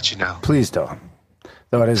 just to let you know. Please don't.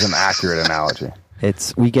 Though it is an accurate analogy.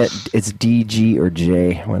 It's D, G, or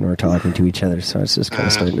J when we're talking to each other, so it's just kind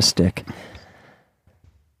of starting to stick.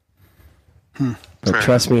 But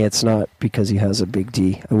trust me, it's not because he has a big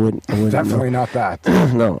D. I wouldn't Definitely not that.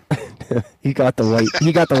 No. He got the white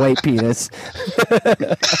penis.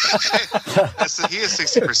 He is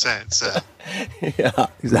 60%, so. Yeah,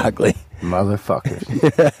 exactly. Motherfucker.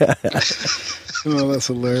 Oh, that's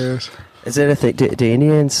hilarious. Is it a thing? Do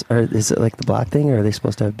Indians, or is it like the black thing, or are they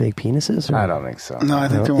supposed to have big penises? Or? I don't think so. No, I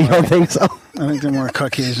think they're more. You don't think so? I think they're more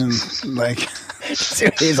Caucasian, like.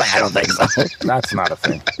 He's like, I don't think so. That's not a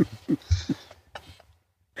thing.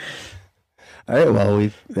 All right, well,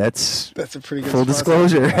 that's a pretty good full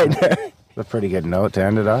disclosure right there. A pretty good note to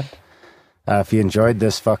end it on. If you enjoyed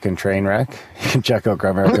this fucking train wreck, you can check out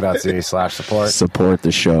grimerica.ca/support. Support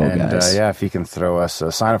the show, guys. Yeah, if you can throw us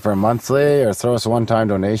sign up for a monthly or throw us a one-time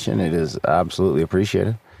donation, it is absolutely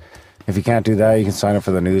appreciated. If you can't do that, you can sign up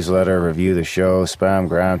for the newsletter, review the show, spam,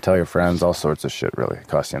 gram, tell your friends, all sorts of shit, really. It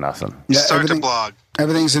costs you nothing. Yeah, Start the blog.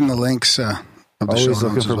 Everything's in the links of the Always show notes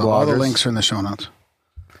looking as for well. All the bloggers. links are in the show notes.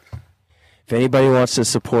 If anybody wants to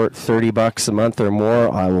support $30 a month or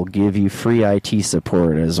more, I will give you free IT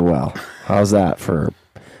support as well. How's that for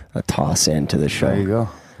a toss into the show? There you go.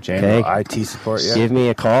 James, Okay. IT support, yeah. Give me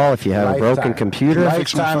a call if you have a broken computer.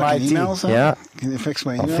 Fix my fucking emails, huh? Yeah. Can you fix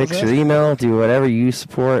my emails? I'll fix your email, do whatever. You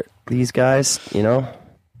support these guys, you know.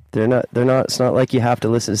 They're not, it's not like you have to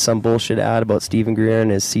listen to some bullshit ad about Stephen Greer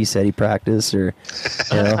and his CSETI practice, or,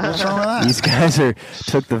 you know. What's wrong with that? These guys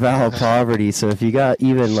took the vow of poverty, so if you got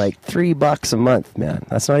even like $3 a month, man,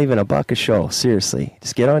 that's not even $1 a show, seriously.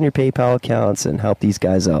 Just get on your PayPal accounts and help these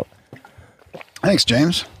guys out. Thanks,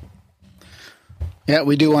 James. Yeah,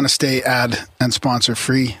 we do want to stay ad and sponsor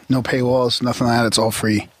free. No paywalls, nothing like that. It's all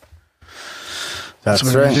free. That's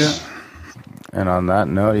what we right. do. And on that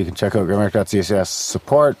note, you can check out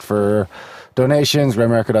grimerica.ca/support for donations,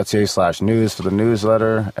 grimerica.ca/news for the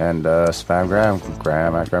newsletter, and spam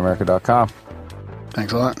gram at grimerica.com.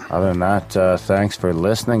 Thanks a lot. Other than that, thanks for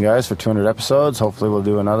listening, guys, for 200 episodes. Hopefully we'll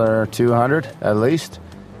do another 200 at least.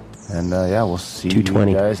 And yeah, we'll see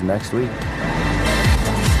 220. you guys next week.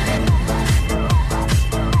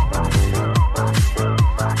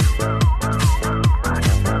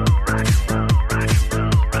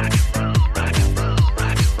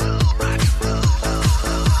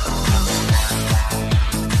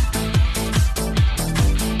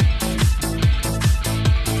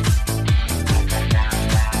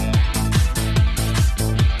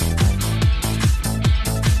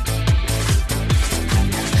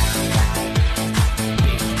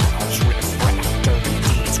 With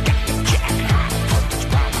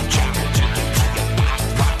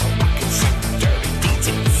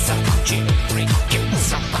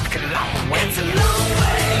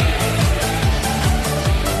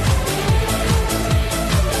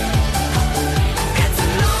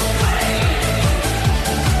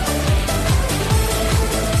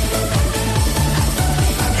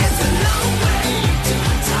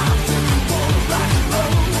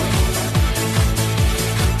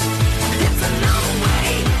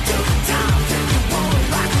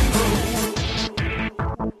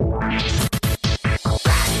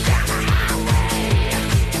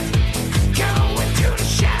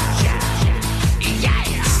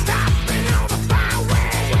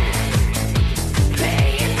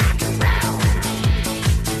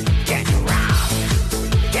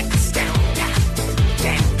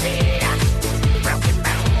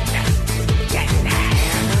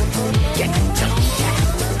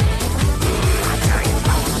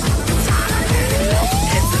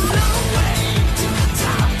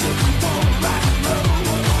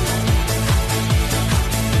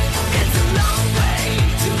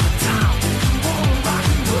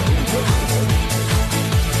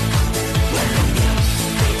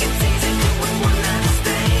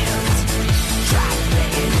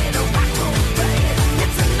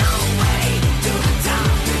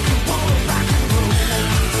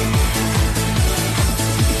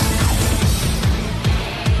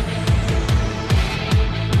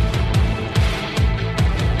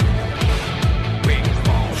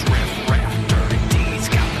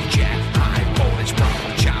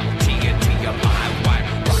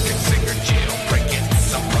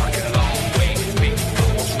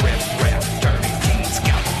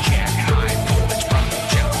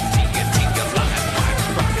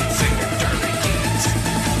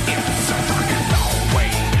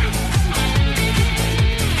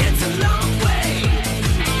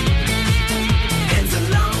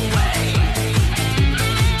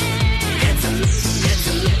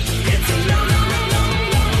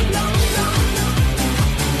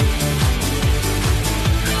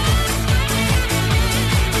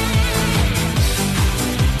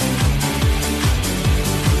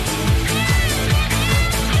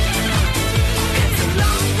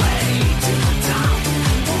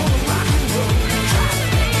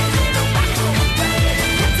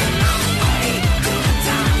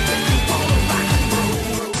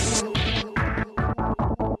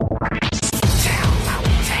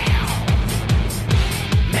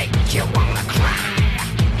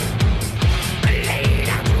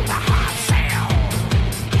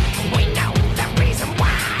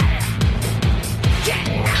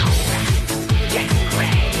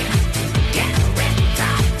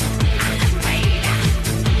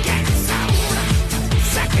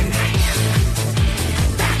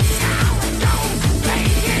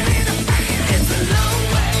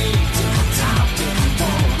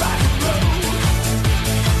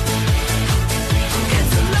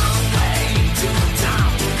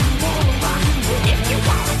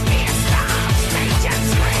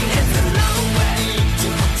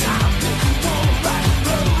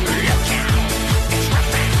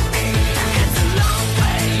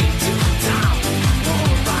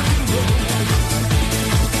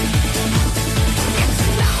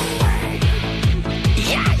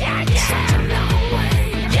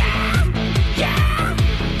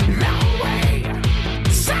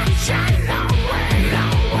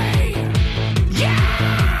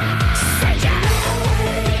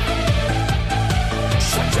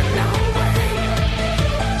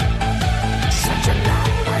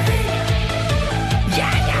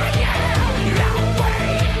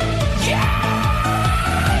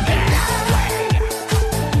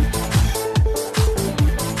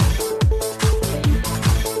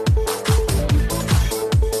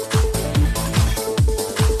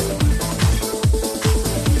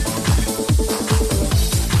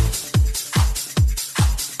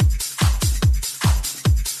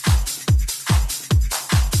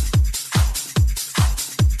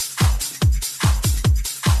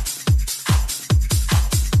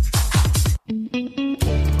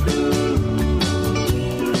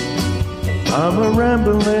I'm a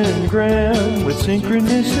rambling Graham with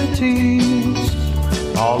synchronicities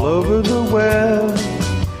all over the web.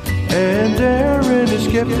 And Darren is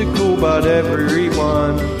skeptical about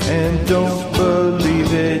everyone and don't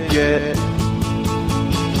believe it yet.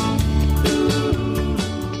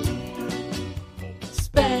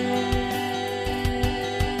 Spam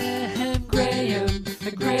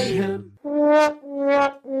Graham.